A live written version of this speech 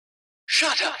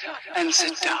Shut up and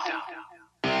sit down.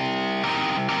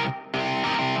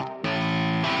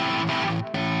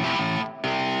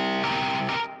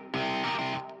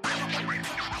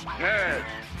 Yes,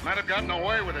 might have gotten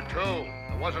away with it, too.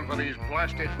 If it wasn't for these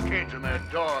blasted kids and their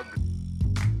dog.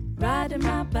 Riding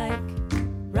my bike.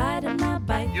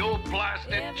 You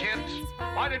blasted kids!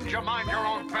 Why didn't you mind your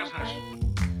own business?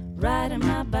 Riding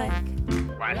my bike.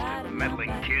 Blasted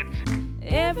meddling kids.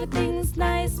 Everything's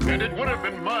nice. And it would have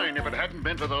been mine if it hadn't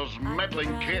been for those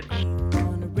meddling kids.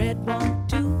 On a red one,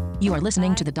 too. You are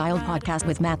listening to the Dialed Podcast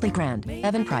with Matt Legrand,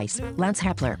 Evan Price, Lance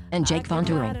Hepler, and Jake Von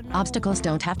Turing. Obstacles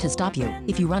don't have to stop you.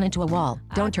 If you run into a wall,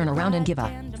 don't turn around and give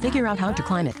up. Figure out how to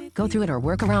climb it, go through it, or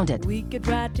work around it. We could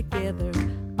ride together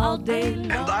all day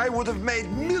long. And I would have made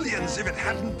millions if it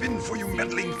hadn't been for you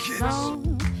meddling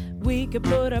kids. We could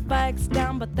put our bikes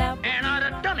down, but that And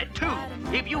I'd have done it too,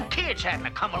 if you kids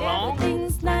hadn't come along.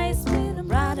 everything's nice when I'm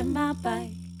riding my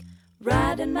bike.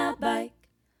 Riding my bike.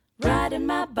 Riding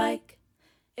my bike.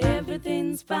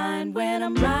 Everything's fine when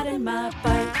I'm riding my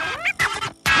bike.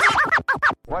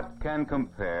 What can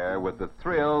compare with the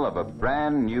thrill of a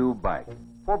brand new bike?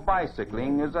 For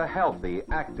bicycling is a healthy,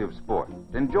 active sport,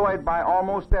 enjoyed by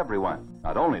almost everyone.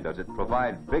 Not only does it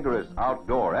provide vigorous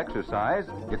outdoor exercise,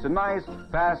 it's a nice,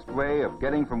 fast way of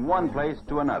getting from one place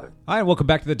to another. Hi, and welcome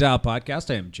back to the Dial Podcast.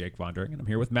 I am Jake Von Turing, and I'm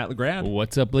here with Matt Legrand.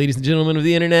 What's up, ladies and gentlemen of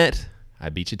the internet? I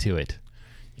beat you to it.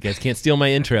 You guys can't steal my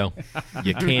intro.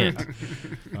 You can't.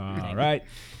 All right.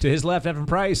 To his left, Evan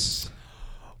Price.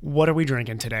 What are we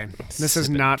drinking today? This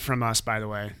is not from us, by the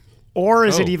way. Or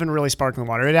is it even really sparkling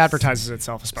water? It advertises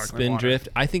itself as sparkling water. Spindrift.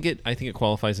 I think it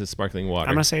qualifies as sparkling water.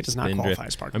 I'm going to say it does not qualify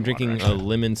as sparkling I'm drinking water. a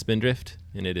lemon Spindrift,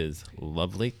 and it is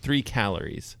lovely. 3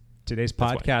 calories. Today's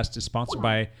podcast is sponsored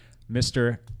by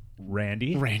Mr.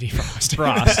 Randy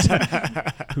Frost.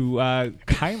 who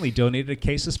kindly donated a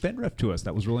case of Spindrift to us.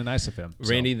 That was really nice of him.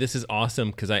 Randy, this is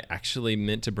awesome because I actually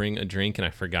meant to bring a drink and I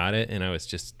forgot it, and I was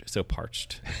just so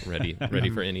parched, ready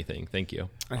for anything. Thank you.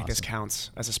 I think this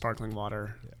counts as a sparkling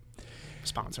water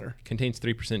sponsor. Contains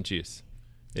 3% juice.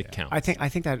 It counts. I think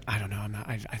that, I don't know,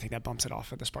 I think that bumps it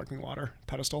off at the sparkling water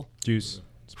pedestal. Juice.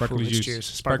 Sparkling Ooh, it's juice.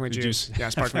 Sparkling juice. Yeah,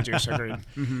 sparkling juice. Agreed.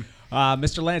 Mm-hmm.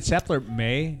 Mr. Lance Hepler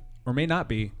may or may not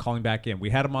be calling back in. We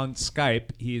had him on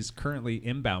Skype. He is currently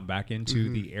inbound back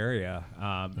into the area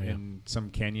in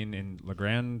some canyon in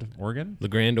LeGrand, Oregon.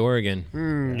 LeGrand, Oregon.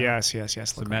 Yes.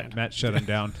 So Matt shut him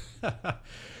down.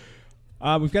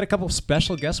 We've got a couple of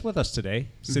special guests with us today.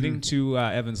 Sitting to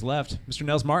Evan's left, Mr.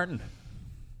 Nels Martin.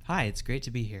 Hi, it's great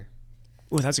to be here.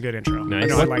 Ooh, that's a good intro. Nice. I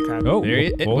know, I like that. Oh,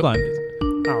 hold on.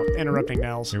 Oh, interrupting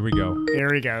Nels. Here we go.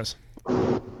 Here he goes.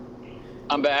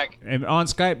 I'm back. And on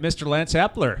Skype, Mr. Lance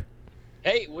Hepler.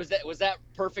 Hey, was that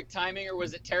perfect timing or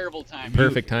was it terrible timing?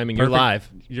 Perfect timing. You're live.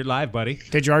 You're live, buddy.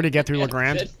 Did you already get through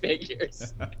LeGrand? It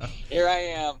figures. Here I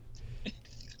am.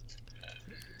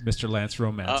 Mr. Lance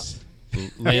Romance.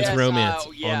 Lance Yes, Romance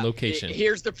yeah. on location.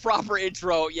 Here's the proper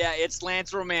intro. Yeah, it's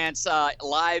Lance Romance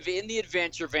live in the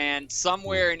adventure van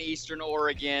somewhere in eastern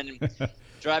Oregon,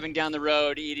 driving down the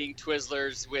road, eating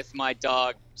Twizzlers with my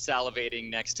dog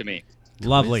salivating next to me.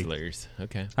 Lovely. Twizzlers.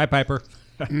 Okay. Hi, Piper.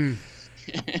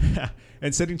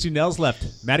 And sitting to Nell's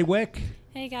left, Maddie Wick.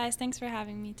 Hey guys, thanks for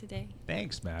having me today.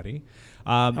 Thanks, Maddie.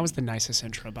 That was the nicest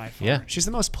intro by far. Yeah. She's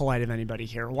the most polite of anybody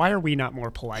here. Why are we not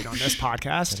more polite on this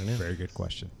podcast? Very good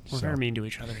question. We're very mean to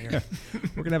each other here.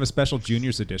 We're going to have a special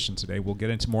juniors edition today. We'll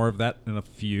get into more of that in a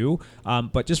few.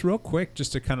 But just real quick,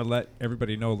 just to kind of let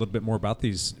everybody know a little bit more about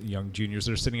these young juniors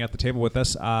that are sitting at the table with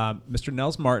us. Mr.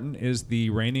 Nels Martin is the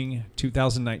reigning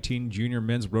 2019 Junior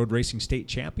Men's Road Racing State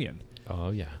Champion. Oh,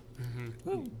 yeah.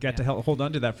 Got to hold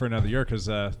on to that for another year because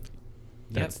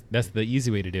That's the easy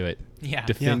way to do it. Yeah.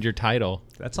 Defend your title.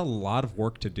 that's a lot of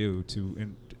work to do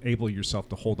to enable yourself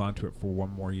to hold on to it for one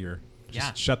more year.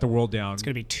 Just shut the world down. It's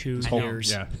going to be 2 Hold-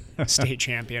 years. Yeah. State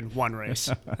champion, 1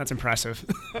 race. That's impressive.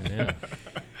 Yeah.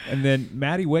 And then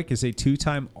Maddie Wick is a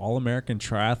 2-time All-American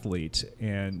triathlete,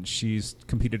 and she's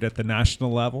competed at the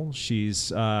national level. She's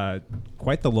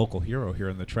quite the local hero here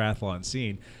in the triathlon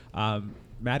scene.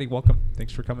 Maddie, welcome.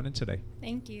 Thanks for coming in today.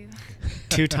 Thank you.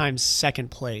 2 times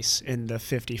second place in the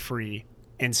 50 free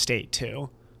in state, too.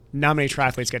 Not many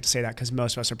triathletes get to say that because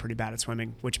most of us are pretty bad at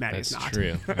swimming, which Maddie is not. That's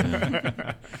true.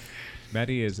 Yeah.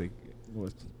 Maddie is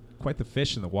quite the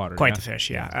fish in the water. Quite the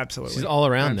fish, yeah, absolutely. She's all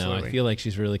around Absolutely. now. I feel like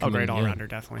she's really coming. Great all-rounder,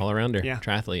 definitely. All-rounder, Yeah.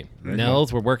 triathlete.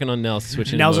 Nels, we're working on Nels.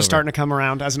 Switching Nels him is over. starting to come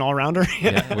around as an all-rounder.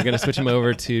 Yeah, we're going to switch him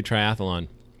over to triathlon.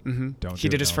 Don't He do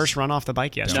did it, his Nels. first run off the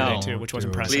bike yesterday, No. too, which was do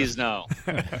it. impressive. Please no.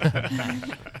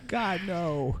 God,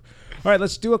 no. All right,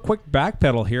 let's do a quick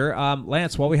backpedal here.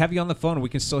 Lance, while we have you on the phone, we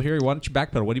can still hear you. Why don't you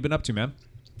backpedal? What have you been up to, man?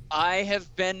 I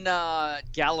have been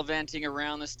gallivanting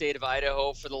around the state of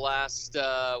Idaho for the last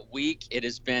week. It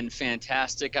has been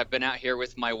fantastic. I've been out here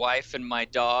with my wife and my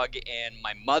dog and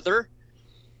my mother.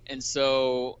 And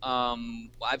so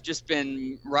I've just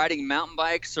been riding mountain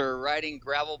bikes or riding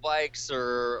gravel bikes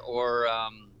or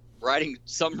riding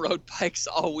some road bikes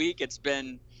all week. It's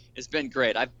been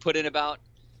great. I've put in about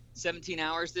 17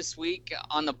 hours this week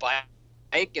on the bike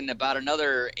and about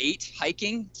another 8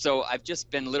 hiking. So I've just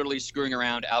been literally screwing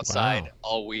around outside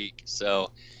all week.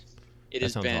 So it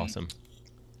has been awesome.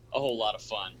 A whole lot of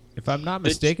fun. If I'm not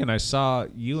mistaken, I saw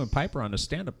you and Piper on a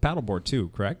stand-up paddleboard too,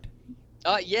 correct?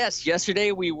 Yes.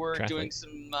 Yesterday we were Traffic. doing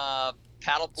some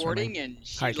paddleboarding, and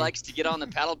she likes to get on the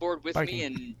paddleboard with me,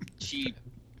 and she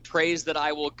prays that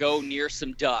I will go near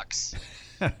some ducks.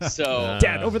 So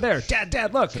Dad, over there.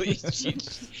 Dad, look. she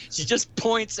just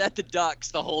points at the ducks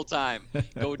the whole time.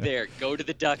 Go there. Go to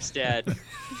the ducks, Dad.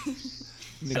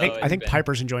 I think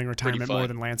Piper's enjoying retirement more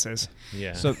than Lance is.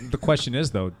 Yeah. So the question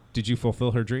is, though, did you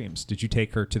fulfill her dreams? Did you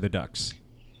take her to the ducks?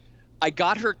 I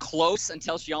got her close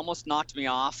until she almost knocked me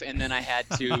off, and then I had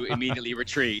to immediately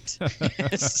retreat.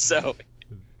 So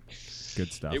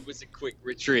good stuff. It was a quick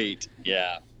retreat.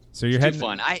 Yeah. So you're heading.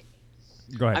 heading. Too fun.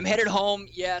 Go ahead. I'm headed home.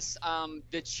 Yes.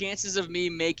 The chances of me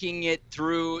making it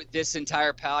through this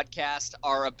entire podcast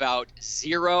are about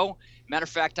 0. Matter of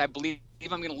fact, I believe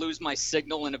I'm going to lose my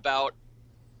signal in about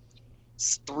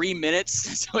 3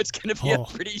 minutes. So it's going to be a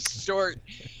pretty short.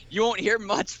 You won't hear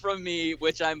much from me,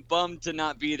 which I'm bummed to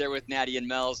not be there with Natty and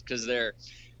Mel's because they're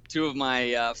two of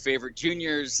my favorite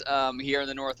juniors here in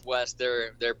the Northwest.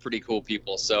 They're pretty cool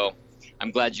people. So I'm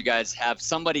glad you guys have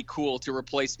somebody cool to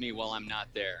replace me while I'm not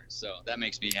there. So that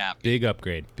makes me happy. Big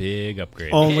upgrade.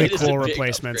 Only cool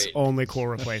replacements. Only cool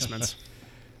replacements.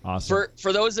 Awesome.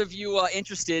 For those of you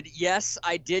interested, yes,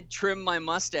 I did trim my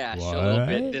mustache a little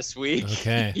bit this week.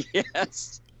 Okay.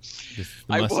 Yes.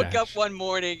 I woke up one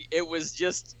morning. It was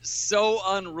just so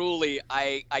unruly.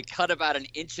 I cut about 1.5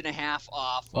 inches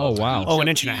off. Oh wow! Oh, 1.5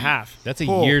 inches. That's a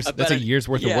year's. That's a year's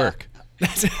worth of work.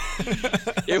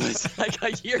 It was like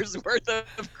a year's worth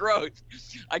of growth.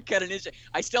 I cut 1 inch.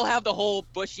 I still have the whole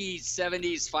bushy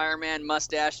 70s fireman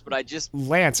mustache, but I just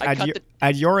Lance,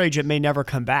 at your age, it may never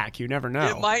come back. You never know.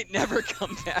 It might never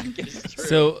come back. It's true.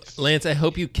 So, Lance, I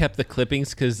hope you kept the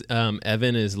clippings because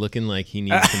Evan is looking like he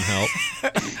needs some help.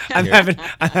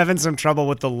 I'm having some trouble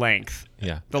with the length.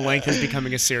 Yeah, the length is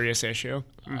becoming a serious issue.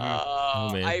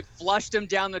 Oh man! I flushed him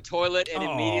down the toilet and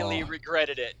immediately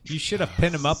regretted it. You should have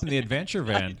pinned him up in the adventure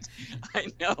van.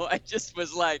 I know. I just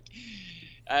was like,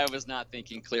 I was not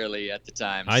thinking clearly at the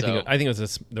time. I think it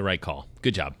was the right call.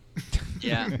 Good job.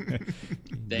 Yeah.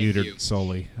 Thank you.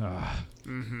 Solely.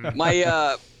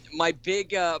 My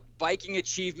big biking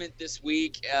achievement this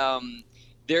week.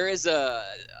 There is a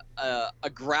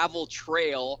gravel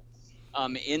trail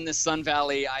in the Sun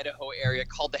Valley, Idaho area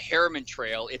called the Harriman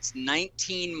Trail. It's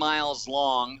 19 miles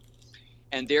long,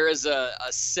 and there is a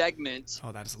segment.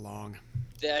 Oh, that is long.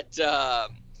 That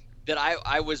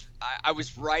I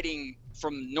was riding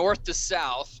from north to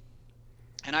south,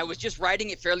 and I was just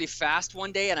riding it fairly fast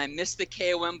one day, and I missed the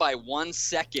KOM by 1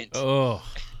 second. Oh.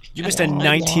 You missed a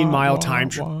 19-mile a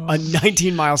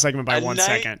 19-mile segment by 1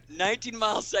 second.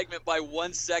 19-mile segment by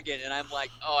 1 second, and I'm like,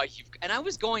 and I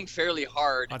was going fairly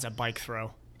hard. That's a bike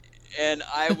throw. And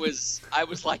I was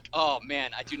like, oh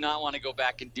man, I do not want to go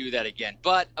back and do that again.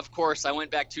 But of course, I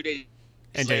went back 2 days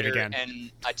and later, did it again.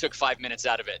 and I took 5 minutes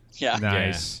out of it. Yeah.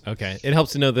 Nice. Yeah. Okay. It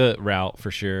helps to know the route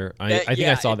for sure. I think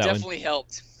I saw that one. It definitely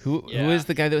helped. Who is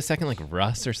the guy that was second? Like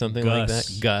Russ or something like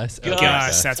that? Gus.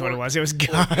 Gus. That's what it was. It was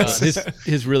Gus.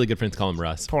 His really good friends call him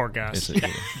Russ. Poor Gus.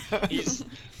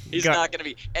 He's not going to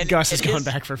be. Gus is coming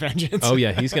back for vengeance. Oh,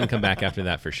 yeah. He's going to come back after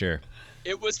that for sure.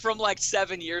 It was from like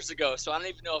 7 years ago, so I don't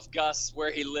even know if Gus,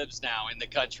 where he lives now in the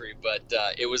country, but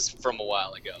it was from a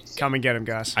while ago. So. Come and get him,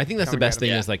 Gus. I think that's the best thing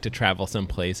is like to travel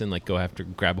someplace and like go after,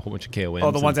 grab a whole bunch of KOMs.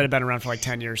 Oh, the ones that have been around for like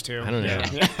 10 years too. I don't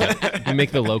know. You make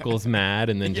the locals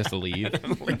mad and then just leave.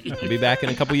 We'll be back in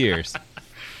a couple years.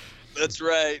 That's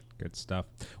right. Good stuff.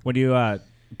 When do you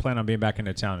plan on being back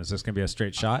into town? Is this going to be a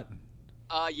straight shot?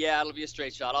 Yeah, it'll be a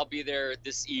straight shot. I'll be there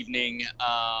this evening.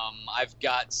 I've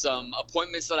got some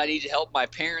appointments that I need to help my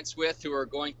parents with who are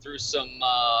going through some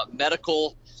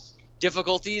medical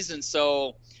difficulties. And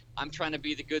so I'm trying to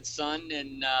be the good son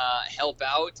and help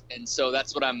out. And so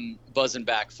that's what I'm buzzing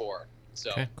back for.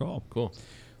 So okay, cool.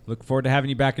 Look forward to having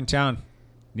you back in town.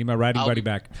 Need my riding buddy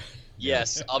back.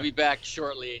 Yes, I'll be back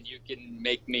shortly, and you can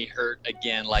make me hurt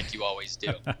again like you always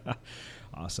do.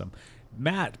 Awesome.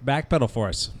 Matt, backpedal for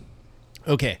us.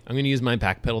 Okay, I'm going to use my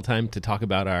backpedal time to talk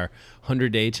about our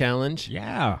 100-day challenge.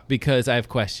 Yeah. Because I have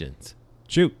questions.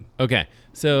 Shoot. Okay.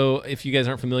 So if you guys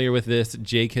aren't familiar with this,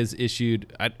 Jake has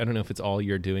issued, I don't know if it's all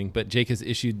you're doing, but Jake has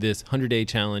issued this 100-day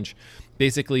challenge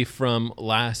basically from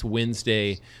last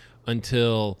Wednesday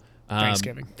until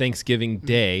Thanksgiving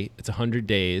Day. It's 100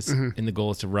 days, and the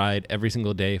goal is to ride every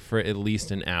single day for at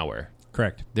least an hour.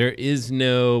 Correct. There is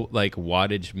no like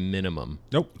wattage minimum.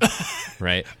 Nope.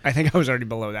 Right? I think I was already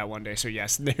below that one day, so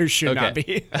yes, there should not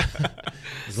be.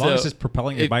 As long as it's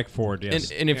propelling your bike forward, yes.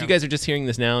 And if you guys are just hearing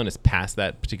this now and it's past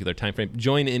that particular time frame,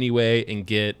 join anyway and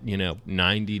get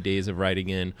 90 days of riding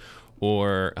in,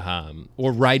 or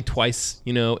ride twice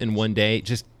in one day.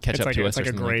 Just catch up to us. It's like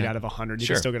a grade like out of 100. You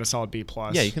Sure. can still get a solid B+.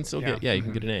 Yeah, you can still get you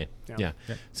can get an A. Yeah.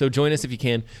 Yeah. So join us if you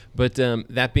can. But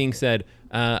that being said,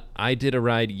 I did a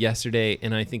ride yesterday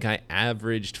and I think I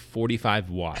averaged 45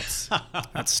 watts.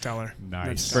 That's stellar.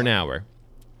 Nice. For an hour.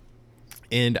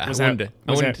 And Was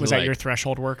was that your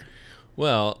threshold work?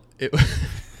 Well,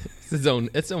 it's zone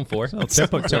 4.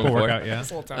 Tempo workout, yeah.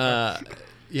 It's a little tougher.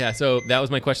 Yeah, so that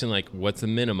was my question, like, what's the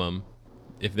minimum?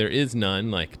 If there is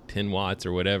none, like 10 watts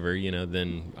or whatever,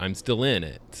 then I'm still in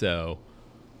it. So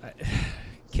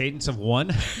cadence of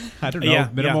 1? I don't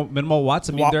know. Minimal watts.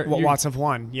 I mean, watts of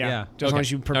 1. Yeah. Just as long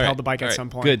as you propel the bike at some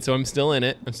point. Good. So I'm still in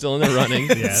it. I'm still in the running.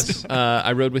 Yes.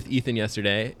 I rode with Ethan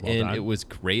yesterday, and done. it was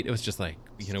great. It was just like,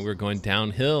 we were going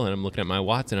downhill, and I'm looking at my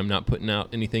watts, and I'm not putting out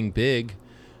anything big.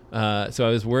 So I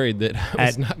was worried that I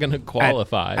was not going to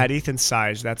qualify. At Ethan's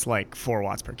size, that's like 4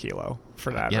 watts per kilo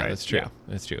for that, yeah, right? That's true. Yeah.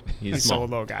 That's true. He's small. a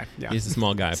low guy. Yeah. He's a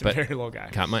small guy. He's but a very low guy.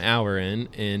 Got my hour in,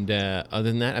 and other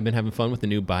than that, I've been having fun with the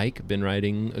new bike. Been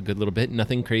riding a good little bit.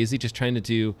 Nothing crazy. Just trying to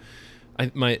do.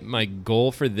 My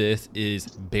goal for this is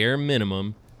bare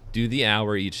minimum. Do the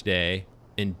hour each day.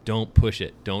 And don't push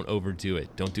it. Don't overdo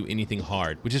it. Don't do anything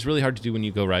hard, which is really hard to do when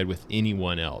you go ride with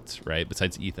anyone else, right?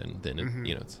 Besides Ethan, then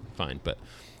it's fine. But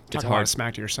it's hard.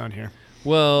 Smack to your son here.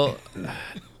 Well,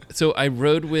 so I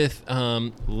rode with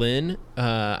Lynn.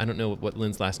 I don't know what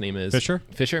Lynn's last name is. Fisher?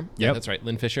 Yeah, that's right.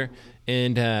 Lynn Fisher.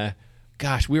 And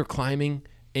gosh, we were climbing,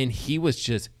 and he was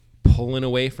just pulling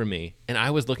away from me. And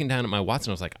I was looking down at my watts,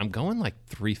 and I was like, I'm going like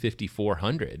 350,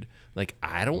 400. Like,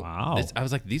 I don't. Wow. I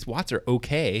was like, these watts are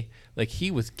okay. Like,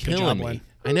 he was killing me. Lynn.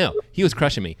 I know. He was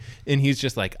crushing me. And he's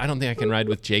just like, I don't think I can ride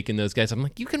with Jake and those guys. I'm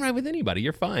like, you can ride with anybody.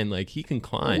 You're fine. Like, he can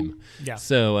climb. Yeah.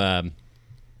 So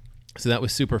that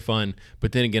was super fun.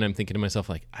 But then again, I'm thinking to myself,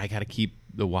 like, I got to keep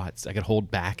the watts. I got to hold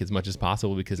back as much as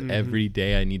possible because every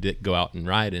day I need to go out and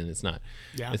ride. And it's not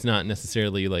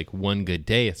necessarily like one good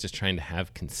day. It's just trying to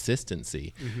have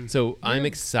consistency. So I'm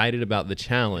excited about the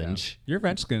challenge. Your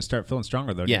eventually going to start feeling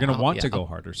stronger, though. You're going to want to go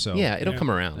harder. So it'll come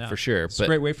around for sure. It's a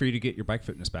great way for you to get your bike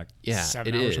fitness back. Yeah,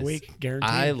 7 hours a week, guaranteed.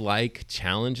 I like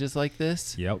challenges like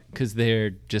this. Yep. Because they're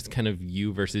just kind of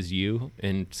you versus you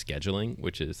in scheduling,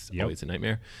 which is always a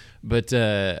nightmare. But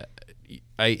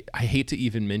I hate to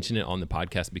even mention it on the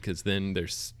podcast because then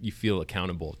you feel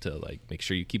accountable to like make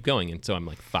sure you keep going. And so I'm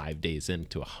like 5 days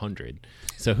into 100.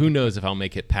 So who knows if I'll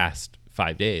make it past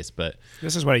 5 days, but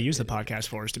this is what I use the podcast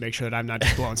for, is to make sure that I'm not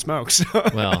just blowing smoke. So.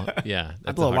 Well, yeah.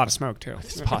 I blow a lot of smoke too.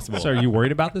 It's possible. So are you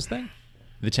worried about this thing?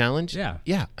 The challenge? Yeah.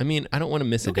 Yeah. I mean, I don't want to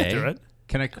miss a day. Get through it.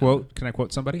 Can I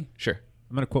quote somebody? Sure.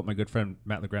 I'm going to quote my good friend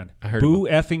Matt LeGrand. I heard Boo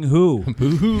effing who?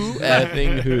 Boo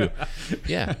effing who?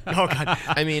 Yeah. Oh, God.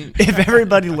 I mean, if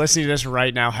everybody listening to this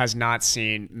right now has not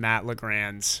seen Matt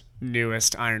LeGrand's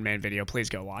newest Iron Man video, please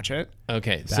go watch it.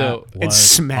 Okay, and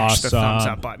smash the thumbs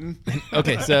up button.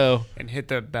 Okay, so and hit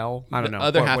the bell. I don't know.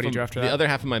 What do you do after that? The other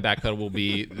half of my back pedal will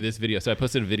be this video. So I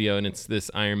posted a video, and it's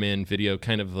this Iron Man video,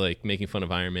 kind of like making fun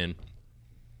of Iron Man.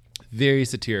 Very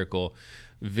satirical,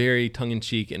 very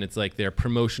tongue-in-cheek, and it's like their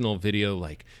promotional video,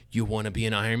 like, you want to be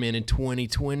an Iron Man in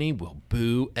 2020? Well,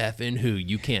 boo effing who.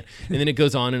 You can't. And then it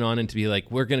goes on and to be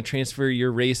like, we're going to transfer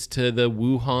your race to the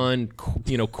Wuhan,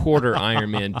 quarter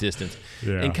Ironman distance.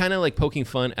 Yeah. And kind of like poking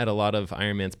fun at a lot of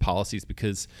Ironman's policies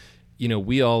because,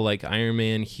 we all like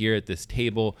Ironman here at this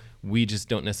table. We just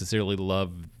don't necessarily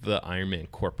love the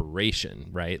Ironman Corporation,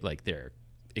 right? Like they're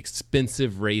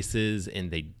expensive races and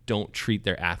they don't treat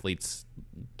their athletes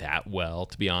that well,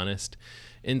 to be honest.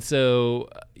 And so,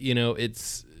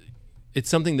 it's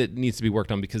something that needs to be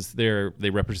worked on because they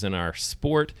represent our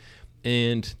sport,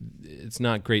 and it's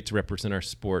not great to represent our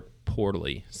sport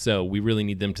poorly. So we really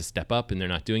need them to step up, and they're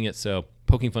not doing it. So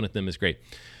poking fun at them is great.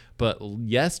 But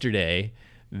yesterday,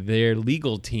 their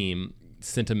legal team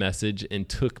sent a message and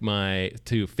took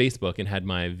to Facebook and had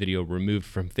my video removed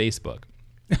from Facebook.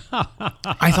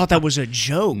 I thought that was a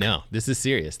joke. No, this is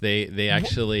serious. They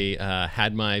actually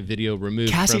had my video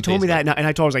removed. Cassie from told Facebook. me that, and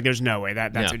I told her, I was like, "There's no way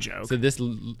that's a joke." So this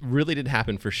really did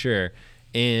happen for sure.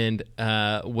 And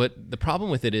what the problem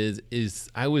with it is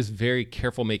I was very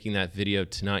careful making that video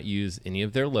to not use any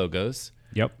of their logos.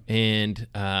 Yep. And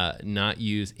not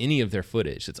use any of their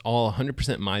footage. It's all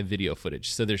 100% my video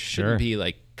footage. So there shouldn't be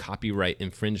like copyright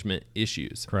infringement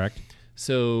issues. Correct.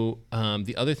 So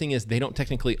the other thing is they don't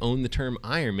technically own the term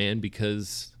Iron Man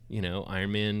because,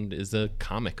 Iron Man is a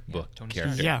comic book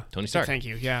character. Yeah. Tony Stark. Thank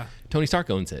you. Yeah. Tony Stark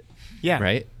owns it. Yeah.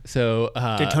 Right? So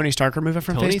did Tony Stark remove it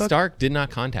from Tony Facebook? Stark did not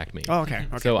contact me. Oh, okay.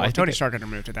 So well, I if Tony think Stark had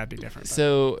removed it, that'd be different. But.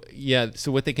 So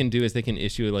so what they can do is they can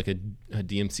issue like a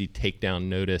DMC takedown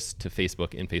notice to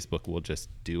Facebook, and Facebook will just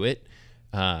do it.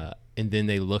 And then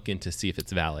they look into see if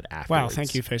it's valid afterwards. Wow,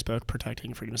 thank you, Facebook,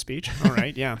 protecting freedom of speech. All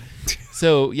right, yeah.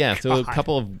 So a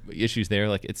couple of issues there.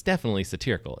 Like, it's definitely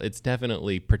satirical. It's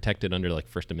definitely protected under like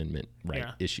First Amendment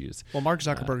issues. Well, Mark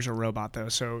Zuckerberg's a robot, though,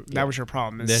 so that was your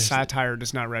problem. Is satire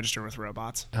does not register with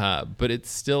robots. But it's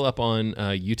still up on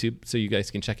YouTube, so you guys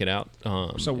can check it out.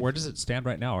 So where does it stand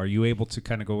right now? Are you able to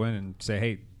kind of go in and say,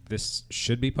 hey, this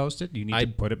should be posted? You need to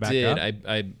put it back up?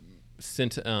 I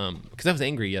sent because I was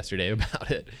angry yesterday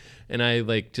about it, and I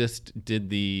like just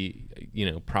did the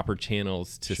proper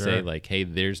channels to say like, hey,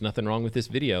 there's nothing wrong with this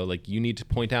video. Like, you need to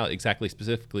point out exactly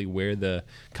specifically where the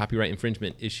copyright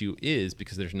infringement issue is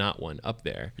because there's not one up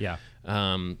there. Yeah.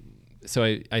 So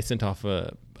I sent off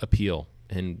a appeal,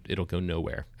 and it'll go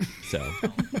nowhere. So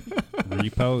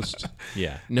repost.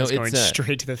 Yeah. No, it's going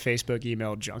straight to the Facebook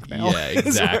email junk mail. Yeah,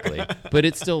 exactly. But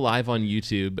it's still live on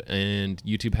YouTube, and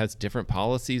YouTube has different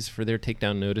policies for their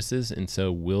takedown notices, and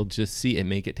so we'll just see it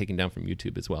may get taken down from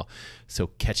YouTube as well. So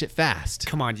catch it fast.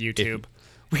 Come on, YouTube.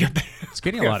 It's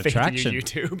getting a lot of traction.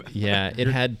 YouTube. Yeah, it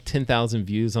had 10,000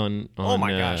 views on oh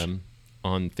my gosh.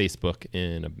 On Facebook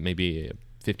and maybe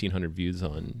 1,500 views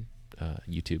on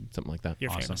YouTube, something like that.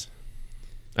 You're famous.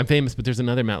 I'm famous, but there's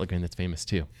another Matt LeGrand that's famous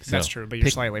too. So that's true, but you're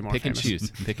slightly more famous.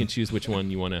 Pick and choose which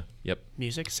one you want to. Yep.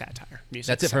 Music, satire. Music,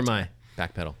 that's it satire. for my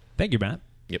back pedal. Thank you, Matt.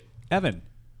 Yep. Evan.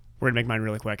 We're going to make mine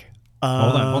really quick.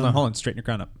 Hold on. Straighten your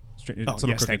crown up.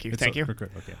 Yes, thank you. Thank you.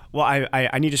 Okay. Well,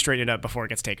 I need to straighten it up before it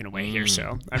gets taken away here,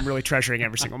 so I'm really treasuring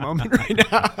every single moment right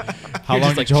now. How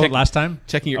long did you hold it last time?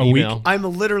 Checking your email. Week? I'm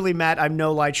literally, Matt, I'm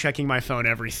no lie checking my phone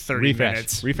every 30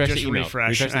 minutes. Refresh Just the email.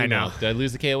 Refresh the I email. know. Did I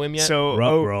lose the KOM yet? So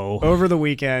over the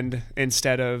weekend,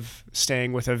 instead of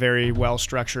staying with a very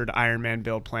well-structured Ironman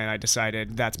build plan, I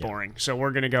decided that's boring. So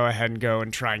we're going to go ahead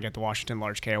and try and get the Washington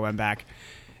Large KOM back.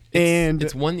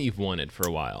 It's one that you've wanted for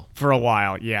a while. For a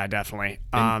while, yeah, definitely.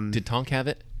 Did Tonk have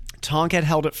it? Tonk had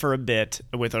held it for a bit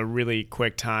with a really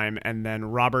quick time, and then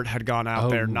Robert had gone out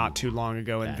there not too long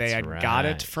ago, and they had got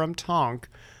it from Tonk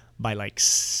by like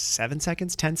 7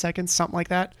 seconds, 10 seconds, something like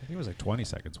that. I think it was like 20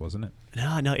 seconds, wasn't it?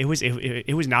 No, it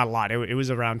was not a lot. It was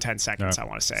around 10 seconds, I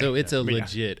want to say. So it's a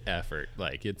legit effort.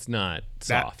 Like, it's not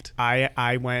soft. I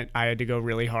had to go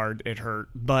really hard. It hurt.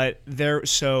 But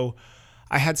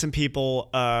I had some people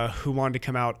who wanted to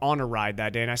come out on a ride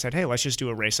that day, and I said, hey, let's just do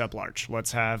a race up large.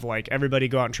 Let's have like everybody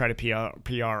go out and try to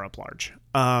PR up large.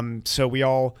 So we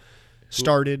all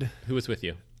started. Who was with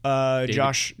you?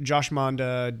 Josh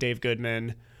Monda, Dave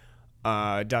Goodman,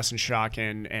 Dustin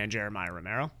Schocken, and Jeremiah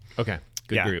Romero. Okay.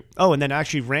 Good group. Oh, and then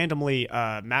actually randomly,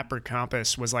 Matt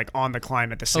Bergkampus was like on the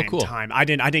climb at the same time. I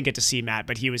didn't get to see Matt,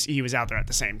 but he was out there at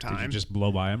the same time. Did you just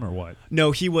blow by him or what?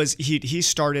 No, he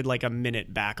started like a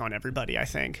minute back on everybody, I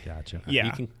think. Gotcha.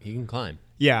 Yeah. He can climb.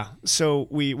 Yeah. So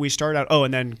we start out. Oh,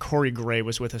 and then Corey Gray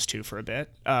was with us too for a bit,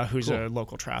 who's a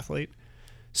local triathlete.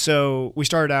 So we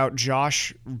started out.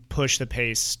 Josh pushed the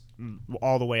pace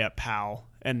all the way up Powell,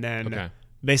 and then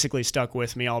basically stuck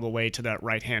with me all the way to that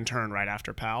right-hand turn right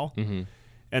after Powell. Mm-hmm.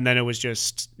 And then it was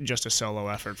just a solo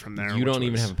effort from there. You don't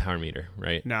even have a power meter,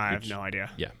 right? No, I have no idea.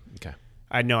 Yeah. Okay.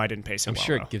 I know I didn't pace it I'm well,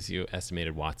 sure though. it gives you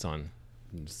estimated watts on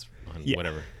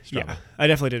whatever. Strava. Yeah. I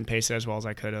definitely didn't pace it as well as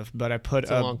I could have, but I put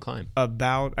a long climb. I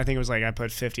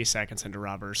put 50 seconds into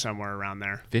Robert, somewhere around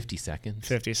there. 50 seconds?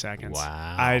 50 seconds.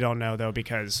 Wow. I don't know, though,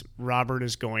 because Robert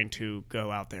is going to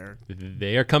go out there.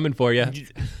 They are coming for you.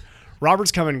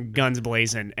 Robert's coming guns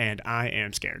blazing, and I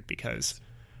am scared because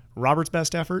Robert's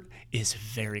best effort is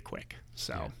very quick.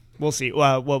 So we'll see.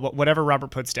 Whatever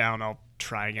Robert puts down, I'll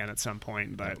try again at some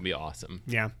point. But that'll be awesome.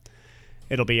 Yeah.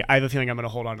 I have a feeling I'm going to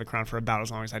hold on to the crown for about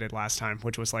as long as I did last time,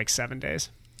 which was like 7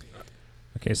 days.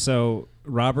 Okay, so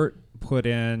Robert put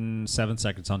in 7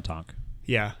 seconds on Tonk.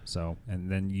 Yeah. So,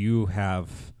 and then you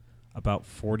have about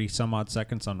 40 some odd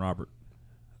seconds on Robert.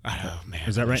 Oh, man.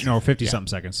 Is that right? No, 50 something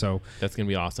seconds. So that's going to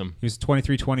be awesome. He was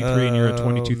 23-23 and you're at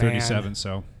 22-37.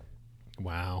 So,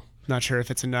 wow. Not sure if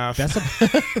it's enough. That's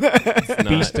a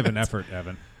beast of an effort,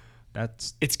 Evan.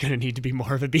 it's going to need to be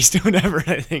more of a beast than ever,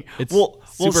 I think. It's we'll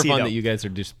super see, fun though. that you guys are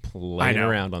just playing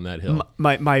around on that hill.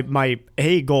 My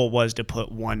goal was to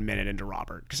put 1 minute into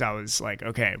Robert, because I was like,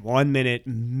 okay, 1 minute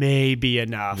may be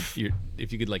enough.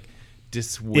 If you could like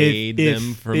dissuade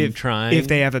them from trying. If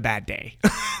they have a bad day.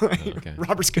 Okay.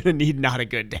 Robert's going to need not a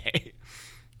good day.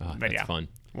 Oh, But that's fun.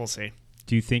 We'll see.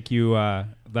 Do you think you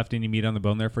left any meat on the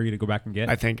bone there for you to go back and get?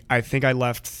 I think I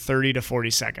left 30 to 40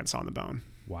 seconds on the bone.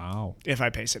 Wow. If I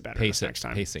pace it better next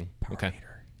time. Pacing. Okay.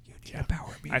 Yeah,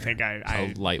 power meter. I think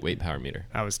I lightweight power meter.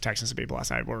 I was texting some people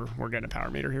last night. We're getting a power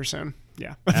meter here soon.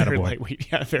 Yeah. Attaboy. Very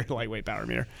lightweight. Yeah, very lightweight power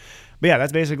meter. But yeah,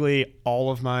 that's basically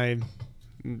all of my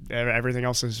everything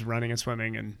else is running and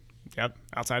swimming, and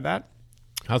outside that.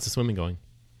 How's the swimming going?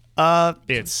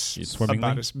 It's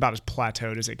about as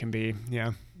plateaued as it can be.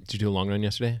 Yeah. Did you do a long run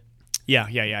yesterday? Yeah,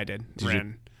 I did.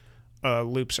 Ran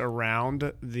loops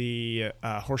around the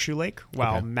Horseshoe Lake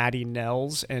while Maddie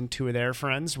Nels and two of their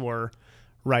friends were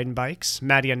riding bikes.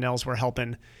 Maddie and Nels were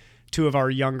helping two of our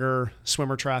younger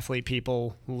swimmer triathlete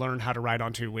people learn how to ride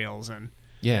on two wheels. And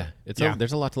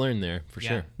there's a lot to learn there for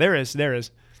sure. There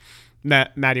is.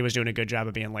 Maddie was doing a good job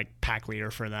of being like pack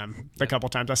leader for them. A couple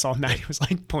times I saw Maddie was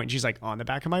like pointing. She's like, on the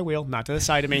back of my wheel, not to the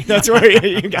side of me. That's where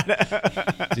you got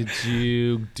it. Did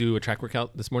you do a track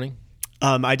workout this morning?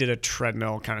 I did a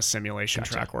treadmill kind of simulation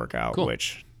track workout, cool.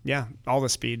 which, all the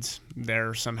speeds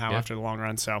there somehow after the long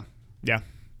run. So,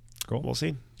 cool. We'll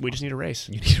see. We just need a race.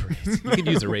 You need a race. You could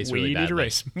use a race really badly. We need a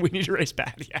race. We need a race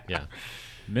bad, Yeah.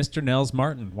 Mr. Nels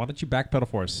Martin, why don't you backpedal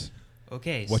for us?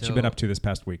 Okay. What you been up to this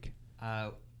past week?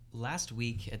 Last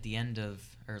weekend,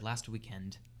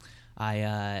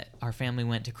 our family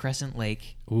went to Crescent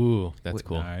Lake. Ooh, that's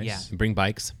cool. Nice. Yeah. Bring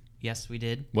bikes? Yes, we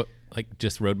did. What, like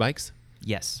just road bikes?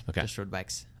 Yes. Okay. Just road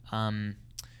bikes.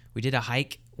 We did a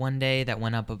hike one day that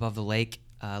went up above the lake,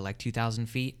 like 2,000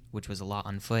 feet, which was a lot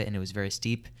on foot, and it was very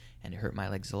steep, and it hurt my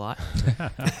legs a lot.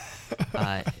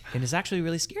 And it's actually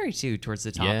really scary too towards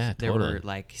the top. Yeah, there totally. were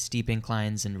like steep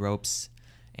inclines and ropes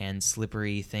and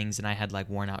slippery things, and I had like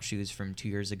worn out shoes from 2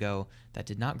 years ago that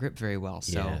did not grip very well.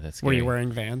 So that's Were scary. you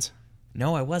wearing Vans?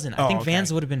 No, I wasn't. I think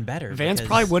Vans would have been better. Vans because-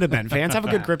 probably would have been. Vans have a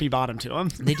good grippy bottom to them.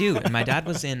 They do. And my dad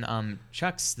was in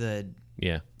Chucks, the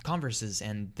Yeah. Converses,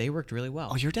 and they worked really well.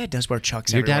 Oh, your dad does wear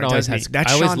Chucks. Your dad everywhere, always doesn't has. he?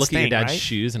 That's I always Sean's look at your thing, dad's right?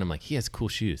 shoes, and I'm like, he has cool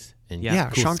shoes. And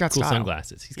Yeah, cool, Sean's got cool style.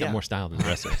 sunglasses. He's got Yeah. more style than the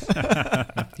rest of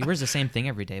us. He wears the same thing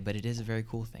every day, but it is a very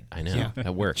cool thing. I know. Yeah.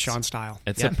 That works. Sean style.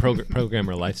 It's Yeah. a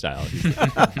programmer lifestyle.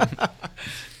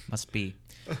 Must be.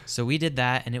 So we did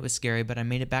that, and it was scary, but I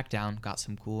made it back down, got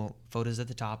some cool photos at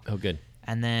the top. Oh, good.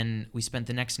 And then we spent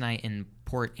the next night in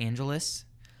Port Angeles,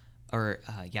 Port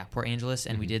Angeles,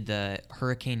 and we did the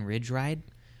Hurricane Ridge ride,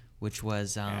 which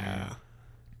was,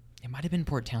 it might have been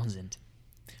Port Townsend.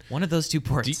 One of those two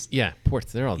ports.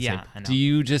 Ports. They're all the Yeah, same. I know. Do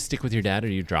you just stick with your dad, or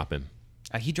do you drop him?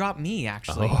 He dropped me,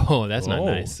 actually. Oh, that's not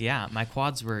nice. Yeah, my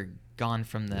quads were gone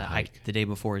from the hike the day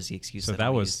before is the excuse. So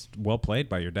that was well played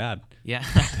by your dad. Yeah,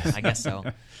 I guess so.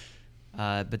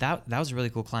 But that was a really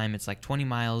cool climb. It's like 20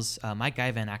 miles. Mike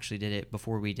Guyvan actually did it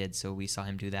before we did, so we saw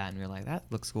him do that, and we were like, that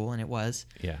looks cool, and it was.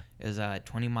 Yeah. It was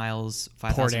 20 miles,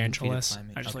 Port 5,000 feet of Angeles.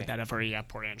 climbing. I just looked that up for you. Yeah,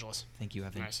 Port Angeles. Thank you,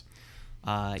 Evan. Nice.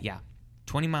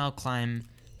 20-mile climb,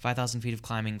 5,000 feet of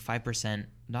climbing, 5%.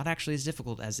 Not actually as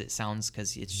difficult as it sounds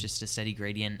because it's just a steady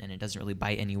gradient and it doesn't really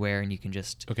bite anywhere, and you can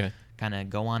just kind of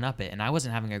go on up it. And I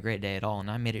wasn't having a great day at all, and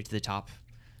I made it to the top,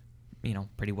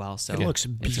 pretty well. So It looks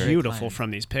it's a great beautiful climb.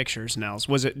 from these pictures, Nels.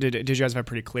 Was it? Did you guys have a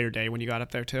pretty clear day when you got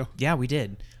up there too? Yeah, we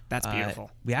did. That's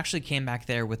beautiful. We actually came back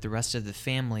there with the rest of the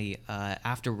family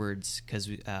afterwards because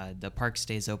the park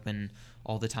stays open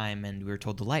all the time, and we were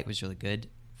told the light was really good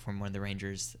from one of the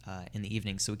rangers in the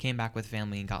evening. So we came back with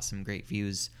family and got some great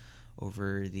views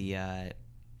over the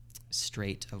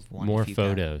Strait of Juan More Fuca.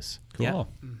 photos. Cool.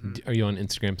 Yeah. Are you on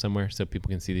Instagram somewhere so people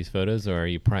can see these photos, or are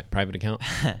you private account?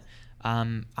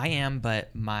 I am,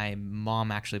 but my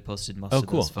mom actually posted most Oh, of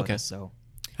cool. those photos. Okay. So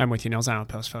I'm with you, Nels. I don't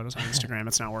post photos on Instagram.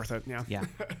 It's not worth it. Yeah.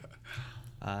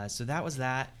 Yeah. So that was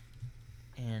that.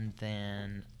 And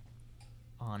then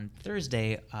on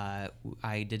Thursday,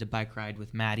 I did a bike ride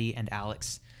with Maddie and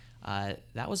Alex.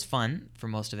 That was fun for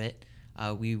most of it.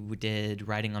 We did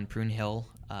riding on Prune Hill,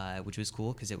 which was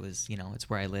cool because it was, it's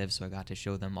where I live, so I got to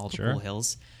show them all the cool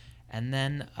hills. And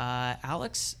then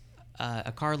Alex,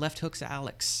 a car left hooks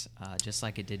Alex, just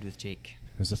like it did with Jake.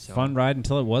 It was a fun ride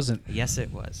until it wasn't. Yes,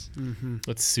 it was.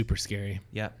 That's super scary.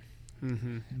 Yep.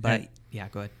 But yeah,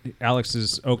 go ahead. Alex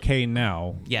is okay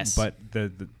now. Yes. But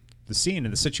the scene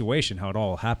and the situation, how it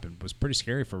all happened, was pretty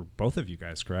scary for both of you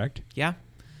guys, correct? Yeah,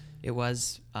 it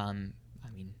was.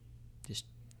 just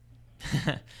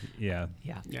Yeah.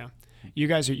 Yeah. You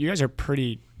guys are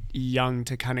pretty young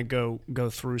to kind of go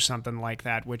through something like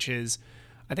that, which is,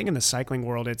 I think in the cycling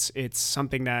world, it's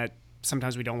something that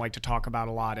sometimes we don't like to talk about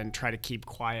a lot and try to keep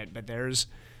quiet. But there's,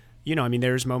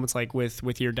 there's moments like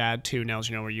with your dad too, Nels,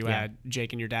 where you had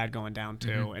Jake and your dad going down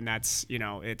too, and that's,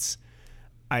 it's.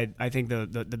 I think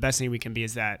the best thing we can be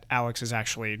is that Alex is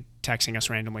actually texting us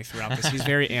randomly throughout this. He's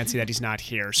very antsy that he's not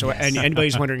here. So and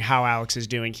anybody's wondering how Alex is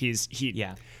doing,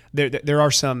 there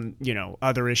are some,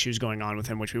 other issues going on with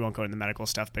him, which we won't go into the medical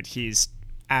stuff, but he's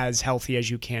as healthy as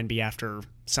you can be after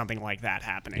something like that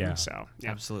happening. Yeah. So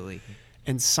Absolutely.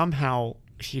 And somehow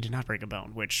he did not break a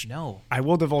bone, which no. I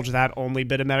will divulge that only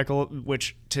bit of medical,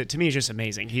 which to me is just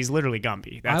amazing. He's literally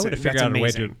Gumby. I would have figured out a way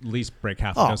to at least break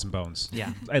half a dozen bones.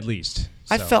 Yeah. At least.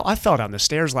 I fell down the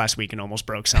stairs last week and almost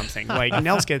broke something. Like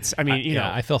Nels gets,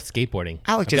 I fell skateboarding.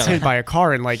 Alex gets hit by a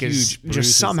car and is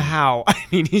just somehow,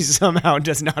 he somehow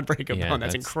does not break a bone.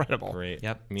 That's incredible. Great.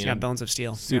 Yep. He's got bones of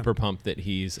steel. Super pumped that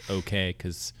he's okay,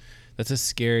 because that's a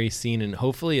scary scene. And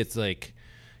hopefully it's like,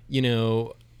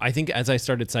 I think as I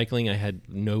started cycling, I had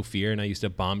no fear, and I used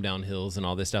to bomb down hills and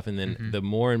all this stuff. And then the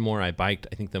more and more I biked,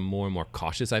 I think the more and more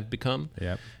cautious I've become.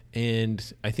 Yep.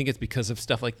 And I think it's because of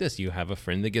stuff like this. You have a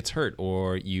friend that gets hurt,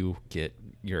 or you get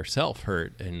yourself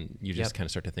hurt, and you just kind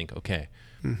of start to think, okay,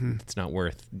 it's not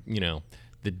worth,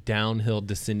 the downhill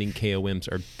descending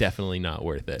KOMs are definitely not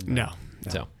worth it. No.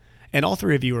 So, and all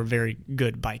three of you are very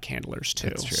good bike handlers too.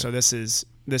 That's true. So this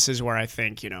is where I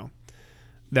think,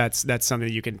 that's something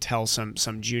that you can tell some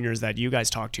juniors that you guys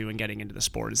talk to and getting into the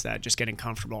sport, is that just getting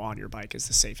comfortable on your bike is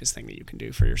the safest thing that you can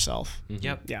do for yourself.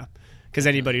 Yep. Yeah. Because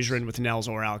anybody who's ridden with Nels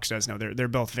or Alex does know they're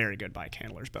both very good bike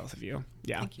handlers, both of you.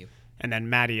 Yeah. Thank you. And then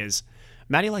Maddie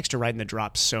likes to ride in the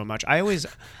drops so much. I always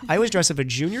dress, if a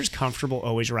junior's comfortable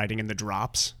always riding in the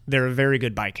drops, they're a very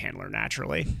good bike handler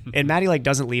naturally. And Maddie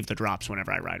doesn't leave the drops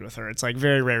whenever I ride with her. It's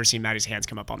very rare to see Maddie's hands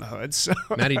come up on the hood. So.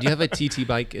 Maddie, do you have a TT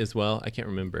bike as well? I can't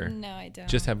remember. No, I don't.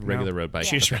 Just have a regular road bike.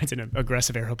 She just rides in an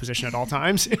aggressive aero position at all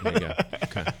times. There you go.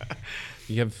 Okay.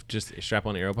 You have just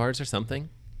strap-on aero bars or something?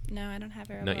 No, I don't have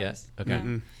aero Not bars. yet? Okay.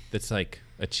 No. That's like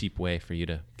a cheap way for you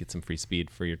to get some free speed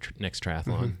for your next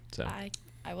triathlon. So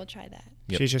I will try that.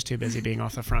 Yep. She's just too busy being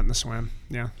off the front in the swim.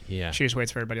 Yeah. Yeah. She just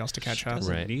waits for everybody else to catch up.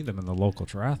 Doesn't need them in the local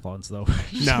triathlons, though.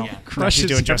 No. She's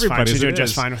doing just fine. She's doing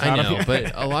just fine without I know, them.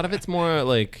 but a lot of it's more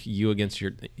like you against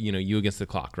the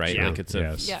clock, right? Yeah. Like it's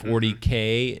a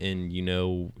 40K, and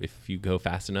if you go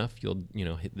fast enough, you'll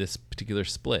hit this particular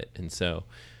split, and so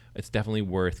it's definitely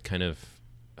worth kind of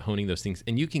honing those things.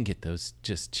 And you can get those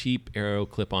just cheap aero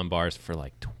clip-on bars for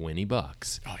like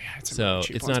 $20. Oh yeah, it's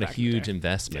not a huge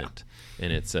investment,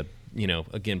 and it's a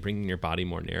again, bringing your body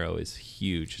more narrow is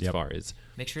huge as far as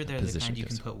make sure they're the kind you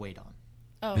can put weight on.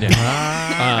 Oh.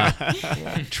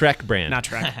 Yeah. Trek brand. Not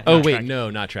Trek. Oh Not wait, Trek. no,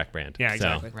 not Trek brand. Yeah,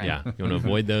 exactly. So, yeah, you want to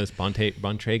avoid those Bontrager.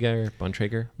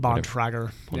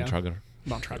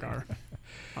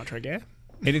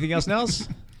 Anything else, Nels?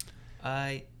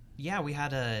 Yeah, we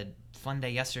had a fun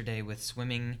day yesterday with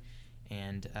swimming,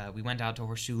 and we went out to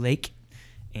Horseshoe Lake,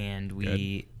 and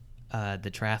we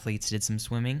the triathletes did some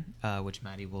swimming, which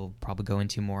Maddie will probably go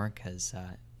into more, because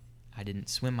I didn't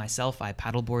swim myself. I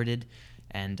paddleboarded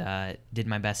and did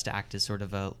my best to act as sort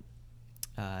of a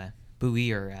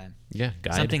buoy or guide.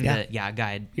 something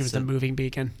guide. He was the moving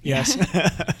beacon. Yes.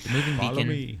 The moving Follow beacon.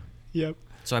 me. Yep.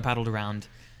 So I paddled around,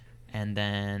 and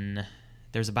then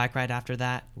there's a bike ride after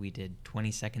that. We did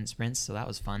 20-second sprints, so that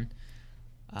was fun.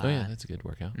 Oh yeah, that's a good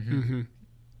workout. Mm-hmm.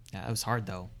 Yeah, it was hard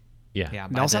though. Yeah.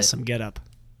 Nels has some get up.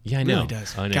 Yeah, I know. Really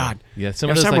does. I know. God. Yeah, some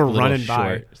Every of those time we're little running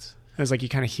by, shorts. it was like you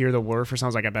kind of hear the woof or something. I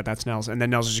was like, I bet that's Nels. And then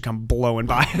Nels just come blowing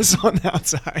by us on the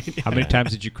outside. How many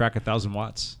times did you crack 1,000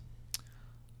 watts?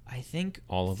 I think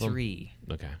all of them. 3.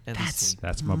 Okay.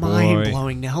 That's my boy.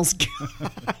 Mind-blowing, Nels.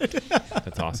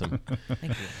 That's awesome.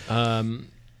 Thank you.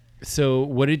 So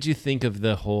what did you think of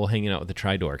the whole hanging out with the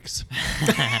Tri-Dorks?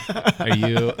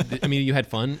 You had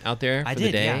fun out there for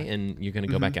the day, and you're going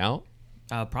to go back out?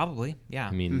 Probably, yeah.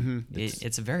 I mean,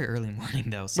 it's a very early morning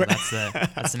though, so that's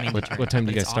the main deterrent. What time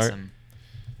do you But guys it's start? awesome.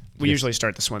 We usually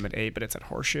start the swim at 8, but it's at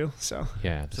Horseshoe, so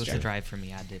yeah. So it's a drive for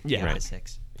me. I did Yeah. at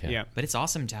 6. Yeah. But it's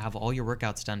awesome to have all your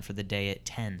workouts done for the day at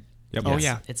 10. Yep. Oh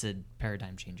yeah, It's a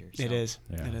paradigm changer. So. it is.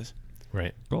 Yeah. It is.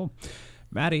 Right. Cool.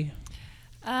 Maddie.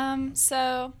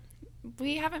 So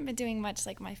we haven't been doing much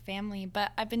like my family,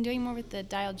 but I've been doing more with the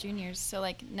Dial Juniors. So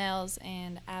like Nels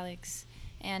and Alex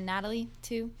and Natalie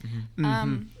too.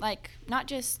 Like not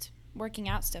just working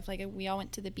out stuff. Like we all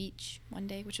went to the beach one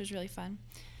day, which was really fun.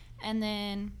 And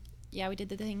then we did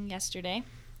the thing yesterday.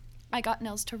 I got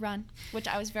Nils to run, which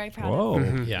I was very proud Whoa. of.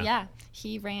 Mhm. Yeah.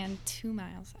 He ran 2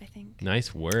 miles, I think.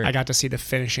 Nice work. I got to see the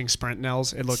finishing sprint,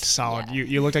 Nels. It looked solid. Yeah.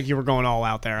 You looked like you were going all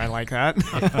out there. I like that.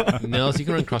 Nels, you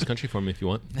can run cross country for me if you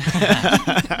want.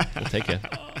 We'll take it.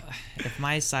 If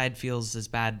my side feels as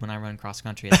bad when I run cross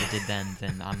country as it did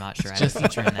then I'm not sure I have a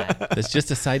future in that. That's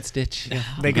just a side stitch.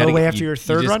 They You go gotta- away after you- your you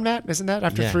third just- run, Matt? Isn't that?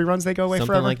 After Yeah. 3 runs, they go away Something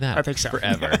forever? like that. I think so.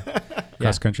 Forever.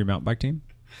 Cross country mountain bike team.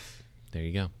 There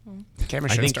you go.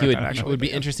 Cameron I should think start you would, that, actually, it would be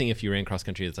but yeah. interesting if you ran cross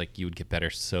country. It's like you would get better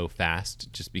so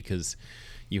fast just because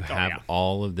you have yeah.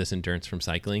 all of this endurance from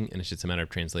cycling, and it's just a matter of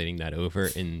translating that over,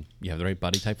 and you have the right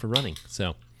body type for running.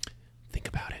 So think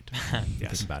about it.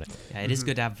 Think about it. Yeah, it is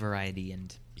good to have variety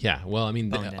and Yeah, well, I mean,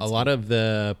 bone a density. lot of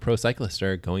the pro cyclists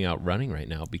are going out running right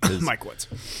now because Mike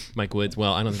Woods. Mike Woods.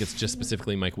 Well, I don't think it's just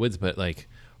specifically Mike Woods, but like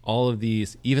all of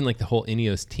these, even like the whole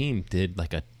Ineos team did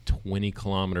like a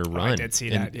 20-kilometer run. I did see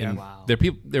that, yeah. Wow.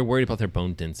 They're worried about their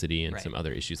bone density and Right. some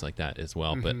other issues like that as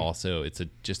well. But also, it's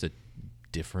just a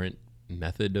different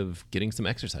method of getting some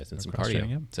exercise and some cross-training,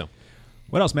 cardio. yeah. So,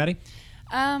 What else, Maddie?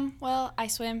 Well, I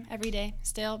swim every day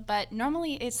still, but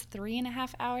normally it's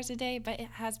 3.5 hours a day, but it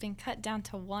has been cut down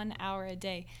to 1 hour a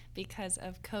day because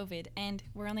of COVID. And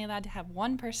we're only allowed to have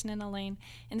one person in a lane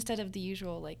instead of the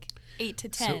usual, like, 8 to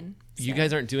 10. you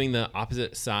guys aren't doing the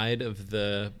opposite side of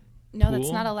the No, that's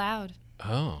pool? not allowed.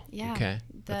 Oh, Yeah. okay.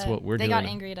 That's what we're they doing. got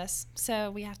angry at us,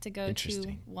 so we have to go to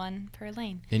Interesting. one per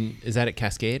lane. And is that at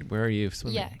Cascade? Where are you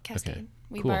swimming? Yeah, Cascade. Okay.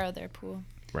 We Cool. borrow their pool.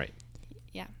 Right.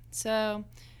 Yeah. So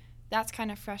that's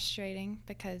kind of frustrating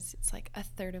because it's like a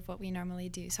third of what we normally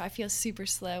do. So I feel super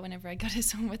slow whenever I go to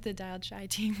swim with the Dialed Shy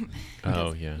team.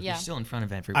 Oh, yeah. Yeah. You're still in front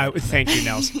of everybody. Thank you,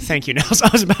 Nels. Thank you, Nels. I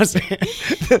was about to say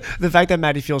the fact that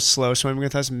Maddie feels slow swimming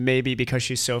with us may be because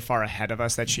she's so far ahead of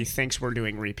us that she thinks we're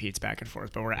doing repeats back and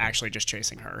forth, but we're actually just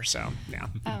chasing her. So, yeah.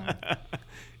 Oh.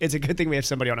 It's a good thing we have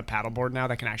somebody on a paddleboard now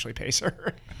that can actually pace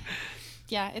her.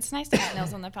 Yeah, it's nice to have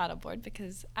Nils on the paddleboard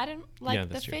because I don't like Yeah,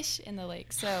 the that's true. fish in the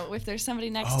lake. So if there's somebody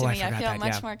next Oh, to I me, I forgot feel that,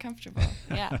 much yeah. more comfortable.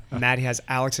 Yeah. Maddie has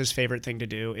Alex's favorite thing to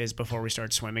do is before we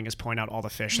start swimming is point out all the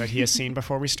fish that he has seen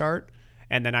before we start.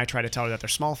 And then I try to tell her that they're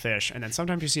small fish. And then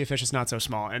sometimes you see a fish that's not so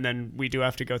small. And then we do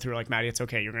have to go through like, Maddie, it's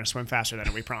okay. You're going to swim faster than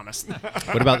it, we promise.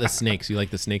 What about the snakes? You like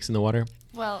the snakes in the water?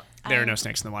 Well, There are no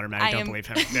snakes in the water, Maddie. I Don't am- believe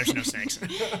him. There's no snakes.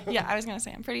 Yeah, I was going to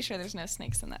say, I'm pretty sure there's no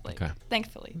snakes in that lake. Okay.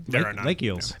 Thankfully. There are none. Lake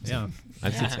eels. Yeah.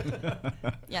 I've seen Yeah. some.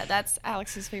 Yeah, that's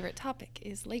Alex's favorite topic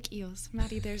is lake eels.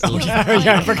 Maddie, there's Oh, eels. yeah, on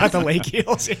yeah, I it. forgot the lake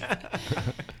eels. Yeah.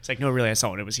 It's like, no, really, I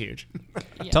saw it. It was huge.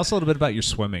 Yeah. Tell us a little bit about your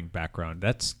swimming background.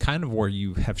 That's kind of where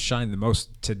you have shined the most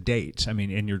to date. I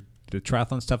mean, and the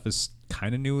triathlon stuff is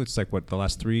kind of new. It's like, what, the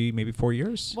last 3, maybe 4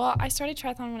 years? Well, I started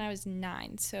triathlon when I was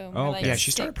 9, so more Oh, like okay. Yeah, she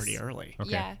started 6. pretty early.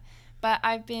 Okay. Yeah, but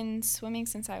I've been swimming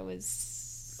since I was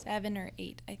 7 or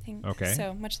 8, I think. Okay.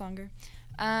 So much longer.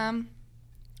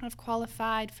 I've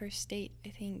qualified for state, I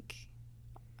think,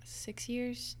 6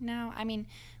 years now. I mean,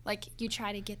 like, you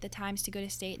try to get the times to go to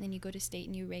state, and then you go to state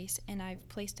and you race, and I've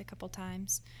placed a couple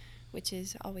times, which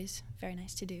is always very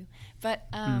nice to do. But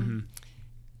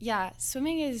yeah,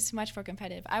 swimming is much more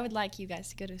competitive. I would like you guys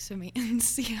to go to swimming and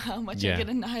see how much Yeah. I get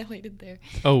annihilated there.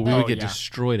 Oh, we would Oh, get yeah.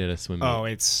 destroyed at a swim meet. Oh,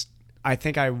 I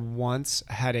think I once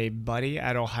had a buddy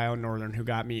at Ohio Northern who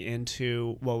got me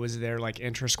into what was their like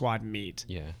intra-squad meet.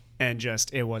 Yeah. And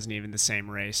just, it wasn't even the same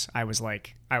race. I was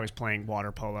playing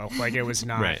water polo. Like, it was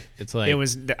not. Right. It's like,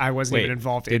 I wasn't wait, even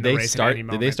involved did in the they race start, at any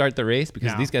moment. Did they start the race?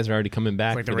 Because No. these guys are already coming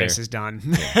back. It's like the for race their- is done.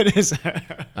 It is.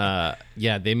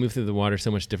 Yeah, they move through the water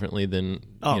so much differently than,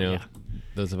 Oh, you know, yeah.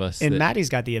 those of us. And that- Maddie's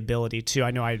got the ability too.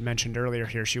 I know I had mentioned earlier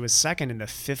here, she was second in the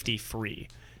 50 free.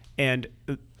 And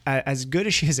as good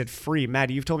as she is at free,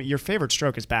 Maddie, you've told me your favorite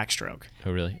stroke is backstroke.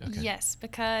 Oh, really? Okay. Yes,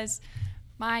 because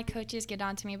my coaches get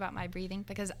on to me about my breathing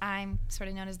because I'm sort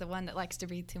of known as the one that likes to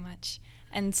breathe too much.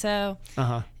 And so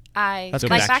I That's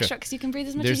like good. backstroke because you can breathe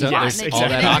as much There's as you want. there's and all they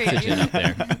that can't agree. oxygen up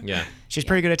there. Yeah. She's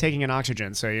pretty good at taking in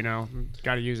oxygen, so,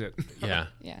 got to use it. Yeah.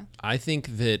 Yeah. I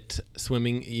think that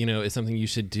swimming, is something you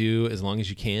should do as long as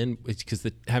you can, because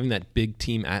having that big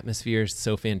team atmosphere is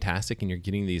so fantastic, and you're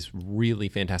getting these really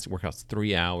fantastic workouts,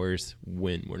 3 hours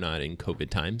when we're not in COVID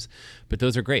times. But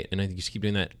those are great, and I think you should keep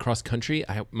doing that. Cross country,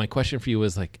 my question for you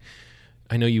was like,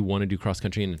 I know you want to do cross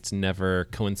country, and it's never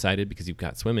coincided because you've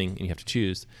got swimming and you have to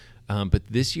choose. But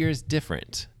this year is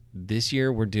different. This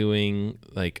year we're doing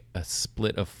like a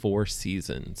split of 4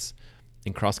 seasons.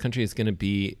 And cross country is going to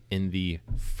be in the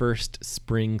first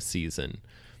spring season.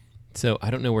 So I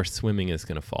don't know where swimming is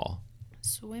going to fall.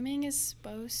 Swimming is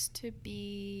supposed to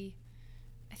be,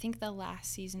 I think, the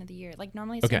last season of the year. Like,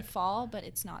 normally it's in fall, but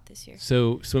it's not this year.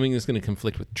 So swimming is going to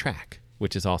conflict with track,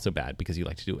 which is also bad because you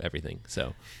like to do everything.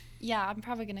 So Yeah, I'm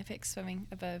probably going to pick swimming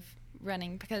above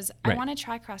running because I Right. want to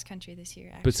try cross country this year.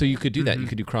 Actually. But so you could do that. You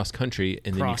could do cross country,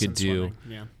 and then you Cross could and do.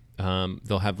 swimming, yeah.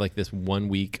 They'll have like this 1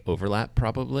 week overlap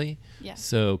probably. Yeah.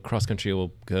 So cross country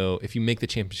will go if you make the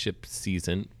championship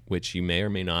season, which you may or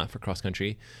may not for cross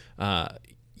country.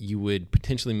 You would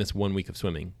potentially miss 1 week of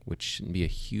swimming, which shouldn't be a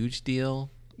huge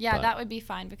deal. Yeah, but- that would be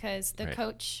fine because the Right.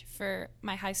 coach for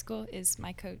my high school is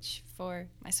my coach for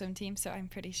my swim team, so I'm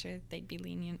pretty sure they'd be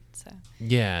lenient. So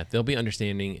Yeah, they'll be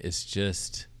understanding. It's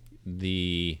just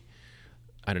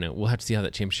I don't know. We'll have to see how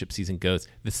that championship season goes.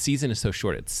 The season is so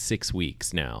short. It's 6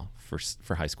 weeks now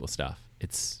for high school stuff.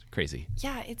 It's crazy.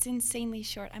 yeah, it's insanely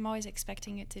short. I'm always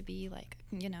expecting it to be like,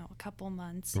 a couple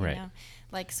months, Right.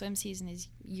 like swim season is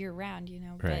year round,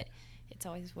 Right. but it's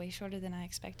always way shorter than I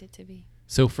expect it to be.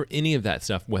 So for any of that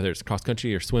stuff, whether it's cross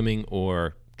country or swimming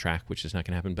or track, which is not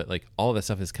going to happen, but like all of that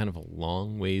stuff is kind of a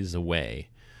long ways away.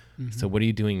 So what are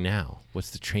you doing now?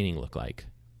 What's the training look like?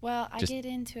 Well, I Just- get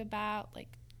into about like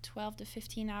 12 to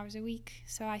 15 hours a week.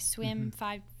 So I swim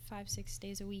 5-6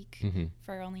 days a week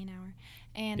for only an hour.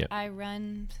 And Yep. I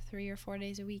run 3 or 4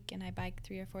 days a week and I bike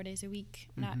 3 or 4 days a week.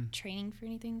 I'm not training for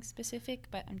anything specific,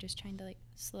 but I'm just trying to like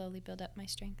slowly build up my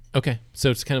strength. Okay.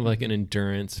 So it's kind of like an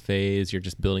endurance phase. You're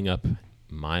just building up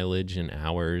mileage and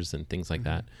hours and things like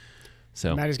that.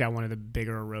 So Maddie's got one of the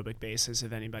bigger aerobic bases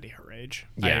of anybody her age.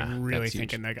 Yeah, I'm really that's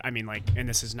thinking that, and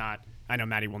this is not, I know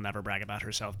Maddie will never brag about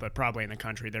herself, but probably in the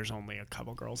country, there's only a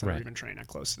couple girls that Right. are even training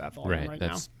close to that volume right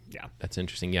now. Yeah. That's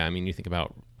interesting. Yeah. I mean, you think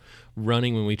about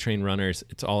running, when we train runners,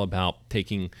 it's all about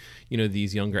taking,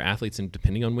 these younger athletes, and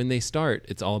depending on when they start,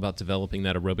 it's all about developing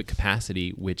that aerobic capacity,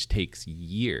 which takes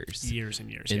years. Years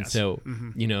and years, And yes. so,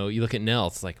 you look at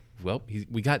Nels, it's like, well,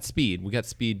 we got speed. We got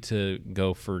speed to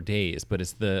go for days, but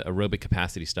it's the aerobic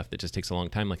capacity stuff that just takes a long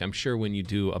time. Like, I'm sure when you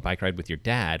do a bike ride with your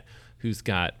dad, who's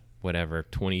got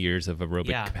 20 years of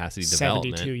aerobic capacity 72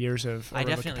 development. years of I aerobic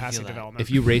definitely capacity feel that. development.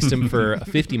 If you raced him for a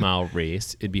 50-mile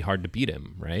race, it'd be hard to beat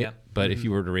him, right? Yep. But if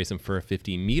you were to race him for a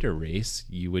 50-meter race,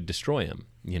 you would destroy him,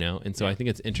 And so I think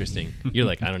it's interesting. You're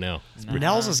like, I don't know. It's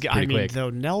Nels is, pretty quick.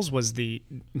 Nels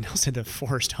did the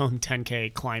Forest Home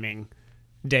 10K climbing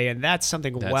day, and that's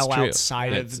something That's well true.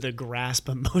 outside That's- of the grasp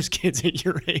of most kids at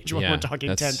your age when Yeah, we're talking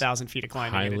that's 10,000 feet of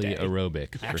climbing in a highly day.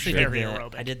 aerobic, for Actually, sure. Very did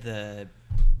aerobic. I did the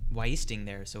Weisting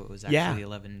there, so it was actually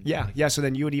 11. Yeah. So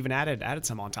then you would even added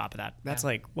some on top of that. That's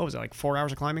like, what was it, like 4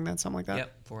 hours of climbing then, something like that?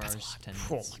 Yep, 4 hours, 10 Oh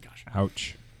minutes. my gosh.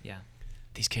 Ouch. Yeah.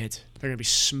 These kids, they're gonna be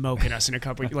smoking us in a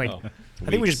couple. Like, Oh, I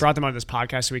think we just brought them on this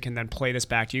podcast so we can then play this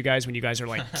back to you guys when you guys are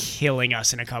like killing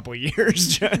us in a couple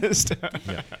years. Just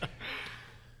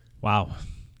Wow.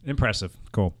 Impressive.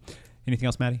 Cool. Anything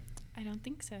else, Maddie? I don't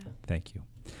think so. Thank you.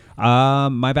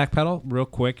 My back pedal, real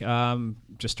quick.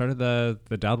 Just started the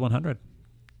Dowd 100.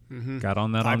 Got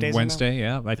on that 5 on days in now? Wednesday.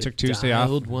 Yeah, I took Tuesday off.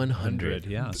 Dowd 100.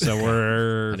 Yeah, so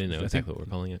we're. I didn't know exactly what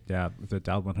we're calling it. Yeah, the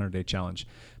Dowd 100 Day Challenge,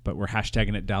 but we're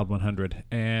hashtagging it Dowd 100,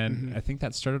 and I think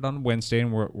that started on Wednesday,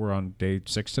 and we're on day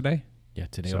 6 today. Yeah,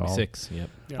 today So will be I'll- 6. Yep.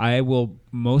 I will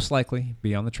most likely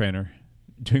be on the trainer,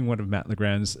 doing one of Matt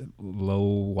Legrand's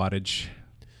low wattage.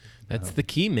 That's the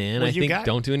key, man. Well, I you think got-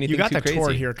 don't do anything You got too the crazy.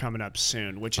 tour here coming up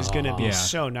soon, which is going to be Yeah.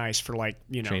 so nice for like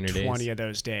Trainer 20 days. of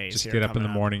those days. Just here get up in coming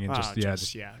the morning and Oh, just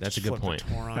That's a good flip the point.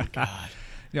 tour on. God.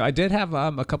 I did have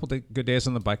a couple good days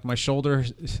on the bike. My shoulder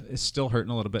is still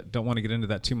hurting a little bit. Don't want to get into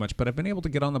that too much, but I've been able to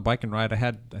get on the bike and ride. I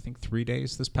had, I think, 3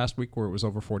 days this past week where it was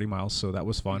over 40 miles, so that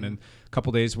was fun. And a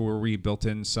couple days where we built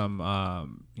in some,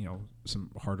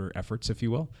 some harder efforts, if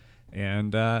you will,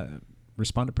 and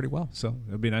responded pretty well. So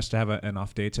it would be nice to have an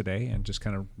off day today and just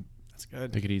kind of That's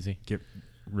good. Take it easy. get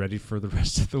ready for the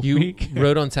rest of the You week.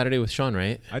 rode on Saturday with Sean,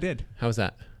 right? I did. How was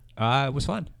that? It was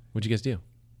fun. What'd you guys do?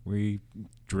 We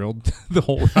drilled the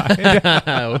whole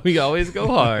ride. We always go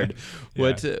hard. Yeah.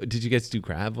 What did you guys do?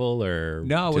 Gravel or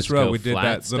No, it was just road. go We did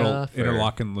flat that little stuff, or-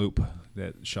 interlocking loop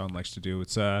that Sean likes to do.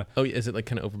 It's Oh, is it like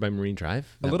kind of over by Marine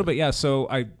Drive? a little bit, yeah. So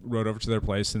I rode over to their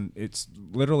place, and it's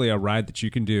literally a ride that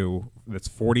you can do that's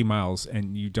 40 miles,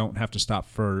 and you don't have to stop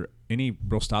for any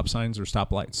real stop signs or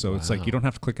stop lights. So it's like Wow. you don't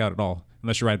have to click out at all,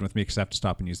 unless you're riding with me, because I have to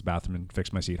stop and use the bathroom and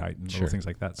fix my seat height and Sure. little things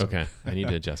like that. So. Okay, I need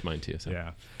to adjust mine too. So.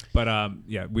 Yeah. But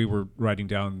we were riding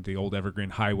down the old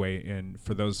Evergreen Highway, and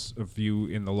for those of you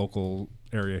in the local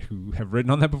area who have ridden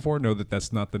on that before, know that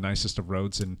that's not the nicest of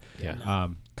roads, and Yeah.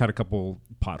 caught a couple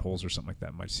potholes or something like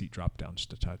that. My seat dropped down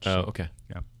just a touch. Oh, So, okay.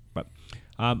 yeah. But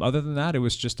other than that, it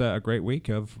was just a great week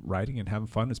of riding and having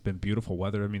fun. It's been beautiful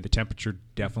weather. I mean, the temperature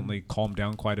definitely calmed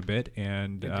down quite a bit,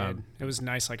 and It did. It was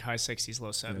nice, like high 60s, low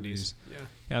 70s.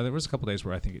 Yeah, there was a couple days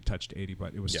where I think it touched 80,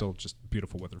 but it was still just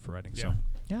beautiful weather for riding. Yeah. So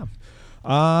yeah.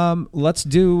 Let's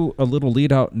do a little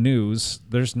lead out news.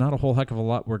 There's not a whole heck of a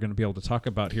lot we're going to be able to talk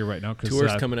about here right now.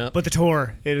 Tour's coming up. But the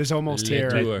tour, it is almost here.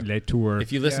 Le Tour.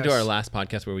 If you listen to our last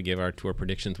podcast where we gave our tour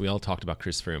predictions, we all talked about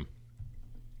Chris Froome.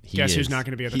 Guess who's not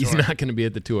going to be at the tour? He's not going to be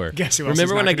at the tour. Guess who else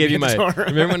Remember is when not I gave you gonna be my at the tour?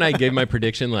 Remember when I gave my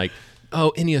prediction like,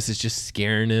 oh, Ineos is just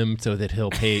scaring him so that he'll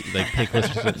pay close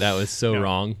to that was so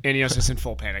wrong. Ineos is in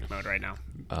full panic mode right now.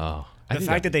 Oh. The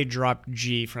fact that they dropped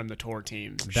G from the tour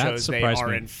team shows they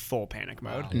are in full panic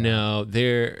mode. No,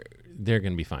 they're going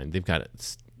to be fine.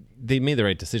 They made the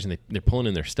right decision. They're pulling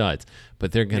in their studs,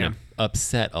 but they're going to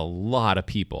upset a lot of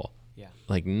people. Yeah.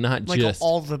 Like not just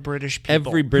all the British people.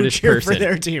 Every British who cheer person. for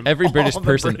their team. Every All British the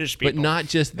person. British But people. not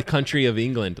just the country of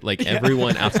England. Like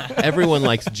everyone else. Everyone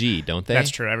likes G, don't they?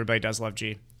 That's true. Everybody does love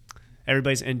G.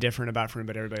 Everybody's indifferent about Froome,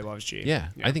 but everybody loves G. Yeah,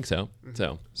 I think so.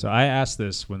 So I asked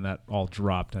this when that all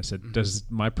dropped. I said, does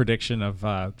my prediction of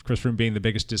Chris Froome being the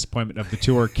biggest disappointment of the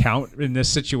tour count in this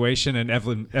situation? And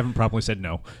Evan probably said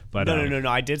no. But No.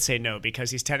 I did say no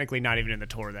because he's technically not even in the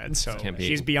tour then. So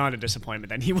he's beyond a disappointment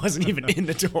then. He wasn't even in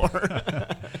the tour.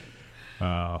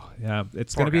 Oh, yeah.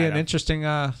 It's going to be an interesting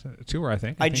tour, I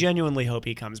think. I genuinely hope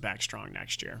he comes back strong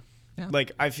next year. Yeah.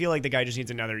 Like, I feel like the guy just needs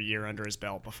another year under his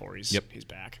belt before he's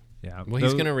back. Yeah. Well,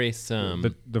 he's going to race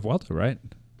the Vuelta, right?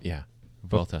 Yeah.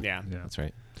 Vuelta. Yeah. That's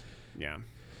right. Yeah.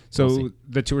 So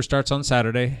the tour starts on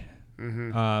Saturday.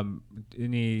 Mm-hmm.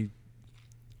 Any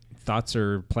thoughts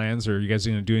or plans, or are you guys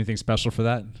going to do anything special for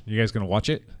that? You guys going to watch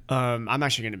it? I'm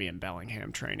actually going to be in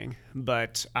Bellingham training,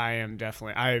 but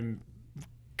I'm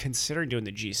considering doing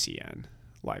the GCN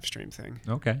live stream thing.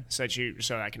 Okay. So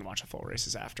I can watch the full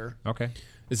races after. Okay.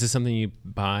 Is this something you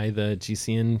buy the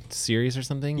GCN series or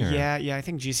something? Or? Yeah. I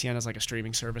think GCN is like a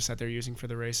streaming service that they're using for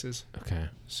the races. Okay.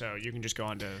 So you can just go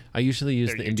on to. I usually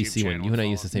use the NBC one. You and I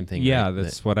use the same thing. Yeah, right?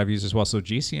 that's what I've used as well. So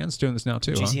GCN's doing this now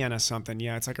too. GCN has something.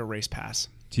 Yeah, it's like a race pass.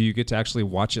 Do you get to actually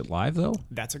watch it live though?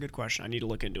 That's a good question. I need to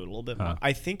look into it a little bit more.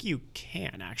 I think you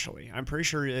can actually. I'm pretty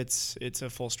sure it's a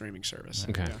full streaming service.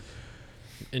 Okay. Yeah.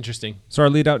 Interesting. So our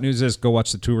lead out news is go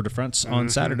watch the Tour de France on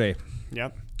Saturday.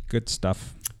 Yep. Good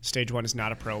stuff. Stage 1 is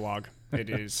not a prologue. It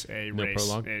is a No race.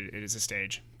 prologue? It is a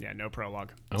stage. Yeah, no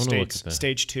prologue. I wanna look at that.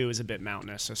 Stage 2 is a bit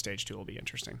mountainous, so stage 2 will be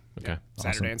interesting. Okay. Yeah.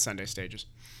 Saturday Awesome. and Sunday stages.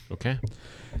 Okay.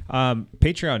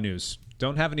 Patreon news.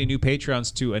 Don't have any new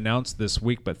Patreons to announce this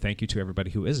week, but thank you to everybody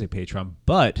who is a Patreon.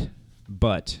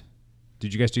 But,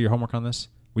 did you guys do your homework on this?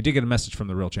 We did get a message from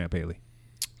the real Champ Bailey.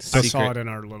 I saw it in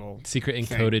our little secret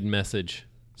thing. encoded message.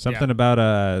 Something about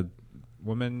a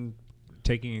woman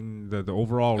taking the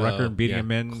overall record and beating a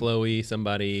man. Chloe,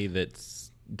 somebody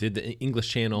did the English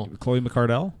Channel. Chloe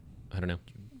McCardell. I don't know.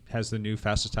 Has the new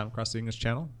fastest time across the English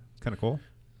Channel. Kind of cool.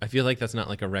 I feel like that's not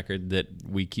like a record that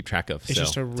we keep track of. It's so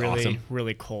just a really, awesome.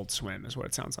 really cold swim is what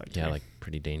it sounds like. Yeah, me. like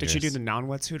pretty dangerous. Did she do the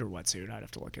non-wetsuit or wetsuit? I'd have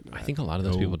to look into that. I think a lot of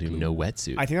those people do no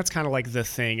wetsuit. I think that's kind of like the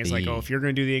thing is like, if you're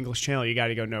going to do the English Channel, you got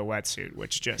to go no wetsuit,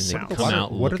 which just And they sounds come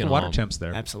out What are the looking water all temps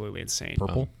there? absolutely insane.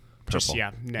 Purple. Just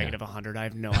Purple. negative 100. I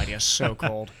have no idea. So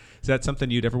cold. Is that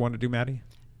something you'd ever want to do, Maddie?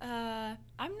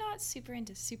 I'm not super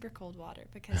into super cold water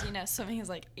because swimming is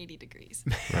like 80 degrees.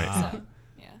 Right. So,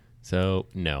 yeah. So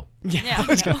no. Yeah.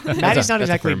 Maddie's not that's a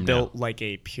exactly firm built like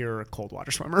a pure cold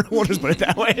water swimmer. We'll just put it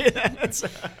that way.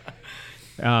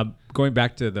 Going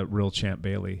back to the real Champ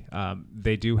Bailey,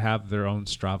 they do have their own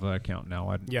Strava account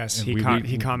now. Yes, and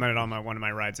he commented on one of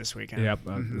my rides this weekend. Yep,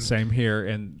 same here,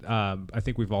 and I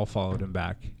think we've all followed him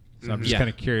back. So I'm just kind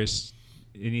of curious.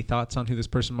 Any thoughts on who this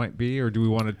person might be, or do we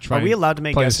want to try? Are we allowed to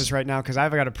make play guesses right now? Because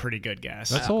I've got a pretty good guess.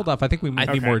 Let's hold off. I think we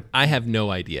might be more. I have no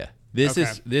idea. This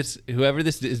Okay. is whoever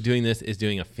this is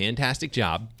doing a fantastic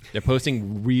job. They're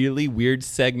posting really weird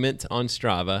segments on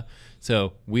Strava,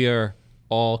 so we are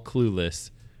all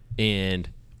clueless. And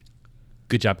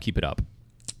good job, keep it up.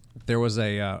 There was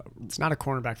a. It's not a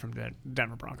cornerback from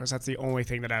Denver Broncos. That's the only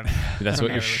thing that I've. That's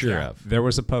what you're sure of. There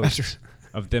was a post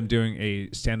of them doing a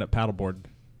stand-up paddleboard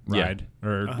ride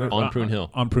on Prune Hill.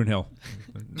 On Prune Hill.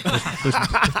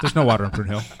 There's no water on Prune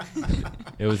Hill.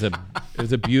 It was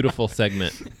a beautiful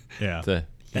segment. Yeah.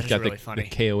 He's is got really the funny.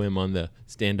 KOM on the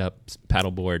stand-up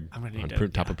paddleboard I'm gonna need on to-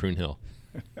 top of Prune Hill.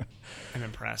 I'm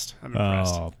impressed.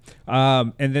 Oh.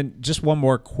 And then just one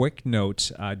more quick note.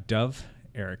 Dove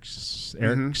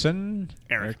Erickson?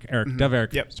 Eric. Dove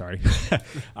Eric. Yep. Sorry.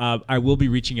 I will be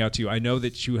reaching out to you. I know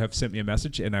that you have sent me a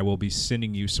message, and I will be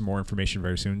sending you some more information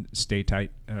very soon. Stay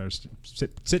tight.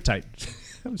 Sit tight.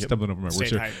 I'm stumbling over my words Same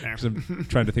here height there. 'cause I'm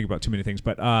trying to think about too many things.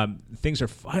 But things are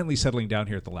finally settling down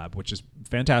here at the lab, which is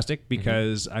fantastic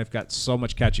because I've got so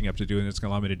much catching up to do, and it's going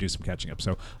to allow me to do some catching up.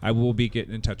 So I will be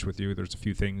getting in touch with you. There's a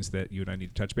few things that you and I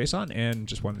need to touch base on, and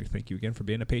just wanted to thank you again for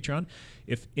being a Patreon.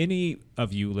 If any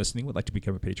of you listening would like to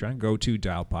become a Patreon, go to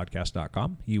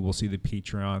dialpodcast.com. You will see the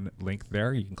Patreon link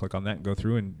there. You can click on that and go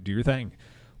through and do your thing.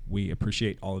 We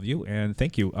appreciate all of you, and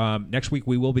thank you. Next week,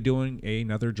 we will be doing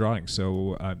another drawing.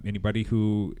 So anybody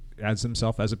who adds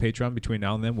themselves as a Patreon between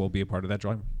now and then will be a part of that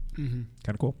drawing. Kind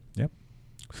of cool. Yep.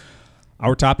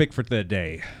 Our topic for the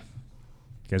day.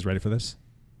 You guys ready for this?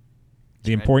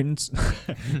 The importance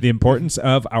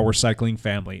of our cycling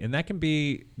family. And that can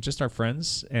be just our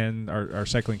friends and our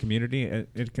cycling community.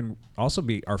 It can also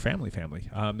be our family.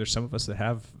 There's some of us that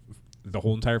have the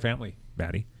whole entire family,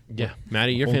 Maddie. Yeah,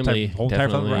 Maddie, your family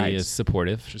definitely is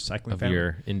supportive of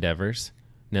your endeavors.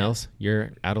 Nels,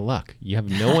 you're out of luck. You have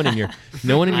no one in your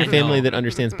family that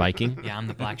understands biking. Yeah, I'm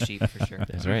the black sheep for sure.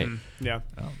 That's right. Yeah.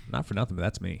 Well, not for nothing, but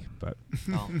that's me. But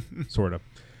sort of.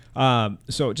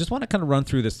 So just want to kind of run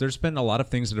through this. There's been a lot of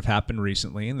things that have happened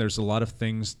recently, and there's a lot of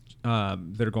things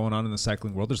that are going on in the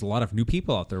cycling world. There's a lot of new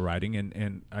people out there riding,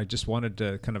 and I just wanted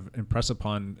to kind of impress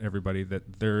upon everybody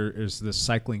that there is this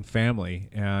cycling family,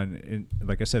 and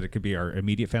like I said, it could be our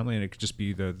immediate family, and it could just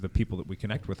be the people that we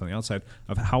connect with on the outside,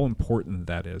 of how important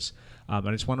that is. I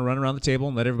just want to run around the table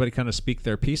and let everybody kind of speak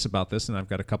their piece about this, and I've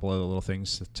got a couple of little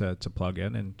things to plug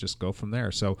in and just go from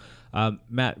there. So,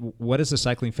 Matt, what is the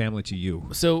cycling family to you?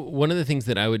 So one of the things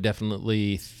that I would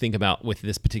definitely think about with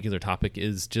this particular topic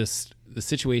is just the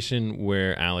situation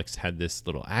where Alex had this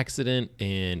little accident,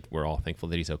 and we're all thankful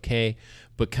that he's okay,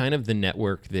 but kind of the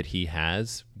network that he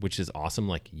has, which is awesome.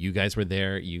 Like, you guys were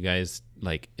there, you guys,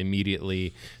 like,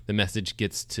 immediately the message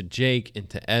gets to Jake and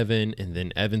to Evan, and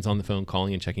then Evan's on the phone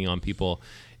calling and checking on people.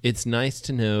 It's nice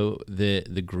to know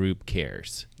that the group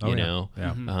cares, you know?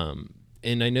 Yeah.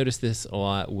 And I noticed this a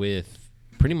lot with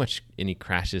pretty much any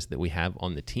crashes that we have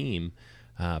on the team.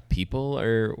 People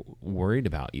are worried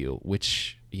about you,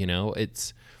 which, you know,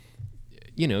 it's,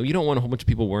 you know, you don't want a whole bunch of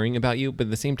people worrying about you, but at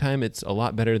the same time, it's a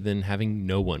lot better than having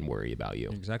no one worry about you.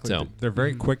 Exactly. So they're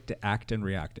very quick to act and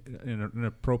react in an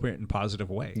appropriate and positive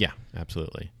way. Yeah,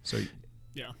 absolutely. So,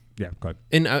 yeah, go ahead.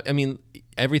 And I mean,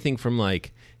 everything from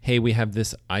like, hey, we have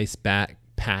this ice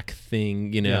backpack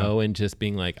thing, you know, and just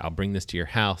being like, I'll bring this to your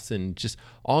house, and just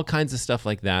all kinds of stuff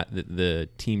like that the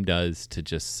team does to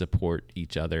just support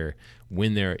each other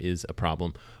when there is a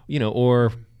problem, you know,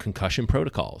 or concussion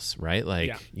protocols, right?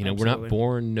 Like, you know, absolutely. we're not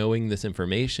born knowing this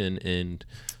information, and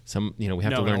some, you know, we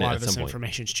have to learn it at some point. A lot of this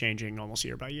information's changing almost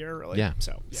year by year, really. Yeah.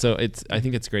 So it's, I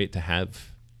think it's great to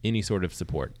have any sort of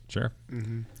support. Sure.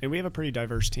 And we have a pretty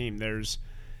diverse team. There's,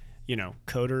 you know,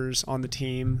 coders on the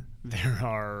team. There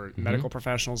are medical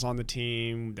professionals on the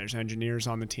team. There's engineers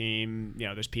on the team. You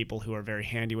know, there's people who are very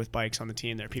handy with bikes on the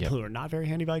team. There are people who are not very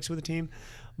handy bikes with the team.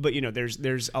 But, you know,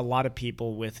 there's a lot of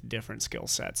people with different skill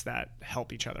sets that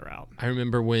help each other out. I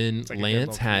remember when like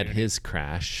Lance had his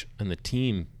crash on the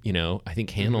team, you know, I think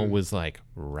Hannel was like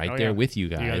right there with you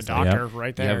guys. You got a doctor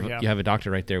right there. You have a doctor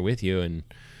right there with you. And,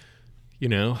 you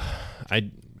know,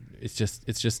 it's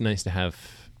just nice to have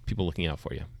people looking out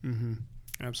for you.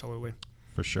 Absolutely.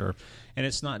 For sure. And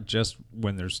it's not just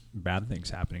when there's bad things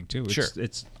happening too.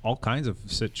 It's all kinds of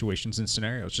situations and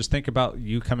scenarios. Just think about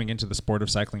you coming into the sport of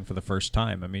cycling for the first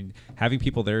time. I mean, having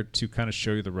people there to kind of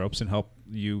show you the ropes and help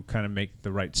you kind of make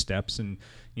the right steps. And,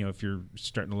 you know, if you're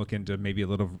starting to look into maybe a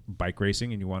little bike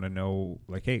racing and you want to know,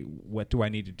 like, hey, what do I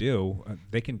need to do?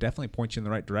 They can definitely point you in the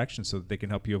right direction so that they can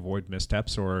help you avoid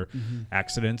missteps or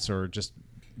accidents or just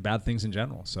bad things in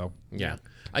general. So yeah,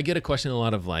 I get a question a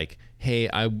lot of like, hey,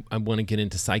 I want to get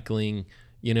into cycling,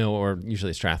 you know, or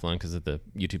usually it's triathlon because of the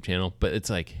YouTube channel, but it's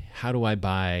like, how do I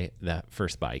buy that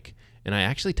first bike? And I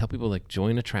actually tell people, like,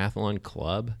 join a triathlon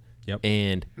club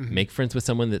and make friends with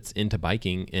someone that's into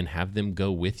biking and have them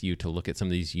go with you to look at some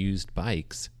of these used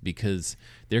bikes, because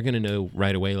they're going to know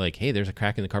right away, like, hey, there's a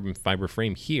crack in the carbon fiber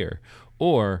frame here,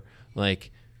 or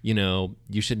like, you know,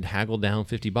 you should haggle down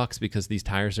 $50 because these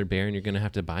tires are bare and you're going to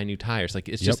have to buy new tires. Like,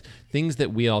 it's just things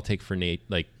that we all take for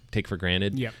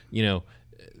granted. You know,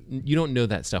 you don't know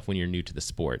that stuff when you're new to the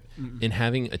sport. And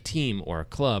having a team or a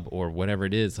club or whatever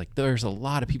it is, like, there's a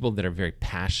lot of people that are very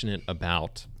passionate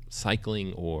about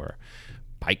cycling or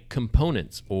bike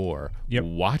components or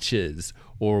watches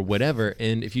or whatever.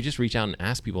 And if you just reach out and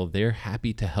ask people, they're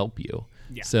happy to help you.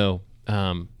 So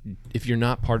if you're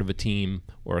not part of a team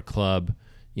or a club,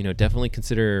 you know, definitely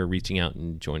consider reaching out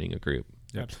and joining a group.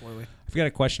 Absolutely. I've got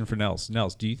a question for Nels.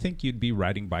 Nels, do you think you'd be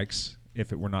riding bikes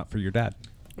if it were not for your dad?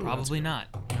 Probably not.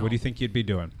 What do you think you'd be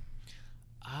doing?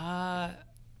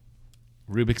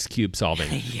 Rubik's Cube solving.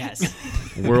 Yes.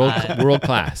 World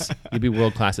class. You'd be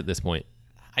world class at this point.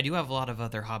 I do have a lot of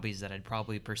other hobbies that I'd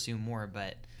probably pursue more,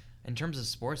 but in terms of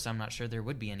sports, I'm not sure there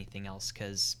would be anything else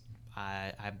because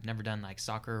I've never done like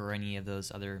soccer or any of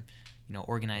those other,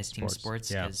 organized team sports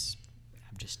because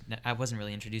I wasn't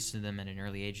really introduced to them at an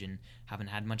early age and haven't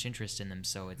had much interest in them.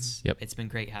 So it's been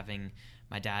great having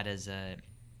my dad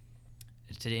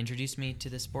to introduce me to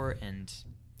the sport and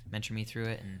mentor me through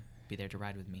it and be there to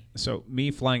ride with me. So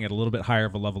me flying at a little bit higher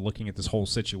of a level, looking at this whole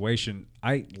situation,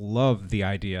 I love the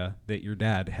idea that your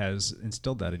dad has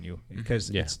instilled that in you because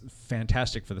it's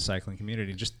fantastic for the cycling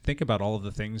community. Just think about all of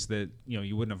the things that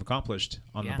you wouldn't have accomplished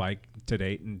on the bike to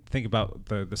date, and think about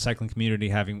the cycling community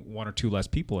having one or two less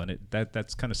people in it.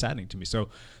 That's kind of saddening to me. So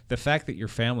the fact that your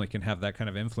family can have that kind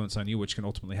of influence on you, which can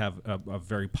ultimately have a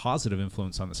very positive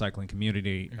influence on the cycling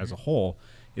community as a whole,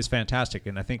 is fantastic.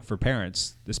 And I think for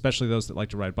parents, especially those that like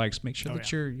to ride bikes, make sure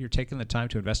that you're taking the time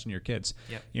to invest in your kids.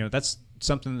 That's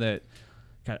something that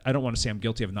I don't want to say I'm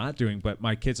guilty of not doing, but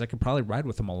my kids, I could probably ride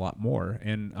with them a lot more.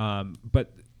 And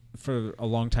but for a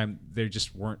long time they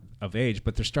just weren't of age,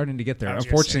 but they're starting to get there.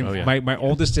 Unfortunately, my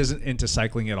oldest isn't into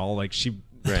cycling at all. Like she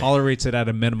tolerates it at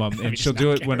a minimum, and she'll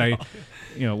do it when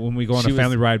when we go on a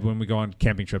family ride, when we go on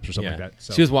camping trips or something like that.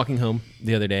 So. She was walking home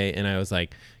the other day, and I was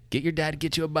like, "Get your dad to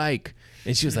get you a bike."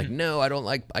 And she was like, "No, I don't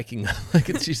like biking."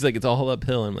 She's like, "It's all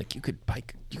uphill." I'm like, "You could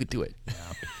bike. You could do it."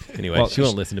 Anyway, she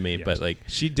won't listen to me, but like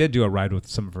she did do a ride with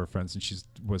some of her friends, and she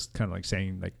was kind of like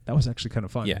saying like that was actually kind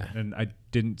of fun. Yeah. And I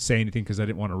didn't say anything because I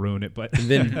didn't want to ruin it. But and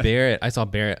then I saw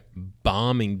Barrett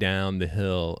bombing down the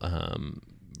hill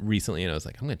recently, and I was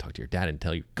like, I'm going to talk to your dad and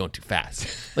tell you you're going too fast.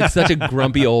 Like such a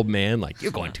grumpy old man, like,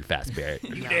 you're going too fast, Barrett.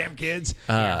 You damn kids.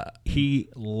 He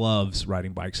loves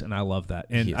riding bikes, and I love that.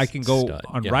 And I can go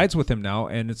on rides with him now,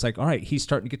 and it's like, all right, he's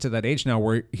starting to get to that age now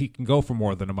where he can go for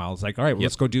more than a mile. It's like, all right, well,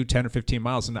 let's go do 10 or 15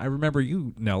 miles. And I remember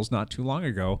you, Nels, not too long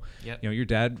ago. Your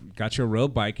dad got you a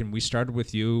road bike, and we started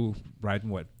with you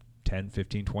riding, 10,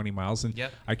 15, 20 miles. And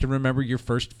I can remember your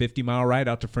first 50-mile ride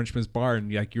out to Frenchman's Bar,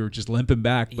 and like you were just limping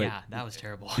back. But yeah, that was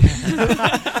terrible.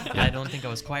 I don't think I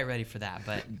was quite ready for that.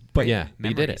 But yeah,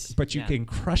 you did it. But you can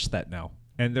crush that now.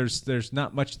 And there's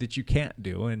not much that you can't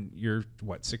do. And you're,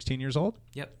 16 years old?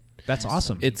 Yep. That's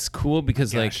awesome. It's cool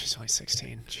because like she's only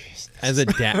 16. Jeez.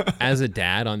 As a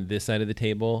dad on this side of the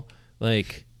table,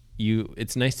 like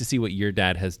it's nice to see what your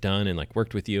dad has done and like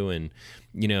worked with you and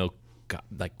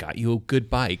got you a good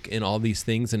bike and all these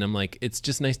things. And I'm like, it's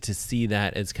just nice to see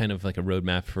that as kind of like a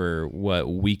roadmap for what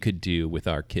we could do with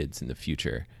our kids in the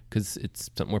future, because it's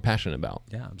something we're passionate about.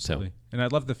 Yeah, absolutely. So. And I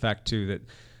love the fact too that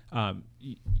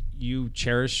you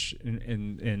cherish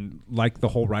and like the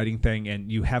whole riding thing,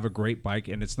 and you have a great bike,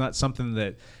 and it's not something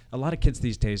that a lot of kids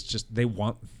these days just, they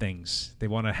want things. They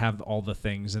want to have all the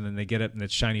things, and then they get it and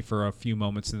it's shiny for a few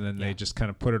moments, and then they just kind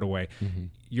of put it away. Mm-hmm.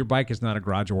 Your bike is not a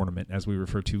garage ornament, as we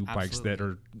refer to bikes that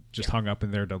are just hung up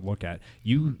in there to look at.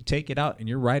 You take it out and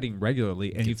you're riding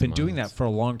regularly, and you've been doing that for a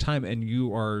long time, and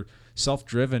you are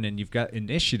self-driven and you've got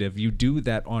initiative. You do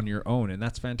that on your own, and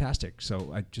that's fantastic.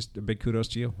 So I just a big kudos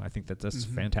to you. I think that's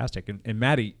fantastic. And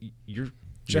Maddie, you're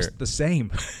just the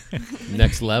same.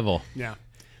 Next level. Yeah.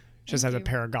 Just has a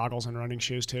pair of goggles and running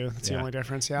shoes too. That's the only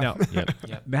difference. Yeah. Now,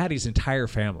 Maddie's entire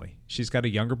family. She's got a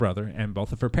younger brother, and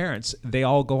both of her parents. They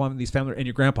all go on these family, and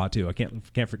your grandpa too. I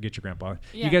can't forget your grandpa.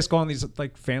 Yeah. You guys go on these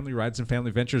like family rides and family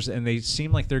ventures, and they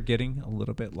seem like they're getting a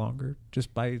little bit longer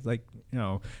just by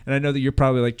And I know that you're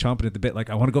probably like chomping at the bit, like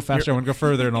I want to go faster, I want to go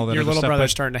further, and all that. Your little stuff,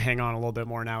 brother's starting to hang on a little bit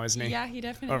more now, isn't he? Yeah, he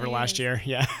definitely over last year.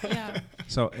 Yeah. Yeah.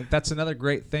 So that's another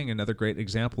great thing, another great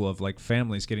example of like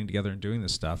families getting together and doing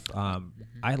this stuff.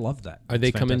 I love that. Are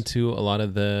they coming to a lot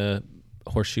of the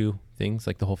horseshoe things,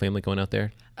 like the whole family going out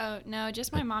there? Oh, no,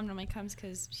 just my mom normally comes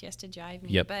because she has to drive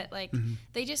me. But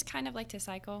they just kind of like to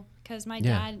cycle because my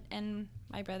dad and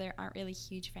my brother aren't really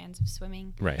huge fans of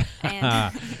swimming. Right.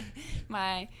 And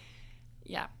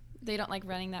they don't like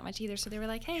running that much either. So they were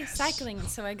like, hey, cycling. And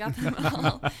so I got them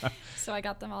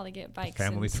all. To get bikes.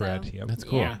 Family thread. Yep. That's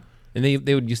cool. Yeah. And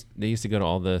they used to go to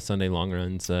all the Sunday long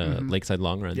runs, Lakeside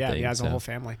long run things. Yeah, as a whole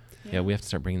family. Yeah, we have to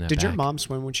start bringing that back. Did your mom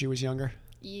swim when she was younger?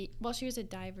 Well, she was a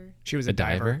diver. She was a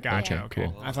diver? Gotcha. Yeah. Okay.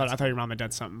 Cool. I thought your mom had done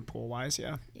something pool-wise,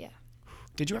 yeah. Yeah.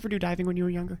 Did you ever do diving when you were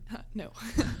younger? No.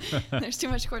 There's too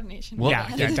much coordination. Well,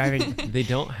 diving. They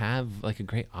don't have like a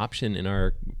great option in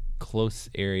our close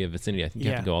area vicinity. I think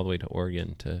you have to go all the way to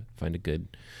Oregon to find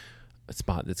a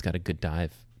spot that's got a good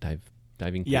diving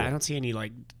pool. Yeah, I don't see any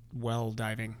like well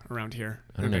diving around here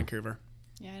in Vancouver.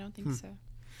 Yeah, I don't think so.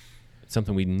 It's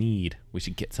something we need. We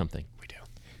should get something. We do.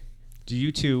 Do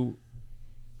you two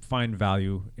find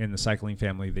value in the cycling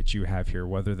family that you have here,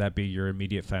 whether that be your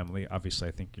immediate family. Obviously,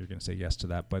 I think you're going to say yes to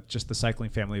that, but just the cycling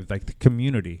family of like the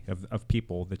community of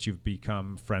people that you've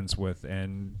become friends with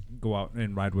and go out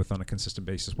and ride with on a consistent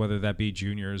basis, whether that be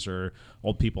juniors or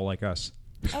old people like us.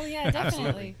 Oh yeah,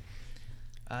 definitely.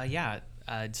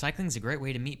 Cycling's a great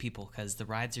way to meet people because the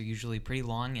rides are usually pretty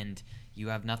long and you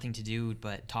have nothing to do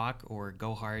but talk or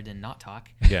go hard and not talk.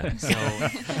 Yeah. So,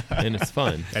 and it's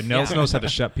fun. And Nels knows how to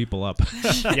shut people up.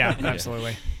 Yeah,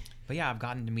 absolutely. But yeah, I've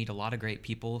gotten to meet a lot of great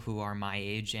people who are my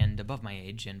age and above my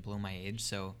age and below my age.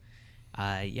 So,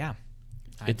 I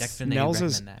definitely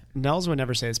recommend that. Nels would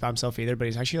never say this about himself either, but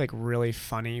he's actually like really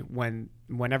funny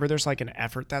whenever there's like an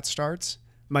effort that starts.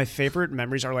 My favorite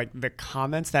memories are like the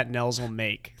comments that Nels will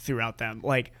make throughout them.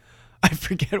 Like, I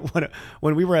forget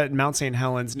when we were at Mount St.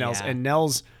 Helens, and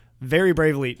Nels very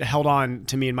bravely held on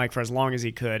to me and Mike for as long as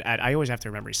he could. I always have to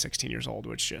remember he's 16 years old,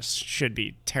 which just should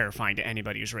be terrifying to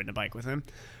anybody who's ridden a bike with him.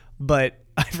 But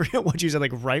I forget what you said,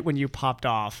 like right when you popped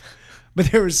off. But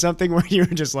there was something where you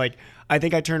were just like, I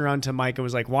think I turned around to Mike and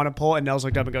was like, want to pull? And Nels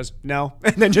looked up and goes, no.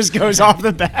 And then just goes off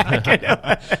the back.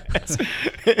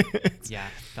 Yeah,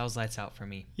 that was lights out for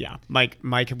me. Yeah, Mike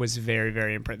was very,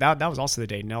 very impressed. That was also the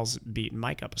day Nels beat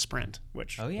Mike up a sprint,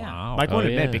 which Mike won't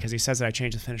admit because he says that I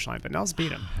changed the finish line, but Nels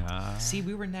beat him. See,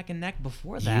 we were neck and neck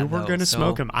before that. You were going to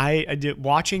smoke him. I did,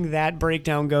 watching that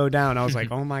breakdown go down, I was like,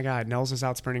 oh my God, Nels is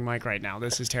out sprinting Mike right now.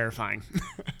 This is terrifying.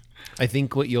 I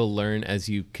think what you'll learn as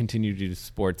you continue to do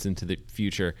sports into the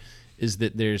future is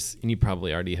that there's, and you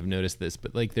probably already have noticed this,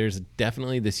 but like there's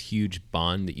definitely this huge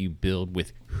bond that you build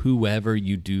with whoever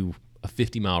you do a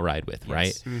 50-mile ride with,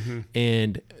 right? Mm-hmm.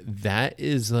 And that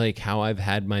is like how I've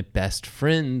had my best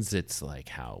friends. It's like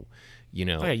how, you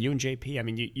know. Oh yeah, you and JP. I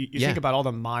mean, you think about all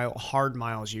the hard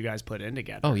miles you guys put in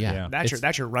together. Oh yeah.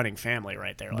 That's your running family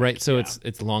right there. Like, right. So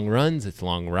it's long runs, it's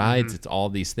long rides, it's all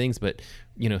these things. But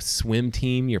you know, swim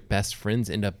team, your best friends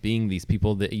end up being these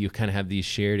people that you kind of have these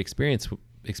shared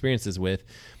experiences with,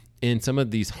 and some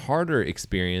of these harder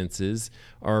experiences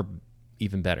are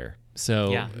even better.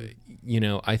 So you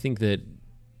know, I think that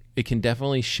it can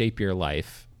definitely shape your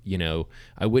life. You know,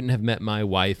 I wouldn't have met my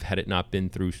wife had it not been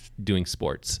through doing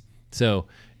sports. So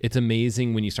it's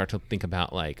amazing when you start to think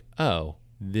about like, oh,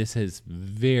 this has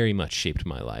very much shaped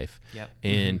my life. Yep.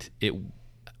 And it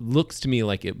looks to me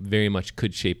like it very much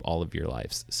could shape all of your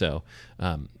lives. So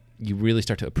you really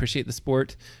start to appreciate the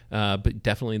sport, but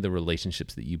definitely the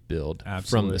relationships that you build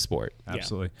from the sport.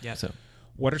 Absolutely. Yeah. So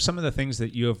what are some of the things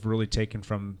that you have really taken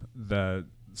from the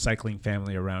cycling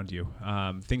family around you?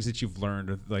 Things that you've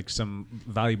learned, like some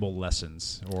valuable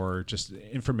lessons or just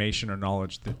information or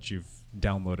knowledge that you've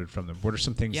downloaded from them. What are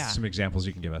some things, some examples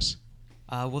you can give us?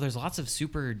 Well, there's lots of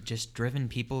super just driven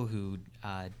people who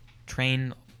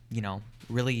train, you know,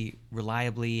 really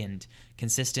reliably and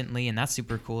consistently, and that's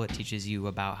super cool. It teaches you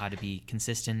about how to be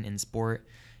consistent in sport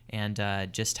and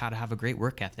just how to have a great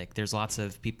work ethic. There's lots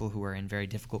of people who are in very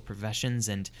difficult professions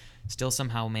and still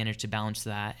somehow manage to balance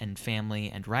that and family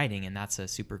and riding, and that's a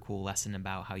super cool lesson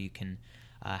about how you can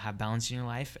have balance in your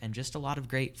life, and just a lot of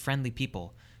great friendly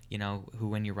people, you know, who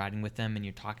when you're riding with them and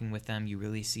you're talking with them, you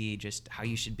really see just how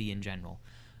you should be in general.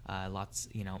 Lots,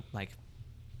 you know, like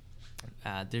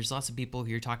there's lots of people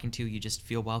who you're talking to, you just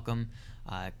feel welcome.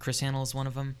 Chris Hanel is one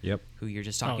of them. Yep. Who you're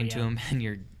just talking to him and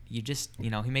you just, you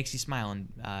know, he makes you smile. And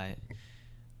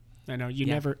I know you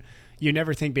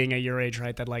never think being at your age,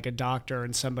 right, that like a doctor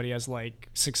and somebody as like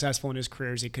successful in his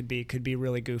career as he could be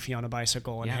really goofy on a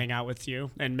bicycle and hang out with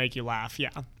you and make you laugh. Yeah,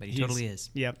 but he totally is.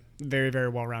 Yep, very, very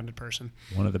well-rounded person.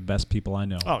 One of the best people I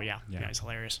know. Oh yeah, he's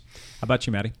hilarious. How about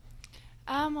you, Maddie?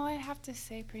 Well, I have to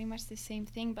say pretty much the same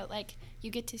thing, but like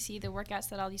you get to see the workouts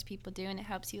that all these people do, and it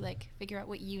helps you like figure out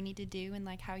what you need to do and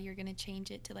like how you're gonna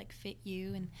change it to like fit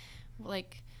you, and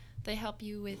like they help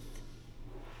you with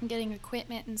getting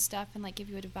equipment and stuff, and like give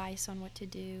you advice on what to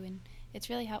do, and it's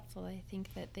really helpful. I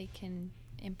think that they can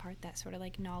impart that sort of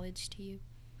like knowledge to you.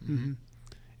 Mm-hmm.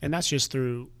 And that's just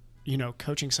through, you know,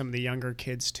 coaching some of the younger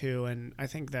kids too. And I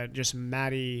think that just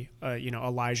Maddie, you know,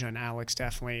 Elijah and Alex,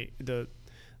 definitely the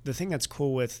thing that's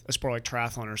cool with a sport like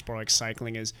triathlon or a sport like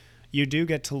cycling is you do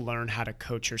get to learn how to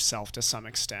coach yourself to some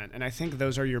extent. And I think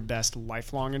those are your best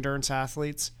lifelong endurance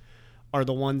athletes, are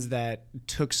the ones that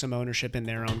took some ownership in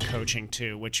their own coaching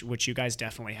too, which you guys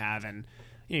definitely have. And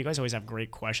you know, you guys always have great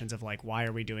questions of like, why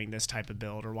are we doing this type of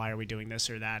build, or why are we doing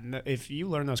this or that? And if you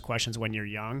learn those questions when you're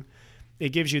young, it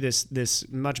gives you this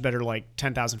much better like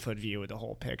 10,000 foot view of the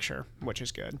whole picture, which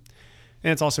is good.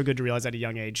 And it's also good to realize at a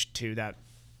young age too that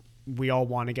we all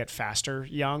want to get faster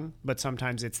young, but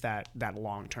sometimes it's that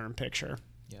long-term picture.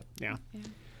 Yep. Yeah.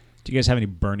 Do you guys have any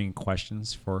burning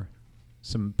questions for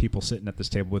some people sitting at this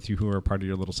table with you who are part of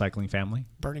your little cycling family?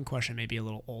 Burning question may be a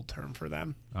little old term for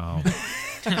them. Oh.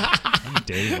 I'm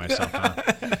dating myself,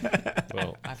 huh?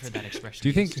 Well, I've heard that expression. Do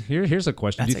you think, here's a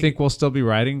question. That's Do you think we'll still be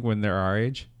riding when they're our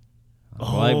age?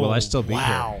 Will I still be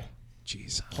here?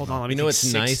 Jeez. Hold on, let me You know think.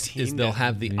 what's nice 16 is they'll then.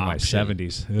 have the In my option.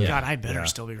 70s. Yeah. God, I better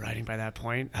still be riding by that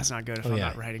point. That's not good if I'm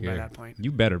not riding by that point.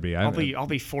 You better be. I'll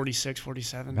be 46,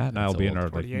 47. Matt and I will be in our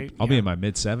 48. I'll be in my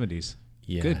mid 70s.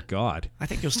 Yeah. Good God. I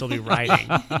think you'll still be riding.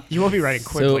 You won't be riding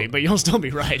quickly, but you'll still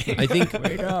be riding. I think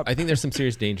there's some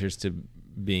serious dangers to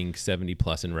being 70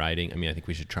 plus and riding. I mean, I think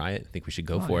we should try it. I think we should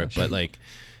go for it. But like,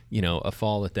 a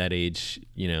fall at that age,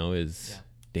 is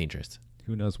dangerous.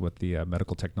 Who knows what the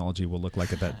medical technology will look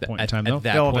like at that point in At time, though?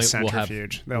 that They'll have a point,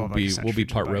 centrifuge. They'll have a we'll be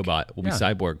centrifuge part bike. robot. We'll be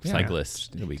cyborg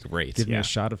cyclists. It'll be great. Give me a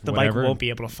shot of the whatever. bike won't be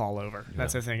able to fall over.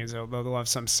 That's the thing, is they'll have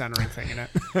some centering thing in it.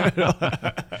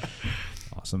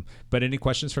 Awesome. But any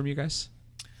questions from you guys?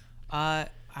 I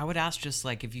would ask just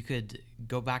like if you could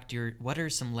go back to what are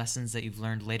some lessons that you've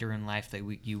learned later in life that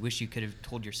you wish you could have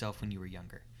told yourself when you were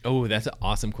younger? Oh, that's an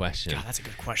awesome question. God, that's a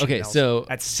good question. Okay, Nels. so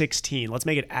at 16, let's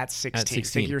make it at 16. At 16.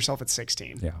 Think of yourself at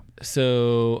 16. Yeah.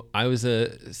 So I was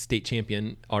a state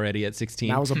champion already at 16.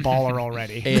 I was a baller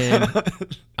already.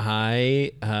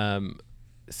 And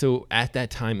so at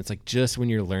that time, it's like just when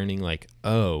you're learning, like,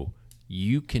 oh,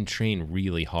 you can train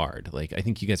really hard. Like, I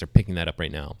think you guys are picking that up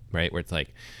right now, right? Where it's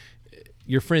like,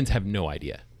 your friends have no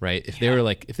idea, right? If they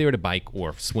were to bike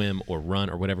or swim or run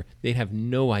or whatever, they'd have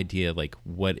no idea like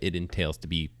what it entails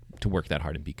to work that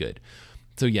hard and be good.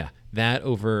 So yeah, that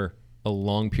over a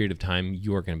long period of time,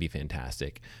 you're going to be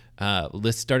fantastic.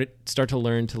 Let's start to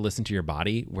learn to listen to your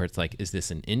body, where it's like, is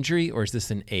this an injury or is this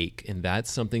an ache? And that's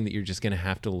something that you're just going to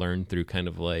have to learn through kind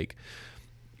of like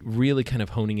really kind of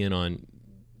honing in on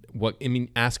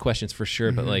ask questions for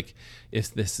sure, but like,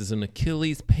 if this is an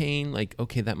Achilles pain, like,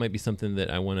 okay, that might be something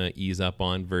that I want to ease up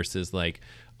on versus like,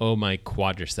 oh, my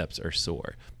quadriceps are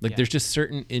sore. Like, there's just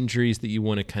certain injuries that you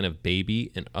want to kind of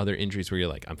baby and other injuries where you're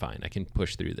like, I'm fine, I can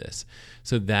push through this.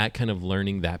 So that kind of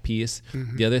learning that piece.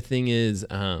 The other thing is,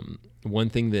 one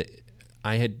thing that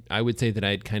I would say that I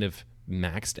had kind of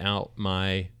maxed out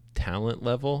my talent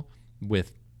level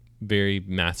with very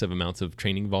massive amounts of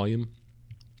training volume.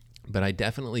 But I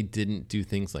definitely didn't do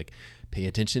things like pay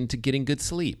attention to getting good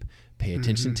sleep, pay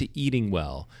attention to eating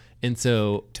well. And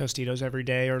so Tostitos every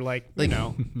day, or like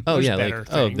oh yeah, like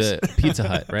things. the Pizza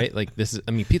Hut, right? Like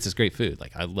pizza's great food.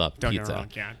 Like, I love Don't pizza. get me wrong,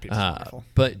 yeah, pizza's wonderful.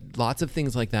 But lots of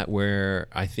things like that where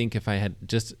I think if I had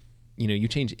just, you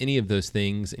change any of those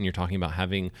things and you're talking about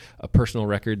having a personal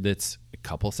record that's a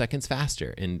couple seconds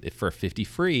faster, and if for a 50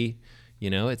 free,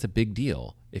 it's a big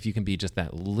deal if you can be just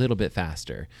that little bit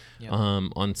faster. Yep.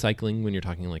 On cycling, when you're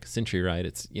talking like a century ride,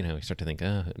 it's, you start to think,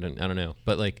 I don't know.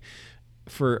 But like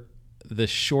for the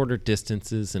shorter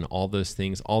distances and all those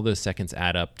things, all those seconds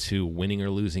add up to winning or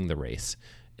losing the race.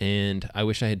 And I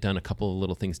wish I had done a couple of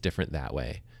little things different that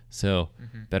way. So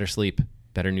better sleep,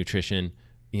 better nutrition.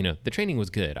 The training was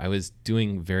good. I was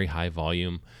doing very high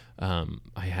volume. I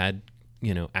had,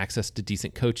 access to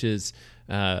decent coaches.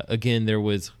 Again, there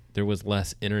was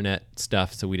less internet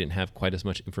stuff, so we didn't have quite as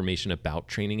much information about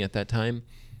training at that time,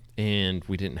 and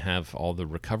we didn't have all the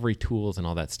recovery tools and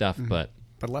all that stuff. But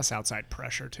less outside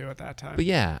pressure too at that time. But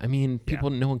yeah, I mean,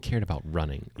 no one cared about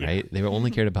running, right? They only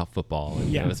cared about football,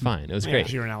 and it was fine. It was great.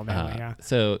 If you're in Alabama,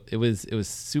 So it was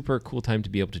super cool time to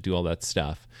be able to do all that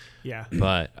stuff. Yeah.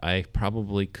 But I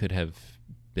probably could have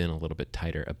been a little bit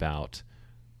tighter about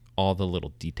all the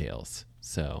little details.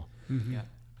 So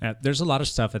there's a lot of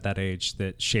stuff at that age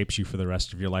that shapes you for the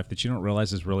rest of your life that you don't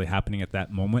realize is really happening at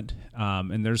that moment.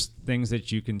 And there's things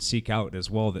that you can seek out as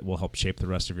well that will help shape the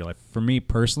rest of your life. For me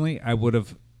personally, I would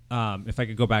have, if I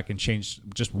could go back and change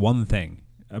just one thing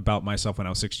about myself when I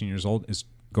was 16 years old, is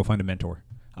go find a mentor.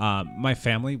 My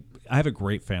family, I have a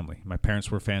great family. My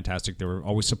parents were fantastic. They were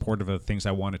always supportive of things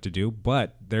I wanted to do,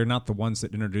 but they're not the ones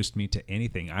that introduced me to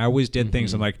anything. I always did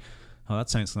things. I'm like, oh, that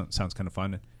sounds kind of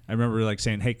fun. I remember like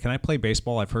saying, hey, can I play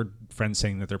baseball? I've heard friends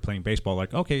saying that they're playing baseball.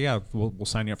 Like, okay, yeah, we'll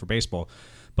sign you up for baseball.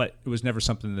 But it was never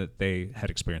something that they had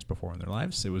experienced before in their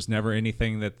lives. It was never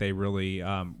anything that they really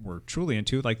were truly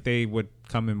into. Like, they would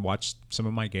come and watch some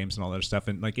of my games and all that other stuff.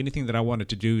 And like anything that I wanted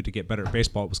to do to get better at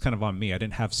baseball, it was kind of on me. I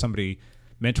didn't have somebody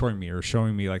mentoring me or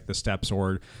showing me like the steps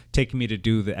or taking me to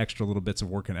do the extra little bits of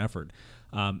work and effort.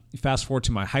 Fast forward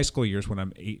to my high school years when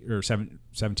I'm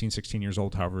 17, 16 years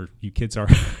old, however you kids are.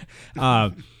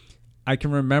 I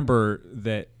can remember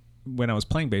that when I was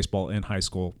playing baseball in high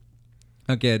school,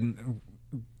 again,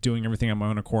 doing everything on my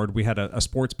own accord, we had a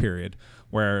sports period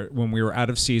where when we were out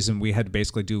of season, we had to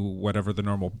basically do whatever the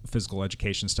normal physical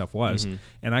education stuff was.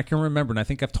 And I can remember, and I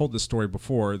think I've told this story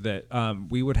before, that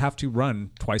we would have to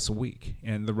run twice a week,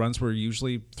 and the runs were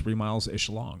usually 3 miles-ish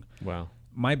long. Wow.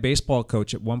 My baseball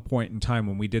coach at one point in time,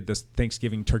 when we did this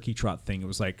Thanksgiving turkey trot thing, it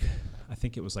was like, I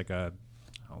think it was like a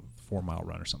 4-mile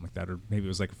run or something like that, or maybe it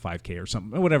was like a 5K or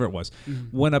something, whatever it was,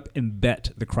 went up and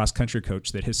bet the cross-country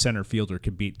coach that his center fielder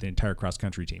could beat the entire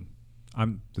cross-country team.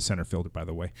 I'm the center fielder, by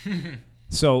the way.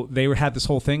 So they had this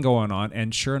whole thing going on,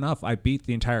 and sure enough, I beat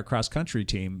the entire cross-country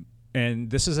team. And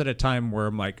this is at a time where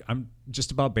I'm like, I'm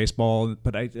just about baseball,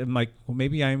 but I'm like, well,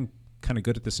 maybe I'm kind of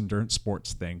good at this endurance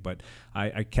sports thing, but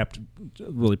I kept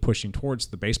really pushing towards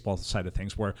the baseball side of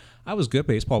things, where I was a good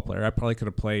baseball player. I probably could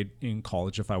have played in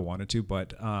college if I wanted to,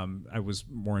 but I was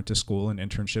more into school and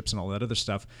internships and all that other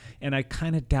stuff. And I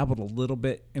kind of dabbled a little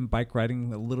bit in bike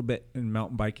riding, a little bit in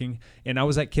mountain biking. And I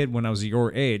was that kid when I was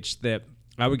your age that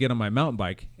I would get on my mountain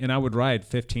bike and I would ride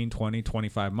 15, 20,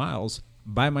 25 miles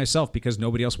by myself because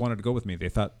nobody else wanted to go with me. They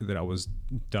thought that I was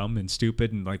dumb and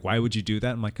stupid and like, why would you do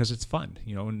that? I'm like, because it's fun,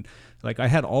 you know. And like I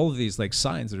had all of these like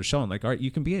signs that are showing like, all right,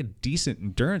 you can be a decent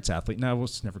endurance athlete. Now I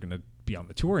was never going to be on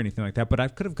the tour or anything like that, but I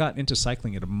could have gotten into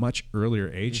cycling at a much earlier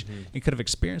age and could have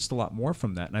experienced a lot more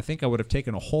from that. And I think I would have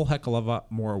taken a whole heck of a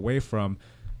lot more away from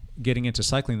getting into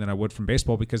cycling than I would from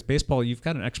baseball, because baseball, you've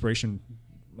got an expiration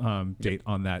date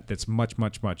on that's much,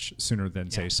 much, much sooner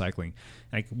than say cycling.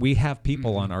 Like we have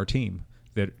people on our team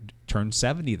that turned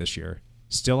 70 this year,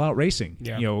 still out racing,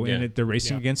 you know, and they're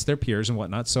racing against their peers and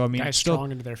whatnot. So I mean, guys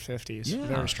strong into their 50s,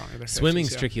 very strong into their 50s.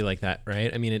 Swimming's tricky like that,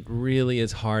 right? I mean, it really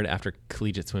is hard after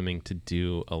collegiate swimming to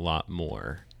do a lot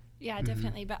more. Yeah,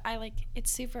 definitely. But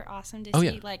it's super awesome to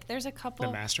see. Like, there's a couple.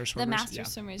 The master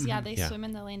swimmers. Swimmers. Yeah, they swim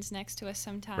in the lanes next to us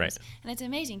sometimes. Right. And it's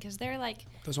amazing because they're like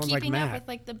those ones keeping like up Matt. with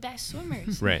like the best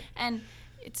swimmers. Right. And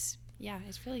it's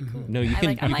really cool. No, you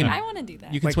can. I want to do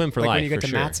that. You can swim for like life. when you get for to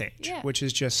sure. Matt's age, which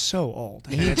is just so old.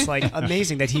 And it's like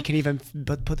amazing that he can even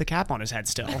put the cap on his head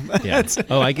still. Yeah.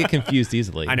 Oh, I get confused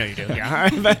easily. I know you do. Yeah.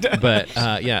 But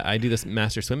yeah, I do this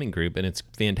master swimming group, and it's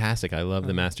fantastic. I love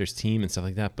the masters team and stuff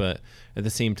like that. But at the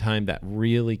same time, that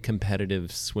really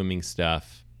competitive swimming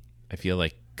stuff, I feel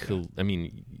like, I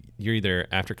mean, you're either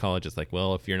after college, it's like,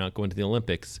 well, if you're not going to the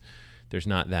Olympics, there's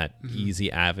not that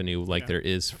easy avenue like there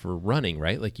is for running,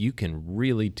 right? Like you can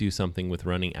really do something with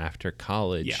running after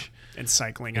college. Yeah, and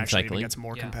cycling actually even gets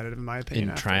more competitive in my opinion.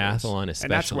 In triathlon especially.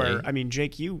 And that's where, I mean,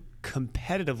 Jake, you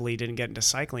competitively didn't get into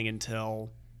cycling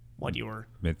until what, you were?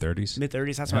 Mid-30s.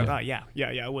 Mid-30s, that's what I thought. Yeah.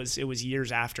 It was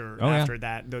years after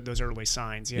that, those early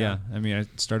signs. Yeah, I mean, I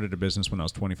started a business when I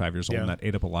was 25 years old, and that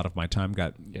ate up a lot of my time.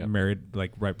 Got married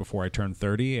like right before I turned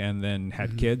 30, and then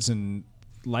had kids, and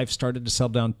life started to settle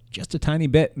down just a tiny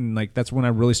bit, and like that's when I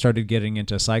really started getting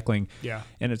into cycling. Yeah.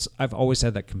 And I've always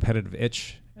had that competitive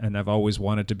itch, and I've always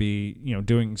wanted to be, you know,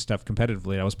 doing stuff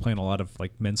competitively. I was playing a lot of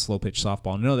like men's slow pitch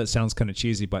softball. I know that sounds kind of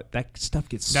cheesy, but that stuff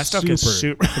gets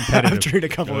super competitive. I've treated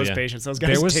a couple of those patients. Those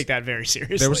guys take that very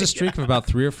seriously. There was a streak of about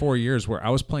 3 or 4 years where I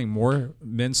was playing more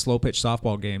men's slow pitch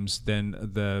softball games than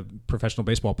the professional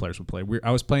baseball players would play. I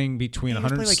was playing between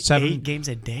 107 like 8 games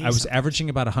a day. I was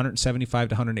averaging about 175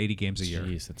 to 180 games a year.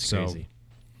 Jeez, that's crazy.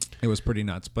 It was pretty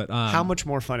nuts. But how much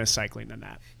more fun is cycling than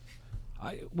that?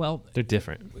 Well, they're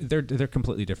different. They're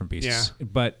completely different beasts. Yeah.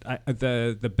 But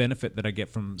the benefit that I get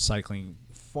from cycling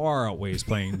far outweighs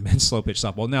playing men's slow pitch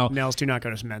softball. Now, Nels, do not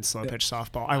go to men's slow pitch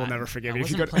softball. I will never forgive you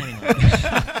if you go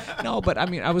to. No, but I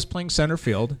mean, I was playing center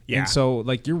field, and so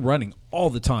like you're running all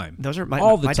the time. Those are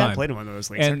all the my time. dad played in one of those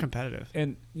leagues. They're competitive.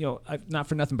 And you know, not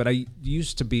for nothing, but I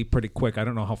used to be pretty quick. I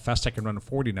don't know how fast I can run a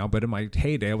 40 now, but in my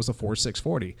heyday, I was a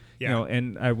 4.640. Yeah. You know,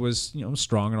 and I was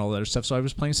strong and all that other stuff. So I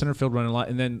was playing center field, running a lot,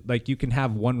 and then like you can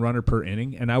have one runner per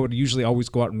inning, and I would usually always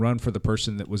go out and run for the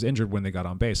person that was injured when they got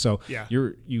on base. So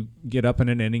you get up in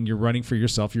an inning, you're running for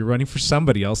yourself, you're running for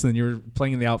somebody else, and then you're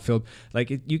playing in the outfield. Like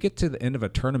you get to the end of a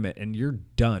tournament and you're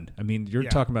done. I mean, you're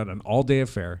talking about an all-day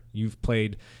affair. You've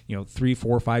played 3,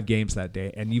 4, 5 games that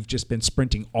day, and you've just been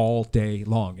sprinting all day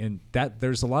long, and that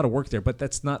there's a lot of work there, but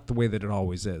that's not the way that it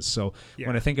always is. So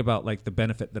when I think about like the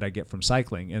benefit that I get from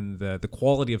cycling and the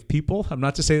quality of people, I'm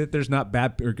not to say that there's not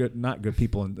bad or not good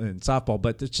people in softball,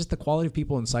 but it's just the quality of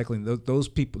people in cycling. Those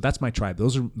people, that's my tribe.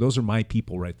 Those are my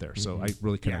people right there. So I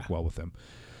really connect well with them.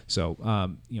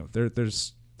 So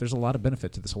there's a lot of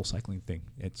benefit to this whole cycling thing.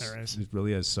 It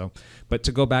really is. So, but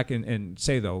to go back and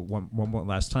say though, one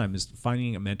last time, is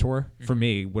finding a mentor for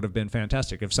me would have been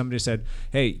fantastic. If somebody said,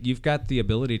 hey, you've got the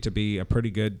ability to be a pretty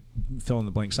good fill in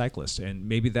the blank cyclist, and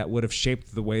maybe that would have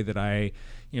shaped the way that I,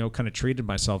 kind of treated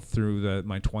myself through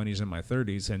my 20s and my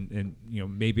 30s, and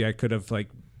maybe I could have like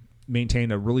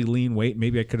maintained a really lean weight.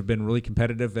 Maybe I could have been really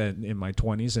competitive in my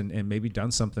 20s and maybe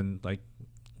done something like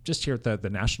just here at the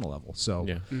national level. So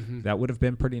that would have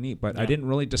been pretty neat. But I didn't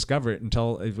really discover it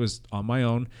until it was on my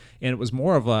own. And it was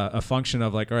more of a function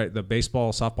of like, all right, the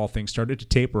baseball, softball thing started to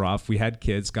taper off. We had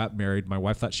kids, got married. My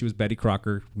wife thought she was Betty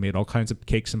Crocker, made all kinds of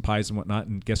cakes and pies and whatnot.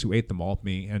 And guess who ate them all?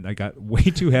 Me. And I got way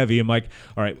too heavy. I'm like,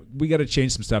 all right, we got to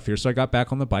change some stuff here. So I got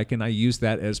back on the bike and I used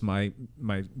that as my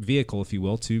vehicle, if you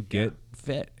will, to get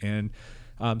fit. And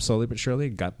slowly but surely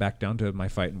got back down to my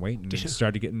fight and weight and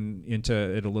started getting into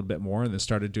it a little bit more, and then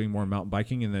started doing more mountain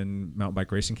biking, and then mountain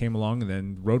bike racing came along, and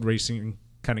then road racing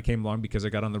kind of came along because I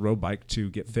got on the road bike to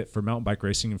get fit for mountain bike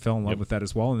racing and fell in love with that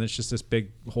as well. And it's just this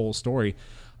big whole story.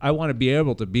 I want to be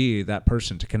able to be that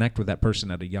person, to connect with that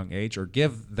person at a young age, or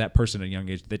give that person at a young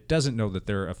age that doesn't know that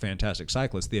they're a fantastic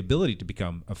cyclist the ability to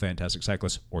become a fantastic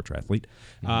cyclist or triathlete.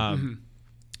 And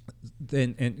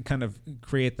kind of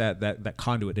create that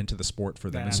conduit into the sport for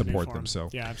them and support them. So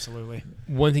yeah, absolutely.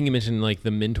 One thing you mentioned, like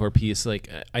the mentor piece, like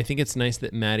I think it's nice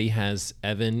that Maddie has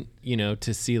Evan,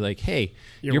 to see like, hey,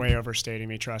 you're way overstating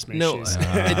me. Trust me. No,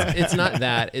 it's not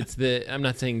that. It's I'm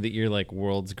not saying that you're like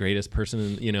world's greatest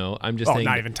person. I'm just saying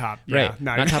not even top. Right. Yeah,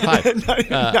 not top five.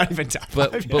 not even top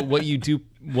five. But what you do,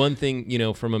 one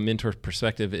thing, from a mentor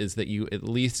perspective is that you at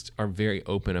least are very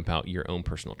open about your own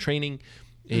personal training.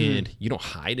 And you don't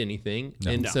hide anything.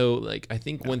 So like, I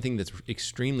think one thing that's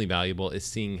extremely valuable is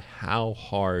seeing how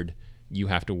hard you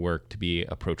have to work to be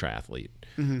a pro triathlete.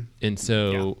 And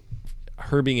so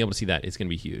her being able to see that is going to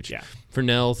be huge. Yeah. For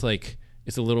Nels, like,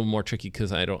 it's a little more tricky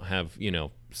because I don't have,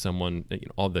 someone,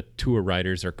 all the tour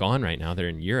riders are gone right now. They're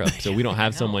in Europe. So we don't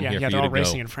have someone here for you to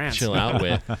racing go in France. chill out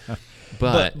with.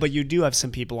 But you do have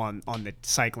some people on the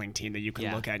cycling team that you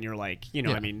can look at, and you're like,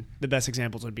 I mean, the best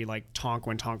examples would be like Tonk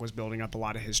when Tonk was building up a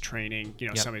lot of his training.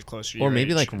 Somebody's closer to you. Or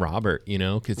maybe like Robert,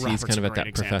 because he's kind of at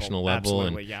that professional level.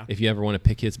 Absolutely, and if you ever want to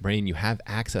pick his brain, you have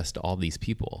access to all these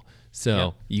people.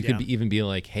 So you could even be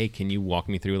like, hey, can you walk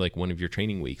me through like one of your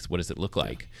training weeks? What does it look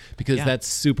like? Because that's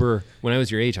super. When I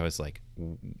was your age, I was like,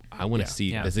 I want to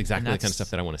see. That's exactly the kind of stuff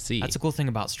that I want to see. That's the cool thing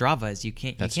about Strava is you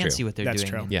can't see what they're doing.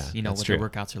 True. And, yeah, what their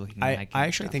workouts are looking like. I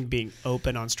actually think being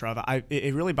open on Strava,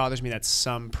 it really bothers me that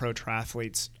some pro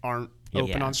triathletes aren't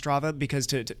open on Strava, because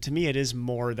to me it is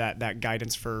more that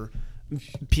guidance for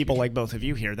people like both of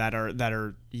you here that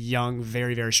are young,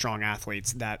 very, very strong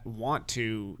athletes that want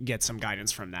to get some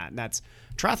guidance from that. And that's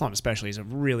triathlon especially is a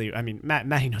really, I mean,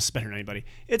 Maddie knows better than anybody.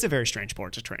 It's a very strange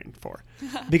sport to train for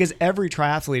because every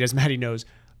triathlete, as Maddie knows,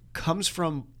 comes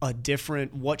from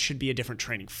what should be a different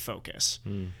training focus.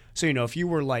 So, if you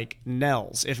were like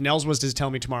Nels, if Nels was to tell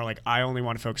me tomorrow, like, I only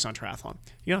want to focus on triathlon,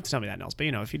 you don't have to tell me that, Nels, but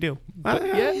if you do,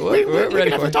 we're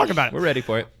ready for it. Talk about it. We're ready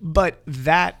for it. But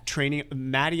that training,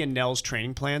 Maddie and Nels'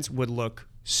 training plans would look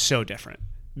so different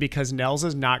because Nels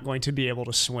is not going to be able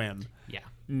to swim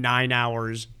 9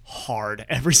 hours hard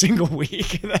every single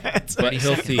week. But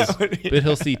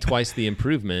he'll see twice the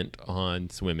improvement on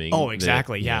swimming. Oh,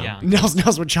 exactly. Yeah.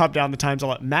 Nels would chop down the times a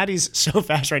lot. Maddie's so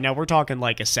fast right now. We're talking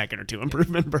like a second or two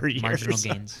improvement per year. Marginal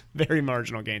gains. Very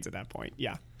marginal gains at that point.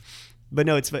 Yeah. But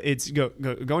no, it's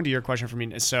going to your question for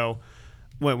me. So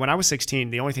when I was 16,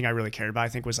 the only thing I really cared about, I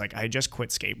think, was like I had just quit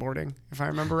skateboarding, if I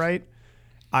remember right.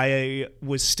 I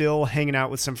was still hanging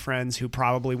out with some friends who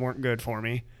probably weren't good for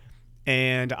me.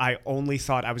 And I only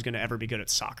thought I was going to ever be good at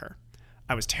soccer.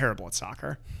 I was terrible at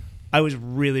soccer. I was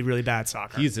really, really bad at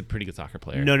soccer. He's a pretty good soccer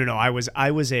player. No. I was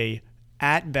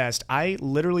at best, I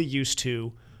literally used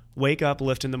to wake up,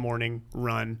 lift in the morning,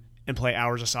 run, and play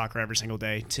hours of soccer every single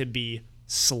day to be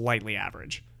slightly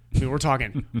average. I mean, we're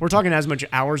talking as much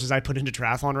hours as I put into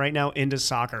triathlon right now into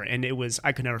soccer, and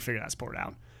I could never figure that sport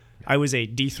out. I was a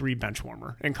D3 bench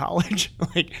warmer in college.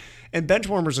 And bench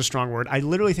warmer is a strong word. I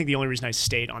literally think the only reason I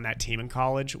stayed on that team in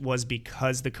college was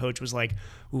because the coach was like,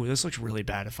 ooh, this looks really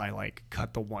bad if I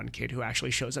cut the one kid who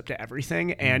actually shows up to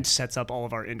everything and sets up all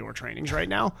of our indoor trainings right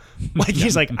now.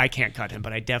 He's like, I can't cut him,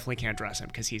 but I definitely can't dress him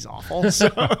because he's awful. So,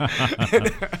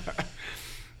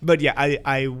 but yeah,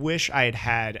 I wish I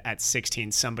had at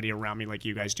 16 somebody around me like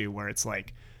you guys do, where it's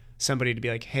like somebody to be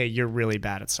like, hey, you're really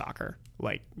bad at soccer.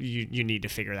 You need to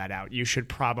figure that out. You should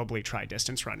probably try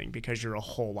distance running because you're a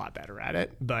whole lot better at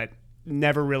it. But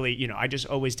never really, I just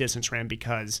always distance ran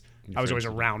because I was always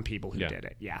around people who did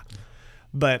it. Yeah.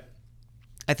 But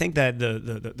I think that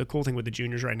the cool thing with the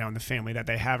juniors right now and the family that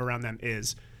they have around them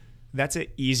is that's an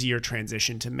easier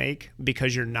transition to make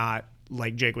because you're not,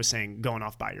 like Jake was saying, going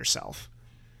off by yourself.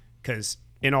 Because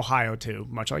in Ohio too,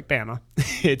 much like Bama.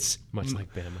 It's Much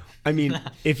like Bama. I mean,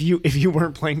 if you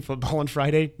weren't playing football on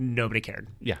Friday, nobody cared.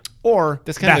 Yeah. Or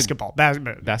That's kind of basketball.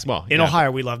 basketball. In Yeah.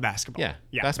 Ohio, we love basketball.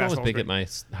 Yeah. Basketball was big great. at my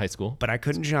high school. But I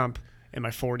couldn't jump, and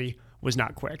my 40 was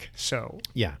not quick. So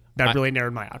Yeah. that really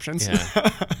narrowed my options. Yeah.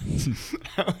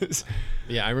 That was-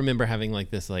 Yeah, I remember having like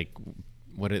this like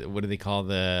what do they call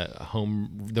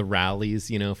the rallies,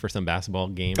 for some basketball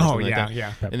game or something like that.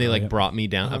 yeah. And they like brought me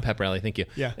down, a pep rally, thank you.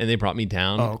 Yeah. And they brought me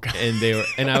down. Oh, God.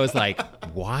 And I was like,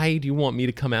 why do you want me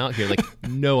to come out here? Like,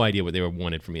 no idea what they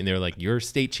wanted from me. And they were like, you're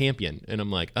state champion. And I'm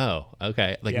like, oh,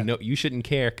 okay. Like, Yeah. no, you shouldn't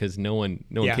care because no one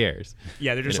cares.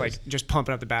 Yeah, they're just And it like just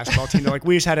pumping up the basketball team. They're like,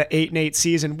 we just had an 8-8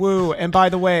 season. Woo! And by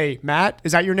the way, Matt,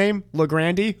 is that your name?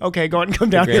 LaGrandi? Okay, go ahead and come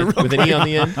down here real with an quick. E on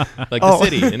the end, like the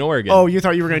city in Oregon. Oh, you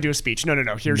thought you were going to do a speech? No.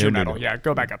 Here's No, your no, medal. no. Yeah,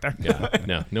 go back up there. Yeah,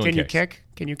 no one Can you cares. kick?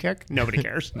 Can you kick? Nobody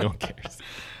cares. No one cares.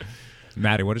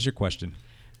 Maddie, what is your question?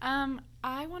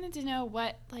 I wanted to know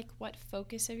what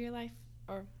focus of your life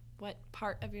or what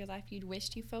part of your life you'd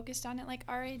wished you focused on at like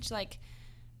our age, like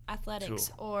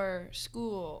athletics or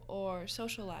school or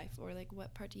social life, or like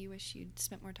what part do you wish you'd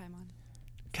spent more time on?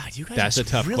 God, you guys That's ask a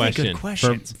tough really good question.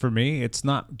 questions. For me, it's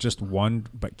not just one,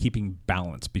 but keeping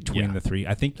balance between Yeah. the three.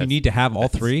 I think you need to have all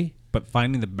three, but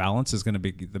finding the balance is going to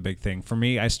be the big thing. For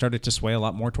me, I started to sway a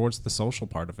lot more towards the social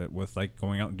part of it, with like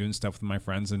going out and doing stuff with my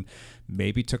friends, and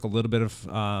maybe took a little bit of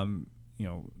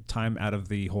time out of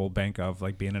the whole bank of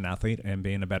like being an athlete and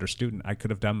being a better student. I could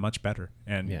have done much better,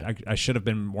 and Yeah. I should have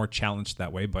been more challenged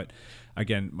that way. But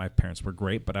again, my parents were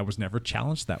great, but I was never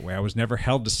challenged that way. I was never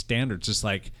held to standards. Just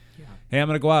like, hey, I'm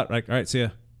gonna go out. Like, all right, see ya.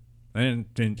 I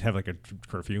didn't have like a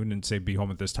curfew and didn't say be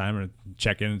home at this time or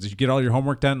check in. Did you get all your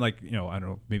homework done? Like, I don't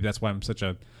know. Maybe that's why I'm such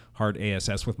a hard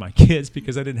ASS with my kids,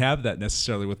 because I didn't have that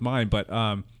necessarily with mine. But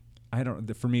I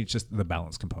don't. For me, it's just the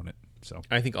balance component. So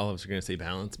I think all of us are going to say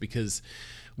balance, because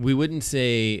we wouldn't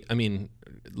say, I mean,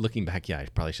 looking back, I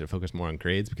probably should have focused more on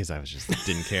grades because I was just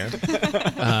didn't care.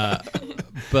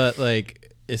 But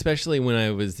like, especially when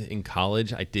I was in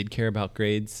college, I did care about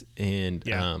grades, and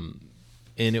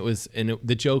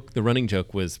the running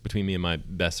joke was between me and my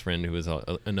best friend, who was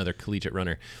another collegiate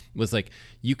runner, was like,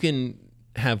 you can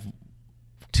have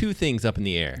two things up in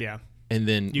the air. Yeah. And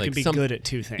then You like can be good at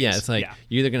two things. Yeah. It's like, Yeah.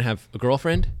 you're either going to have a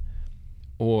girlfriend,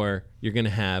 or you're going to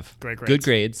have Great grades. good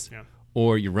grades, Yeah.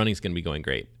 or your running's going to be going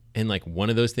great. And like, one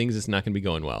of those things is not going to be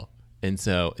going well. And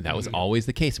so that was always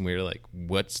the case. And we were like,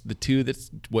 what two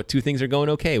things are going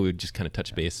okay? We would just kind of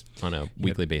touch base on a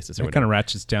weekly basis or it whatever. kind of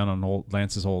ratchets down on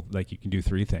Lance's whole, like, you can do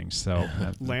three things. So,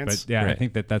 Lance? but yeah, I Right.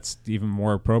 think that's even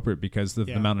more appropriate, because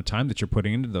the amount of time that you're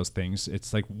putting into those things,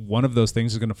 it's like one of those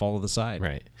things is going to fall to the side.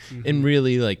 Right. And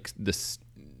really, like, the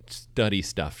study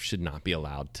stuff should not be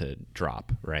allowed to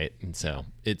drop, right? And so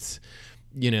it's,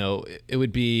 it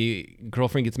would be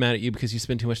girlfriend gets mad at you because you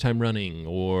spend too much time running,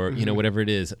 or, whatever it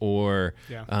is, or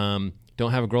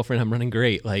don't have a girlfriend, I'm running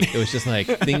great. Like, it was just like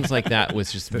things like that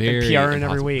was just very PRing every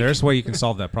impossible. week. There's a way you can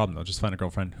solve that problem, though. Just find a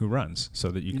girlfriend who runs,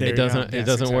 so that you can. There It you doesn't. go. It Yes,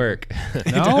 doesn't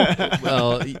exactly. work. No?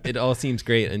 Well, it all seems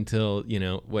great until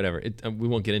whatever. We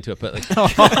won't get into it, but like,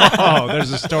 Oh,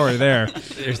 there's a story there.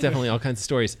 there's definitely all kinds of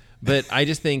stories. But I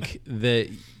just think that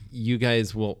you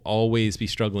guys will always be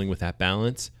struggling with that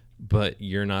balance, but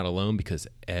you're not alone, because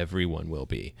everyone will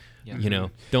be. Yeah.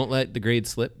 Don't let the grades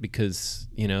slip, because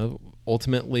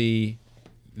ultimately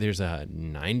there's a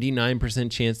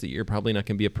 99% chance that you're probably not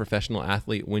going to be a professional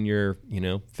athlete when you're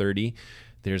 30.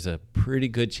 There's a pretty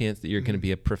good chance that you're going to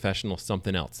be a professional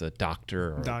something else, a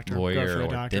doctor or Doctor, lawyer go for a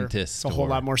or doctor. dentist. It's a whole or-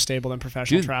 lot more stable than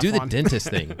professional triathlon. do the dentist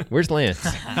thing. Where's Lance?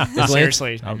 Is Lance?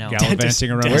 Seriously. Out know. gallivanting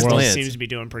around the Where's world. Lance? Seems to be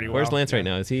doing pretty well. Where's Lance right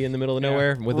now? Is he in the middle of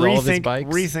nowhere with rethink, all of his bikes?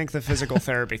 Rethink the physical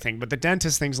therapy thing, but the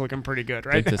dentist thing's looking pretty good,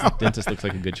 right? Dentist looks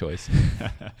like a good choice.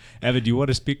 Evan, do you want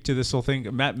to speak to this whole thing?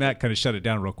 Matt kind of shut it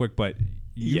down real quick, but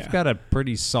you've got a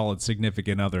pretty solid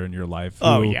significant other in your life who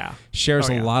Oh, yeah. shares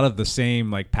Oh, a yeah. lot of the same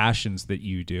like passions that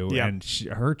you do, Yeah. and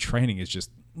her training is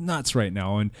just nuts right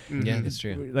now. And Yeah, that's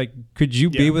true. like, could you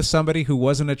be Yeah. with somebody who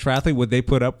wasn't a triathlete? Would they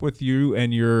put up with you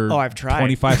and your I've tried.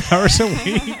 25 hours a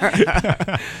week?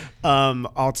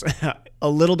 A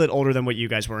little bit older than what you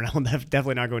guys were, and I'll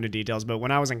definitely not go into details, but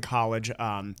when I was in college,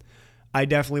 I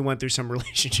definitely went through some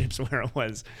relationships where it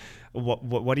was,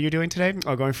 what are you doing today?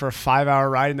 Oh, going for a 5-hour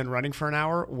ride and then running for an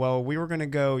hour? Well, we were going to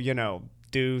go,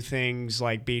 do things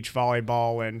like beach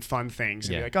volleyball and fun things.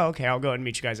 And Yeah. be like, oh, okay, I'll go and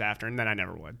meet you guys after. And then I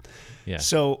never would. Yeah.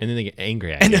 So, and then they get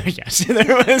angry at you. yes,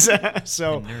 there was,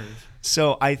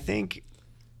 so I think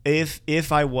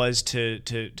if I was to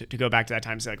go back to that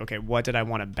time and say like, okay, what did I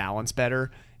want to balance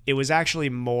better? It was actually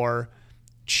more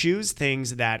choose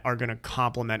things that are going to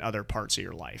complement other parts of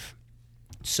your life.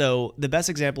 So the best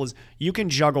example is you can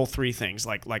juggle 3 things,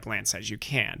 like Lance says you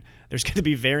can. There's going to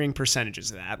be varying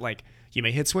percentages of that. Like you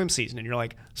may hit swim season and you're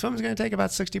like, swim's going to take about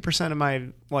 60% of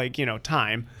my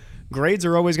time. Grades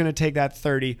are always going to take that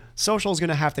 30. Social is going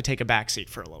to have to take a backseat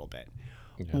for a little bit.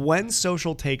 Yeah. When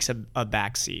social takes a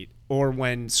backseat, or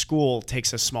when school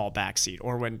takes a small backseat,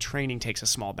 or when training takes a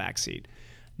small backseat,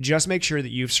 just make sure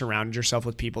that you've surrounded yourself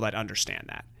with people that understand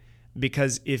that.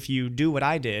 Because if you do what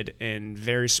I did in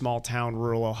very small town,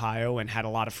 rural Ohio, and had a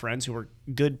lot of friends who were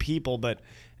good people, but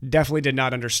definitely did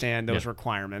not understand those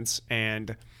requirements.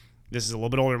 And this is a little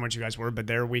bit older than what you guys were, but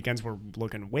their weekends were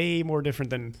looking way more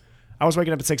different than I was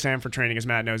waking up at 6 a.m. for training, as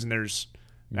Matt knows, and there's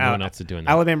no one else is doing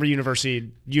that. Alabama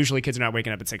University, usually kids are not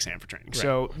waking up at 6 a.m. for training. Right.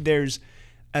 So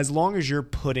as long as you're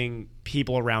putting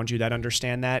people around you that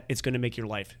understand that, it's going to make your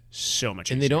life so much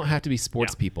easier. And they don't have to be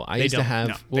sports people. I used to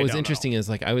have, what was interesting is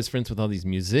like I was friends with all these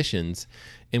musicians,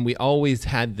 and we always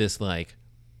had this like,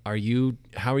 how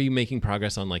are you making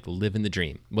progress on like living the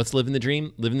dream? What's living the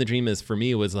dream? Living the dream is, for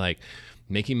me, it was like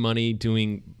making money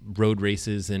doing road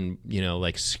races and,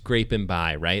 like scraping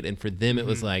by, right? And for them, it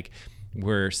was like,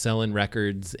 we're selling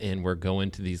records and we're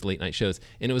going to these late night shows.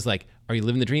 And it was like, are you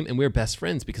living the dream? And we were best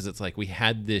friends because it's like we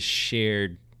had this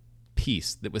shared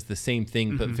piece that was the same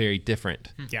thing but very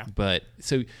different. Yeah. But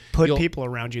so put people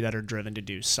around you that are driven to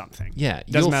do something. Yeah.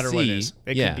 Doesn't matter what it is.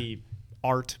 It could be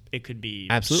art, it could be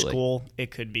school,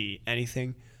 it could be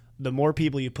anything. The more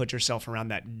people you put yourself around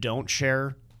that don't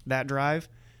share that drive,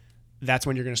 that's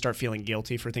when you're going to start feeling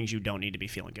guilty for things you don't need to be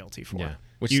feeling guilty for. Yeah,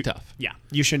 which is tough. Yeah.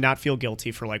 You should not feel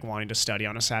guilty for like wanting to study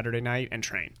on a Saturday night and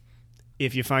train.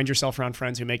 If you find yourself around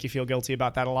friends who make you feel guilty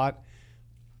about that a lot,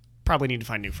 probably need to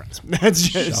find new friends. That's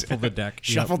just shuffle the deck.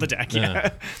 Shuffle the deck,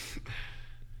 yeah.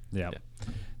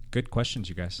 Good questions,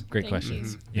 you guys. Great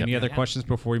questions. Any other questions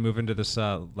before we move into this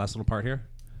last little part here?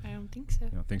 I don't think so.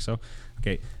 You don't think so?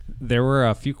 Okay. There were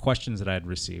a few questions that I had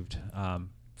received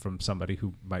from somebody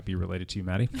who might be related to you,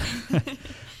 Maddie.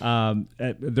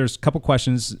 There's a couple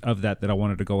questions of that I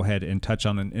wanted to go ahead and touch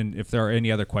on. And if there are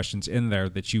any other questions in there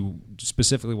that you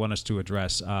specifically want us to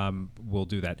address, we'll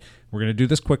do that. We're going to do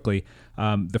this quickly.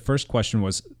 The first question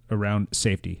was around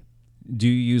safety. Do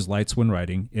you use lights when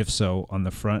riding? If so, on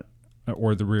the front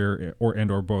or the rear,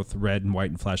 or both red and white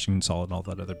and flashing and solid and all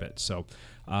that other bit? So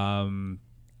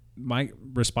my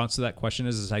response to that question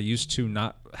is I used to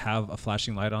not have a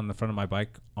flashing light on the front of my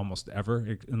bike almost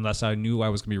ever, unless I knew I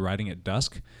was going to be riding at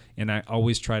dusk. And I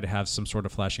always try to have some sort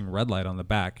of flashing red light on the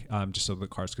back, just so the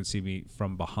cars could see me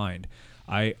from behind.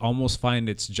 I almost find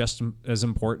it's just as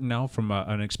important now from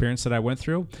an experience that I went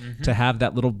through to have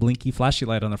that little blinky flashy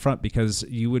light on the front, because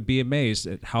you would be amazed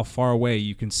at how far away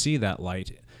you can see that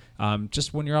light.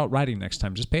 Just when you're out riding next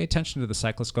time, just pay attention to the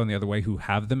cyclists going the other way who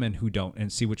have them and who don't,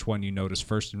 and see which one you notice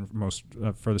first and most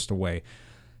furthest away.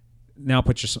 Now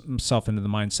put yourself into the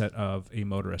mindset of a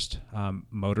motorist.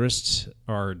 Motorists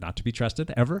are not to be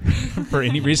trusted ever for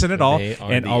any reason at all,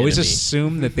 and always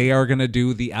assume that they are going to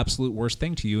do the absolute worst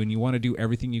thing to you, and you want to do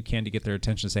everything you can to get their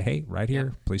attention and say, hey, right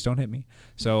here, please don't hit me.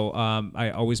 So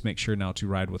I always make sure now to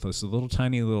ride with us a little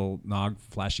tiny little nog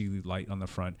flashy light on the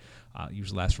front.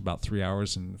 Usually lasts for about 3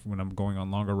 hours, and when I'm going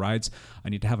on longer rides, I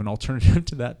need to have an alternative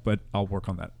to that, but I'll work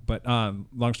on that. But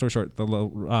long story short, the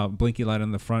little blinky light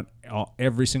on the front,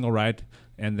 every single ride,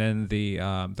 and then the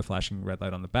flashing red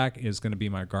light on the back is going to be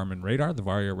my Garmin radar, the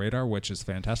Vario radar, which is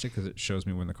fantastic because it shows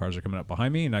me when the cars are coming up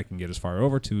behind me, and I can get as far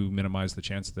over to minimize the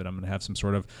chance that I'm going to have some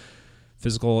sort of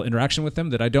physical interaction with them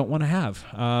that I don't want to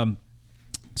have.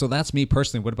 So that's me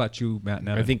personally. What about you, Matt?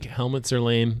 I think helmets are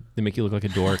lame. They make you look like a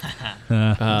dork.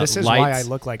 This is why I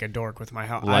look like a dork with my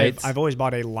helmet. I've always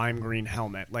bought a lime green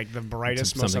helmet, like the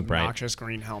brightest, most obnoxious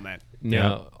green helmet.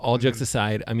 No, all jokes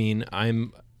aside, I mean,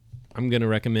 I'm going to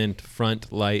recommend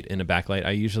front light and a back light.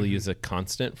 I usually use a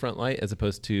constant front light as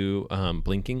opposed to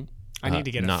blinking. I need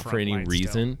to get a not front for any light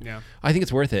reason. Still. Yeah. I think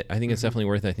it's worth it. I think it's definitely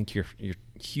worth it. I think your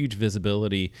huge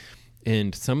visibility.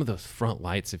 And some of those front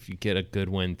lights, if you get a good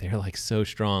one, they're like so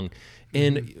strong,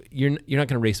 and you're not going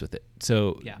to race with it.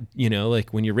 So, like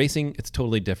when you're racing, it's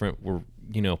totally different. We're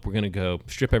going to go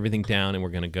strip everything down, and we're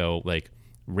going to go like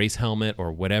race helmet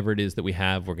or whatever it is that we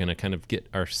have. We're going to kind of get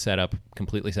our setup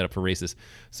completely set up for races.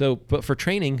 So, but for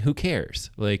training, who cares?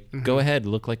 Like, go ahead,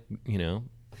 look like,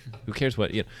 who cares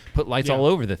what, put lights all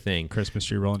over the thing. Christmas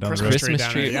tree rolling down the road. Christmas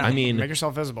tree. I mean, make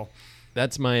yourself visible.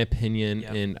 That's my opinion,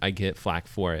 and I get flack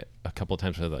for it a couple of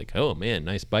times. Where they're like, "Oh man,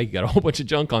 nice bike! You got a whole bunch of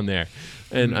junk on there,"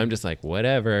 and I'm just like,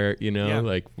 "Whatever,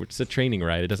 like it's a training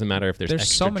ride. It doesn't matter if there's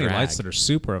extra so many drag. lights that are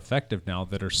super effective now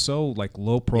that are so like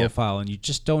low profile, and you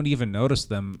just don't even notice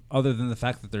them, other than the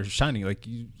fact that they're shining.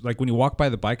 Like when you walk by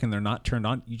the bike and they're not turned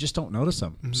on, you just don't notice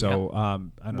them. So I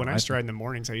don't know. When I used to ride in the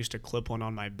mornings, I used to clip one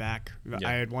on my back.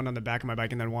 I had one on the back of my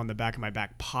bike and then one on the back of my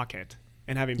back pocket.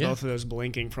 And having both of those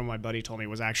blinking from my buddy told me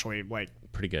was actually like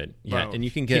pretty good. Bro, Yeah, and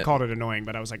you can get. He called it annoying,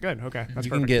 but I was like, good, okay, that's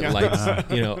you perfect. can get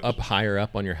lights, up higher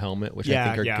up on your helmet, which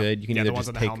I think are good. You can either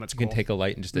just take a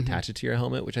light and just attach it to your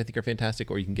helmet, which I think are fantastic,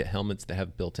 or you can get helmets that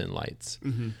have built-in lights.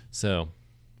 So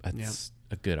that's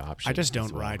a good option. I just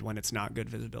don't ride when it's not good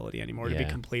visibility anymore. To be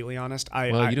completely honest,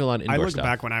 you do a lot of indoor I look stuff.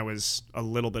 back when I was a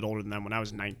little bit older than them, when I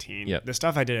was 19. The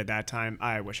stuff I did at that time,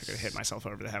 I wish I could have hit myself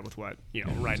over the head with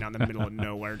right now in the middle of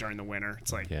nowhere during the winter.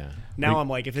 It's like now I'm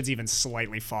like, if it's even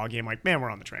slightly foggy, I'm like, man, we're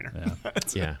on the trainer.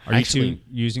 Are you two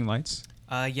using lights?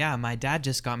 My dad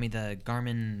just got me the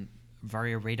Garmin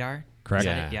Vario radar. Correct.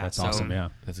 That's awesome. Yeah,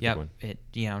 that's a good one.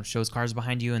 It shows cars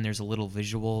behind you, and there's a little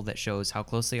visual that shows how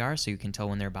close they are, so you can tell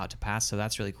when they're about to pass. So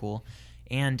that's really cool.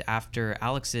 And after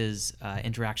Alex's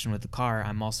interaction with the car,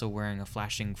 I'm also wearing a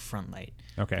flashing front light.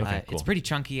 Okay, cool. It's pretty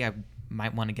chunky. I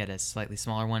might want to get a slightly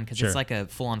smaller one because it's like a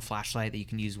full-on flashlight that you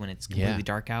can use when it's completely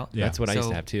dark out. That's what I used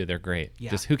to have too. They're great.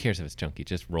 Just who cares if it's chunky?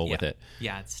 Just roll with it.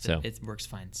 Yeah, it works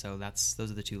fine. So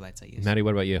those are the two lights I use. Maddie,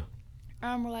 what about you?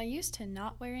 Well, I used to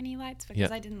not wear any lights because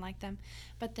I didn't like them.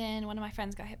 But then one of my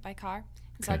friends got hit by a car.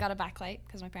 And so I got a backlight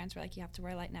because my parents were like, you have to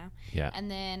wear a light now. Yeah. And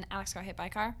then Alex got hit by a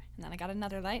car. And then I got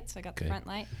another light. So I got the front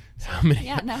light. How many?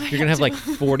 Yeah, now you're going to have like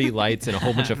 40 lights and a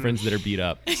whole bunch of friends that are beat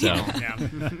up. So,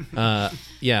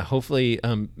 hopefully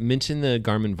mention the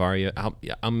Garmin Vario.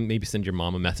 I'll maybe send your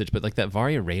mom a message. But like that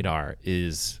Vario radar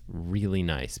is really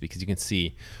nice because you can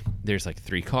see there's like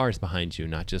 3 cars behind you,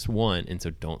 not just one. And so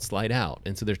don't slide out.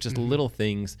 And so there's just little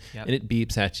things and it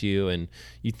beeps at you. And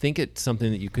you think it's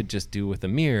something that you could just do with a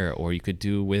mirror or you could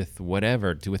do with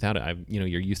whatever, do without it.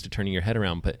 You're used to turning your head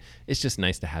around, but it's just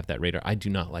nice to have that radar. I do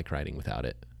not like riding without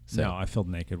it. So, no, I feel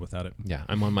naked without it. Yeah,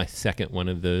 I'm on my second one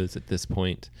of those at this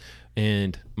point,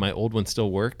 and my old one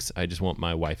still works. I just want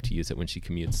my wife to use it when she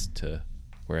commutes to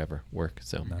wherever work.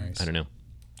 So I don't know.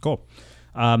 Cool.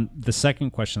 The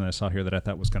second question that I saw here that I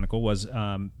thought was kind of cool was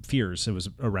fears. It was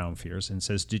around fears and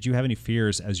says, did you have any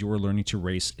fears as you were learning to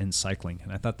race in cycling?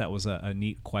 And I thought that was a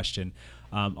neat question.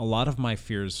 A lot of my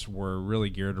fears were really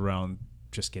geared around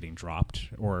just getting dropped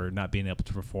or not being able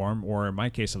to perform, or in my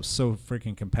case, I was so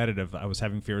freaking competitive. I was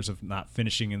having fears of not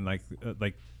finishing in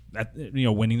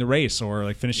winning the race or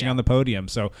like finishing on the podium.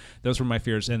 So those were my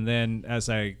fears. And then as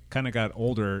I kind of got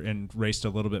older and raced a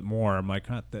little bit more, I'm like,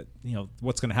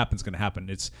 what's going to happen is going to happen.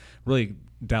 It's really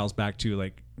dials back to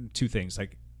like 2 things,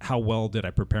 like how well did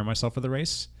I prepare myself for the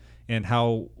race? And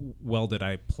how well did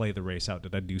I play the race out?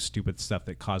 Did I do stupid stuff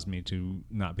that caused me to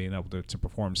not being able to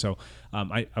perform? So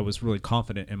I was really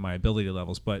confident in my ability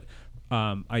levels, but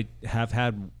I have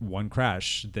had one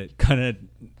crash that kind of,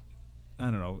 I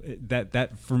don't know,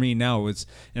 that for me now is,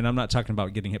 and I'm not talking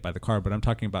about getting hit by the car, but I'm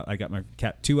talking about I got my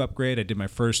Cat 2 upgrade. I did my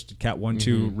first Cat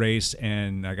 1-2 race,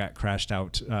 and I got crashed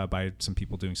out by some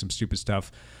people doing some stupid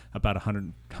stuff about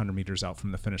 100 meters out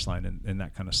from the finish line, and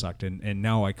that kind of sucked. And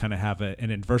now I kind of have an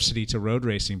adversity to road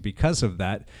racing because of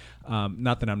that.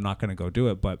 Not that I'm not going to go do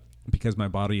it, but because my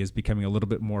body is becoming a little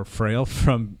bit more frail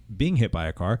from being hit by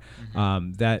a car,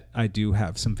 that I do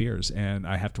have some fears, and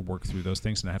I have to work through those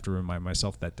things, and I have to remind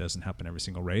myself that doesn't happen every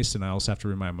single race. And I also have to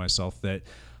remind myself that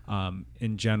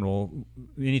in general,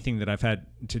 anything that I've had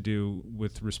to do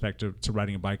with respect to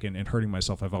riding a bike and hurting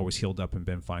myself, I've always healed up and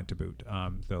been fine to boot.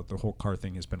 The whole car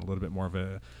thing has been a little bit more of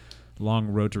a long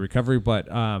road to recovery,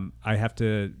 but I have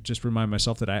to just remind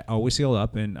myself that I always heal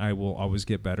up and I will always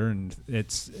get better, and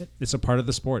it's a part of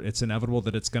the sport. It's inevitable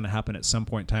that it's going to happen at some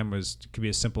point in time. It could be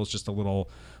as simple as just a little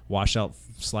wash out,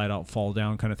 slide out, fall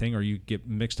down kind of thing, or you get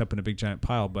mixed up in a big giant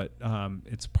pile, but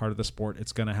it's part of the sport.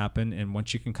 It's going to happen, and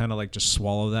once you can kind of like just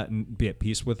swallow that and be at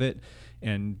peace with it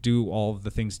and do all of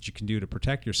the things that you can do to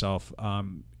protect yourself,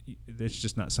 it's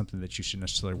just not something that you should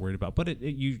necessarily worry about. But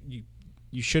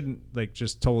you shouldn't like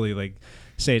just totally like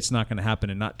say it's not going to happen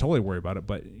and not totally worry about it,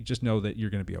 but just know that you're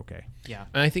going to be okay. Yeah.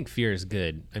 And I think fear is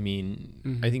good. I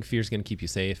mean, I think fear is going to keep you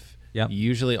safe. Yeah.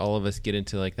 Usually all of us get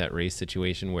into like that race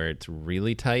situation where it's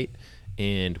really tight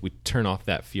and we turn off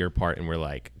that fear part and we're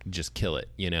like, just kill it,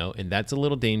 and that's a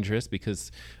little dangerous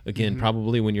because again,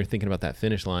 probably when you're thinking about that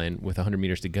finish line with 100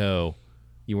 meters to go,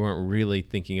 You weren't really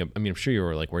thinking of, I mean, I'm sure you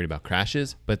were like worried about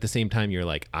crashes, but at the same time, you're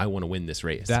like, I want to win this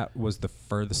race. That was the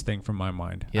furthest thing from my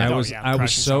mind. Yeah. I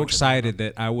was so excited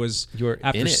that I was,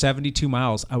 after 72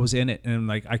 miles, I was in it. And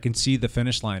like, I can see the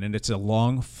finish line, and it's a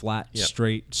long, flat,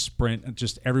 straight sprint. And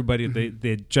just everybody, they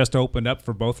had just opened up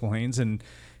for both lanes, and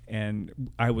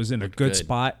I was in a good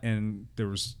spot, and there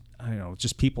was, I don't know,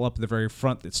 just people up at the very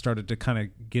front that started to kind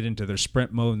of get into their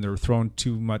sprint mode, and they were throwing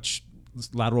too much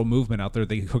lateral movement out there.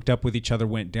 They hooked up with each other,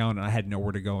 went down, and I had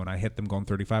nowhere to go, and I hit them going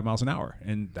 35 miles an hour,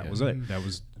 and that was it. That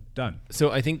was done.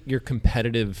 So I think your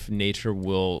competitive nature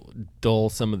will dull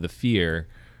some of the fear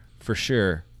for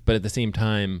sure, but at the same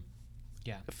time,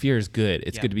 fear is good.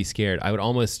 It's good to be scared. I would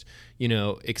almost,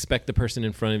 expect the person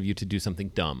in front of you to do something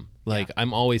dumb. Like,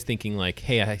 I'm always thinking like,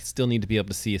 hey, I still need to be able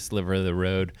to see a sliver of the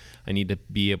road. I need to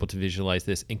be able to visualize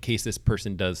this in case this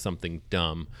person does something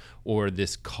dumb or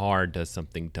this car does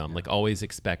something dumb. Like, always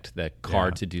expect that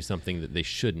car to do something that they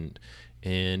shouldn't.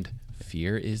 And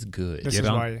fear is good. This is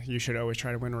why you should always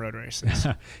try to win road races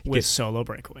with solo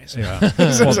breakaways. Yeah.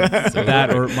 Well,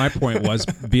 that, or my point was,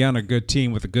 be on a good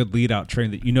team with a good lead-out train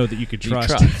that you know that you could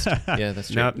trust. Yeah, that's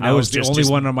true. I was the only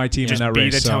one on my team in that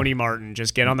race. Just be the Tony Martin.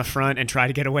 Just get on the front and try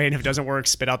to get away, and if it doesn't work,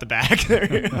 spit out the back.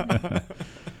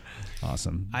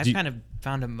 Awesome. I've kind of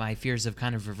found my fears have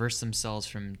kind of reversed themselves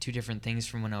from two different things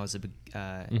from when I was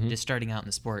just starting out in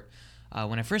the sport.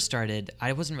 When I first started,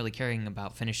 I wasn't really caring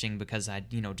about finishing because I'd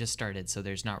just started, so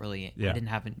there's not really I didn't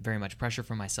have very much pressure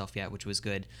for myself yet, which was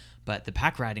good. But the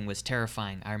pack riding was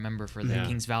terrifying. I remember for the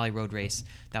Kings Valley Road Race,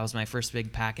 that was my first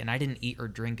big pack, and I didn't eat or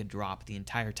drink a drop the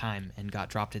entire time and got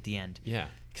dropped at the end. Yeah,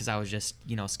 because I was just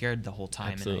scared the whole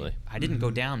time. Absolutely. And I didn't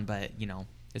go down, but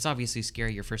it's obviously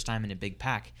scary your first time in a big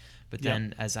pack. But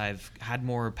then as I've had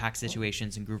more pack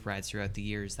situations and group rides throughout the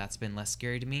years, that's been less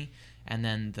scary to me. And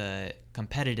then the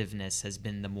competitiveness has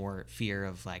been the more fear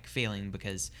of like failing,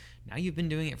 because now you've been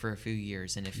doing it for a few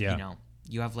years. And if,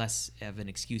 you have less of an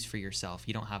excuse for yourself,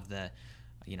 you don't have the,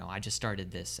 I just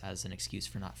started this as an excuse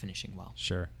for not finishing well.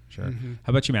 Sure. How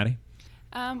about you, Maddie?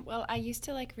 Well, I used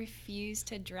to refuse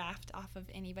to draft off of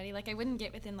anybody. Like, I wouldn't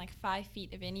get within 5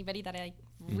 feet of anybody that I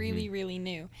really, really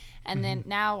knew. And then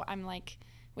now I'm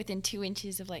within 2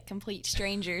 inches of complete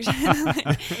strangers.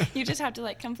 You just have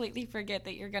to completely forget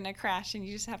that you're gonna crash, and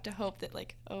you just have to hope that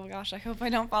oh gosh, I hope I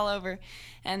don't fall over.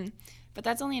 But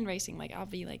that's only in racing. I'll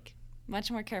be much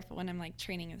more careful when I'm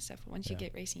training and stuff. But once you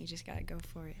get racing, you just gotta go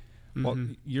for it. Well,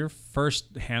 your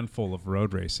first handful of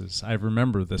road races, I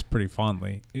remember this pretty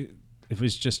fondly. It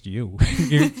was just you.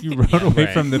 You rode away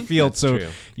from the field, so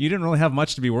you didn't really have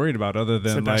much to be worried about other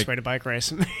than it's the best way to bike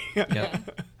race.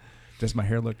 Does my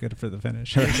hair look good for the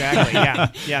finish? Exactly.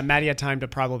 Yeah. Maddie had time to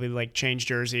probably change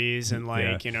jerseys and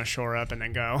shore up and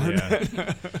then go.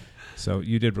 Yeah. So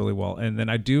you did really well. And then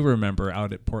I do remember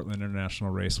out at Portland International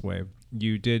Raceway,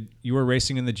 you were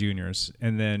racing in the juniors,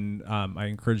 and then I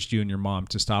encouraged you and your mom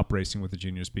to stop racing with the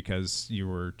juniors because you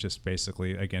were just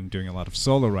basically, again, doing a lot of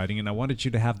solo riding, and I wanted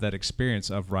you to have that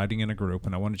experience of riding in a group,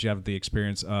 and I wanted you to have the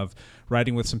experience of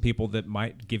riding with some people that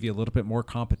might give you a little bit more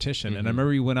competition. And I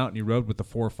remember you went out and you rode with the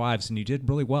 4.5s, and you did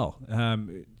really well.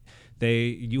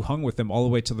 You hung with them all the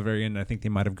way to the very end, and I think they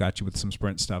might have got you with some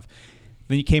sprint stuff.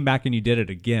 Then you came back and you did it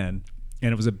again,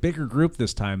 and it was a bigger group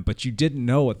this time, but you didn't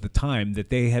know at the time that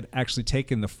they had actually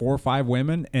taken the 4-5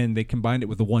 women and they combined it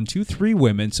with the 1-2-3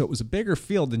 women, so it was a bigger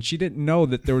field, and she didn't know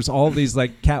that there was all these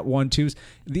cat 1-2s.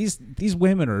 These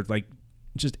women are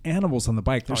just animals on the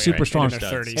bike. They're super strong. In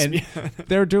their 30s. And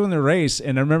they're doing the race,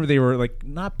 and I remember they were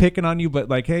not picking on you,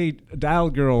 but hey, dial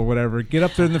girl or whatever, get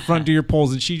up there in the front, do your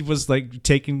pulls. And she was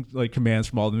taking commands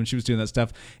from all of them, and she was doing that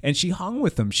stuff, and she hung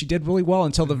with them. She did really well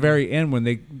until the very end when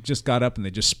they just got up and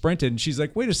they just sprinted, and she's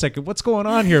like, wait a second, what's going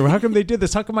on here? How come they did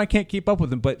this? How come I can't keep up with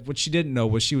them? But what she didn't know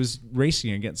was she was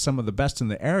racing against some of the best in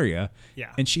the area,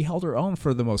 and she held her own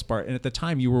for the most part. And at the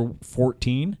time you were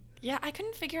 14. Yeah, I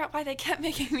couldn't figure out why they kept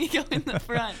making me go in the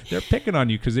front. They're picking on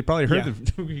you because they probably heard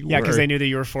who you were. Yeah, because they knew that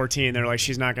you were 14. They're like,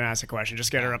 she's not going to ask a question.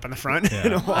 Just get her up in the front.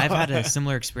 Yeah. I've had a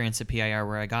similar experience at PIR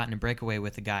where I got in a breakaway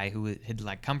with a guy who had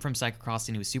come from cyclocross,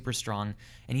 and he was super strong.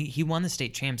 And he won the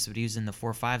state champs, but he was in the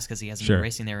 4.5s because he hasn't been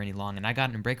racing there any long. And I got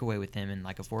in a breakaway with him in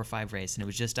a 4.5 race, and it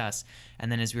was just us.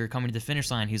 And then as we were coming to the finish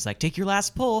line, he was like, take your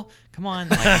last pull. Come on.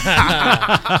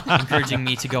 Encouraging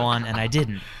me to go on, and I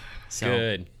didn't. So,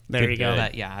 good. There you go.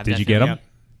 Did you get him?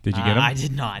 Did you get him? I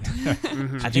did not. Do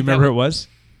you remember who it was?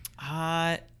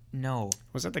 No.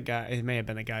 Was that the guy? It may have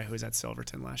been the guy who was at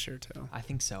Silverton last year too. I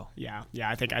think so. Yeah.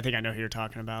 I think I know who you're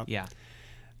talking about. Yeah.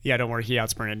 Yeah, don't worry. He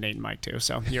outsprinted Nate and Mike too,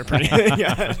 so you're pretty.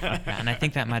 And I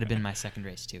think that might have been my second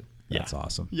race too. That's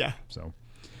awesome. Yeah. So,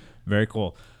 very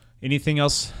cool. Anything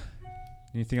else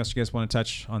Anything else you guys want to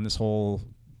touch on this whole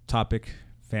topic?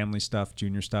 Family stuff,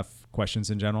 junior stuff, questions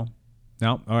in general?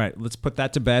 No? All right, let's put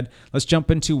that to bed. Let's jump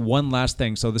into one last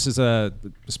thing. So this is a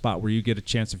spot where you get a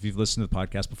chance, if you've listened to the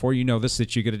podcast before, you know this,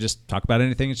 that you get to just talk about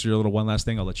anything. It's your little one last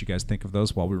thing. I'll let you guys think of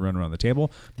those while we run around the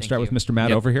table. We'll start with Mr.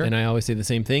 Matt over here. And I always say the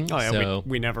same thing. Oh, yeah, so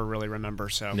we never really remember,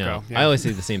 so no, go. Yeah. I always say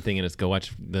the same thing, and it's go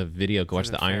watch the video, go watch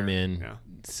the Iron Man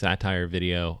satire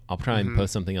video. I'll try and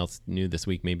post something else new this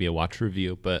week, maybe a watch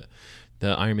review, but the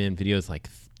Iron Man video is like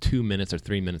 2 minutes or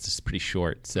 3 minutes. It's pretty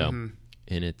short, so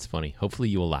and it's funny. Hopefully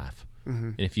you will laugh.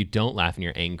 And if you don't laugh and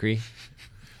you're angry,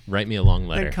 write me a long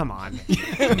letter. Then come on.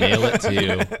 Mail it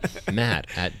to Matt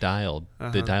at Dialed,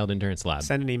 the Dialed Endurance Lab.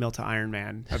 Send an email to Iron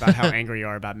Man about how angry you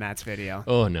are about Matt's video.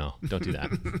 Oh, no. Don't do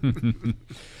that.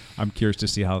 I'm curious to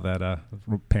see how that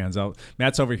pans out.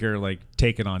 Matt's over here like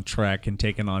taking on Trek and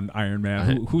taking on Iron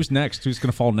Man. Who's next? Who's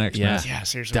going to fall next, Yeah. Matt? Yeah,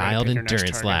 seriously. Dialed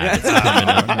Endurance Lab is coming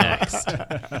up next.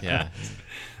 Yeah.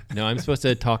 No, I'm supposed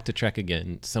to talk to Trek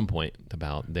again at some point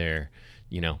about their,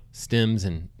 stims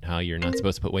and how you're not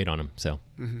supposed to put weight on them. So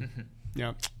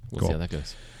Yeah. we'll see how that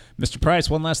goes. Mr. Price,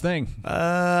 one last thing.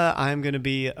 I'm going to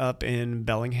be up in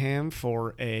Bellingham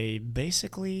for a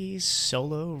basically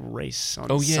solo race on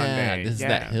Sunday. This is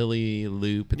that hilly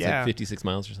loop. It's like 56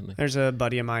 miles or something. There's a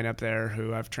buddy of mine up there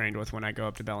who I've trained with when I go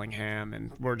up to Bellingham,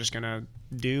 and we're just going to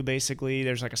do basically,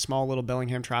 there's like a small little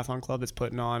Bellingham Triathlon Club that's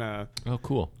putting on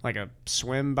like a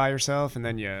swim by yourself, and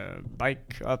then you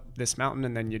bike up this mountain,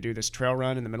 and then you do this trail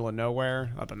run in the middle of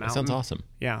nowhere up a mountain. That sounds awesome.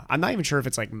 Yeah. I'm not even sure if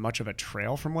it's like much of a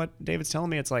trail from what David's telling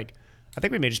me. It's like, I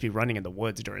think we may just be running in the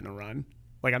woods during the run.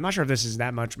 Like, I'm not sure if this is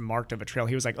that much marked of a trail.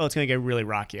 He was like, oh, it's going to get really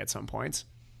rocky at some points.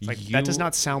 It's like, that does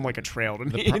not sound like a trail to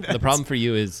me. The problem for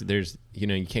you is there's, you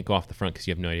can't go off the front because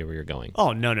you have no idea where you're going.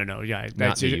 Oh, no. Yeah.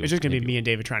 It's just going to be me and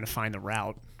David trying to find the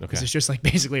route. Because it's just like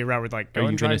basically a route with like, go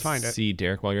and try and find it. Are you going to see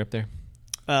Derek while you're up there?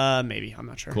 Maybe. I'm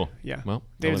not sure. Cool. Yeah. Well,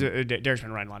 Derek's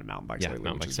been riding a lot of mountain bikes lately,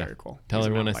 mountain which bike is stuff. very cool. Tell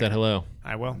everyone I said hello.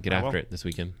 I will. Get after it this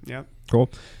weekend. Yeah. Cool.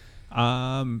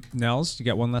 Nels, you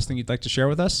got one last thing you'd like to share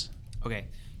with us? Okay.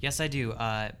 Yes, I do.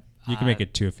 You can make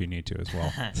it two if you need to as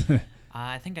well.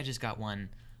 I think I just got one.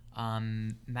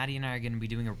 Maddie and I are going to be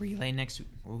doing a relay next week.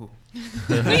 Ooh.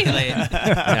 Relay.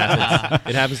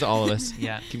 It happens to all of us.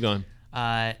 Yeah. Keep going.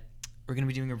 We're going to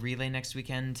be doing a relay next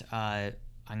weekend.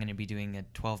 I'm going to be doing a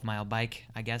 12-mile bike,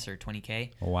 I guess, or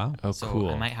 20K. Oh, wow. Oh, so cool.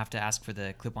 I might have to ask for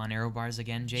the clip-on aero bars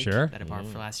again, Jake, Sure. that I bought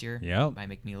for last year. Yep. Might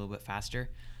make me a little bit faster.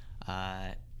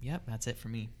 Yep, that's it for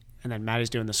me. And then Maddie's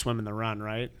doing the swim and the run,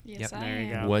 right? Yes, Yep. I There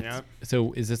you am. go. What? Yep.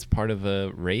 So is this part of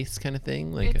a race kind of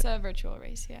thing? Like, It's a virtual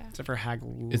race, yeah. Except for Hag.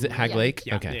 is it Hag Yeah. Lake?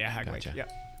 Yeah, Okay. yeah, Hag Lake. Gotcha. Yeah.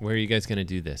 Where are you guys going to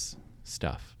do this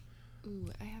stuff? Ooh,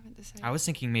 I haven't decided. I was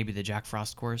thinking maybe the Jack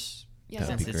Frost course. Yeah,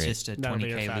 Since be it's great. just a That'll be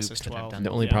your 20K loop fastest that I've 12. done.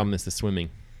 The only Yeah. problem is the swimming.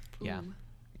 Yeah. Ooh.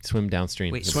 Swim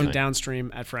downstream. Wait, It's Swim fine.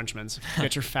 downstream at Frenchman's.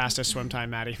 Get your fastest swim time,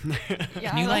 Maddie. Yeah, Can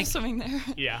I you, love like- swimming there.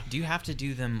 Yeah. Do you have to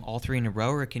do them all three in a row,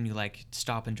 or can you like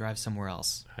stop and drive somewhere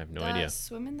else? I have no The idea.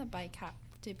 swim and the bike have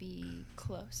to be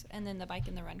close, and then the bike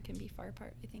and the run can be far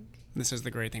apart, I think. This is the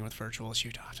great thing with virtual is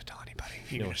you don't have to tell anybody.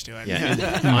 You can just do it.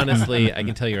 Yeah. And honestly, I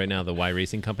can tell you right now, the Y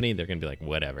Racing Company, they're going to be like,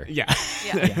 whatever. Yeah.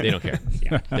 Yeah. They don't care.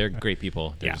 Yeah. They're great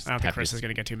people. They're Yeah. just I don't think happy Chris to- is going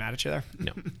to get too mad at you there.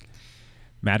 No.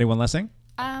 Maddie, one last thing?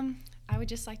 I would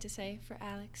just like to say for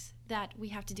Alex that we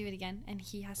have to do it again, and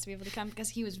he has to be able to come because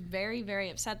he was very, very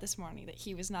upset this morning that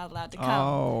he was not allowed to come.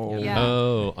 Oh. Yeah.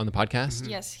 Oh, on the podcast?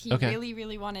 Yes, he Okay. really,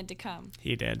 really wanted to come.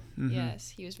 He did. Mhm. Yes,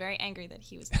 he was very angry that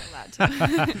he was not allowed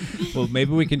to. Well,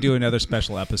 maybe we can do another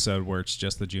special episode where it's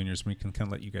just the juniors. We can kind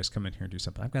of let you guys come in here and do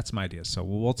something. I've got some ideas, so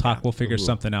we'll talk. Yeah. We'll figure Ooh.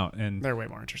 something out and They're way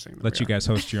more interesting than let we you are. guys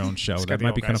host your own show. Just got That the might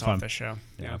old be kind of guys off fun. this show.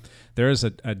 Yeah. There is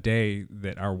a day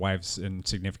that our wives and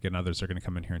significant others are going to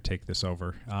come in here and take this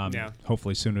over. Yeah.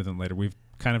 Hopefully sooner than later. We've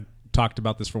kind of talked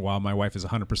about this for a while. My wife is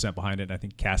 100% behind it. And I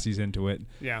think Cassie's into it.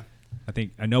 Yeah.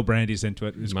 I know Brandy's into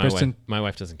it. Is My Kristen?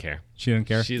 wife doesn't care. She doesn't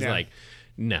care? She's Yeah. like,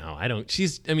 no, I don't.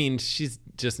 She's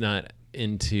just not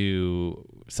into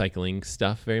cycling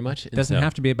stuff very much. It doesn't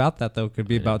have to be about that, though. It could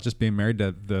be about just being married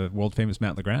to the world famous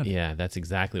Matt LeGrand. Yeah, that's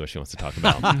exactly what she wants to talk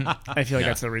about. I feel like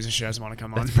that's the reason she doesn't want to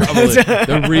come on. Probably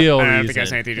the real I reason. don't think it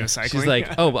has anything to do with cycling. She's like,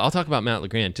 oh, well, I'll talk about Matt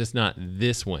LeGrand, just not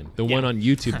this one. The one on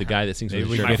YouTube, the guy that sings with Maybe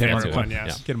his we shirt can get him off. on one, yeah.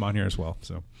 yes. Get him on here as well.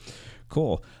 So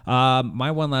cool.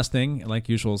 My one last thing, like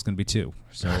usual, is going to be two.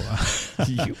 So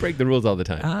You break the rules all the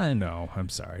time. I know. I'm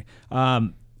sorry.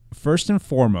 First and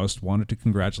foremost, wanted to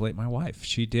congratulate my wife.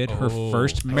 She did her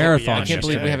first marathon. I can't believe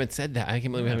we yesterday. haven't said that. I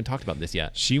can't believe we haven't talked about this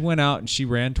yet. She went out and she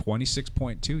ran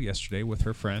 26.2 yesterday with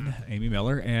her friend Amy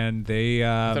Miller, and they. I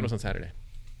thought it was on Saturday.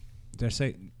 Did I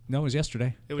say no? It was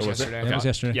yesterday. It was was it? yesterday. Yeah, it was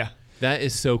yesterday. Yeah. That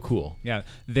is so cool. Yeah,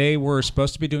 they were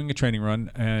supposed to be doing a training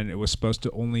run, and it was supposed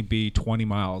to only be 20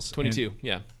 miles. 22,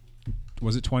 yeah.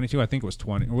 Was it 22? I think it was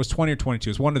 20. It was 20 or 22.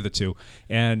 It was one of the two.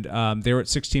 And they were at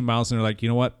 16 miles, and they're like, you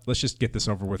know what? Let's just get this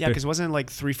over with. Yeah, because wasn't it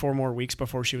like 3-4 more weeks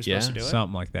before she was supposed to do it?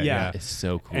 Something like that. Yeah. It's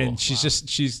so cool. And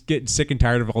she's getting sick and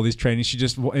tired of all these trainings. She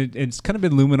just, it's kind of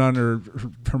been looming on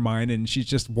her mind, and she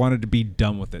just wanted to be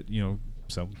done with it, you know.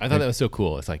 So I thought that was so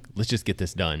cool. It's like, let's just get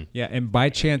this done. Yeah, and by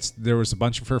chance, there was a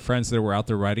bunch of her friends that were out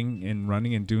there riding and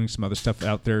running and doing some other stuff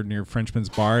out there near Frenchman's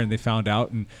Bar, and they found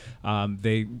out, and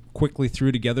they quickly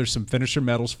threw together some finisher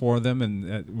medals for them, and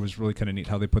it was really kind of neat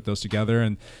how they put those together,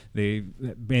 and they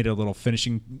made a little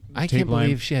finishing I can't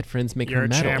believe she had friends make her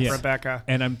medals. You're a champ, Rebecca.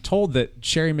 And I'm told that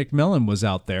Sherry McMillan was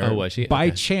out there. Oh, was she?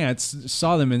 By chance,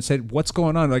 saw them and said, what's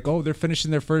going on? Like, oh, they're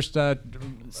finishing their first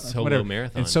solo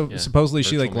marathon. And so supposedly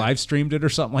she Virtual live streamed it or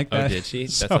something like that. Oh, did she?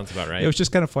 That sounds about right. It was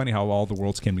just kind of funny how all the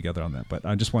worlds came together on that. But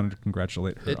I just wanted to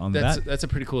congratulate her on that. That's a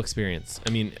pretty cool experience.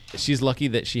 I mean, she's lucky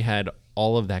that she had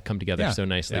all of that come together so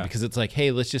nicely because it's like,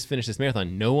 hey, let's just finish this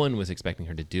marathon. No one was expecting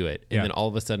her to do it. And then all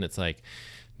of a sudden it's like,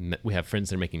 we have friends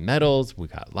that are making medals. We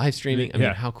got live streaming. I mean,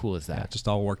 how cool is that? Yeah, it just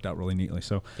all worked out really neatly.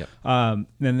 So, and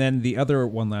then the other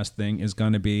one last thing is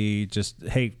going to be just,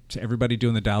 hey, to everybody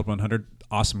doing the Dialed 100,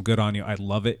 awesome, good on you. I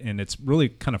love it, and it's really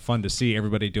kind of fun to see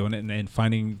everybody doing it and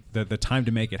finding the time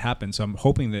to make it happen. So I'm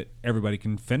hoping that everybody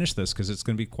can finish this because it's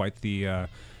going to be quite the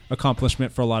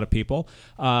accomplishment for a lot of people.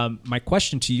 My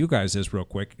question to you guys is real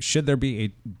quick: should there be a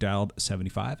Dialed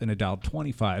 75 and a Dialed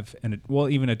 25 and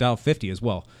even a Dialed 50 as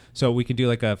well? So we can do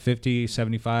like a 50,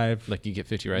 75. Like you get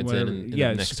 50 rides in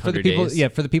the next for the 100 people. days. Yeah,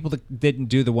 for the people that didn't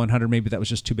do the 100, maybe that was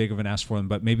just too big of an ask for them.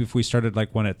 But maybe if we started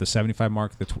like one at the 75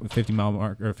 mark, the 50 mile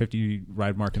mark, or 50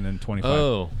 ride mark, and then 25.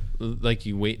 Oh, like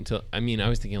you wait until. I mean, I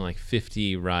was thinking like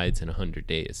 50 rides in 100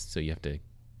 days. So you have to.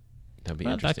 That'd be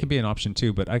interesting. That could be an option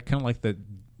too. But I kind of like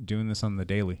doing this on the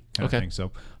daily kind of thing.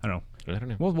 So I don't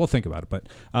know. We'll think about it. But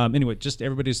anyway, just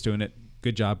everybody's doing it.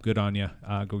 Good job. Good on you.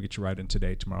 Go get your ride in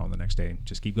today, tomorrow, and the next day.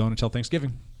 Just keep going until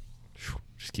Thanksgiving.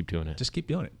 Just keep doing it. Just keep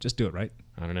doing it. Just do it, right?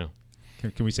 I don't know.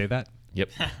 Can we say that? Yep.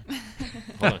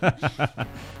 Hold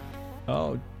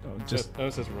on. Just. Oh,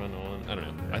 it says run on. I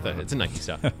don't know. I thought it's a Nike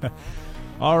stuff.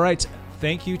 All right.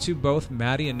 Thank you to both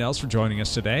Maddie and Nels for joining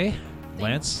us today.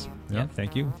 Lance. Yeah,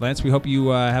 thank you. Lance, we hope you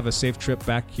have a safe trip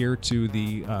back here to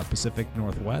the Pacific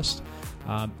Northwest.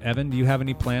 Evan, do you have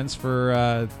any plans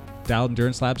for Dialed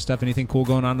Endurance Lab stuff? Anything cool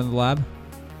going on in the lab?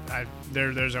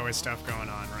 There's always stuff going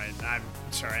on, right? I'm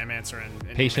sorry, I'm answering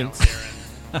patients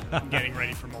here and getting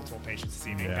ready for multiple patients this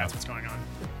evening. That's what's going on.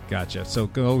 Gotcha. So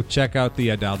go check out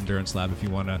the Dialed Endurance Lab if you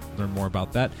want to learn more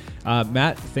about that.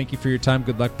 Matt, thank you for your time.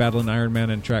 Good luck battling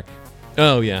Ironman and Trek.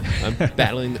 Oh, yeah. I'm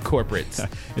battling the corporates.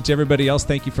 And to everybody else,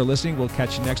 thank you for listening. We'll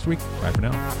catch you next week. Bye for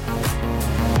now.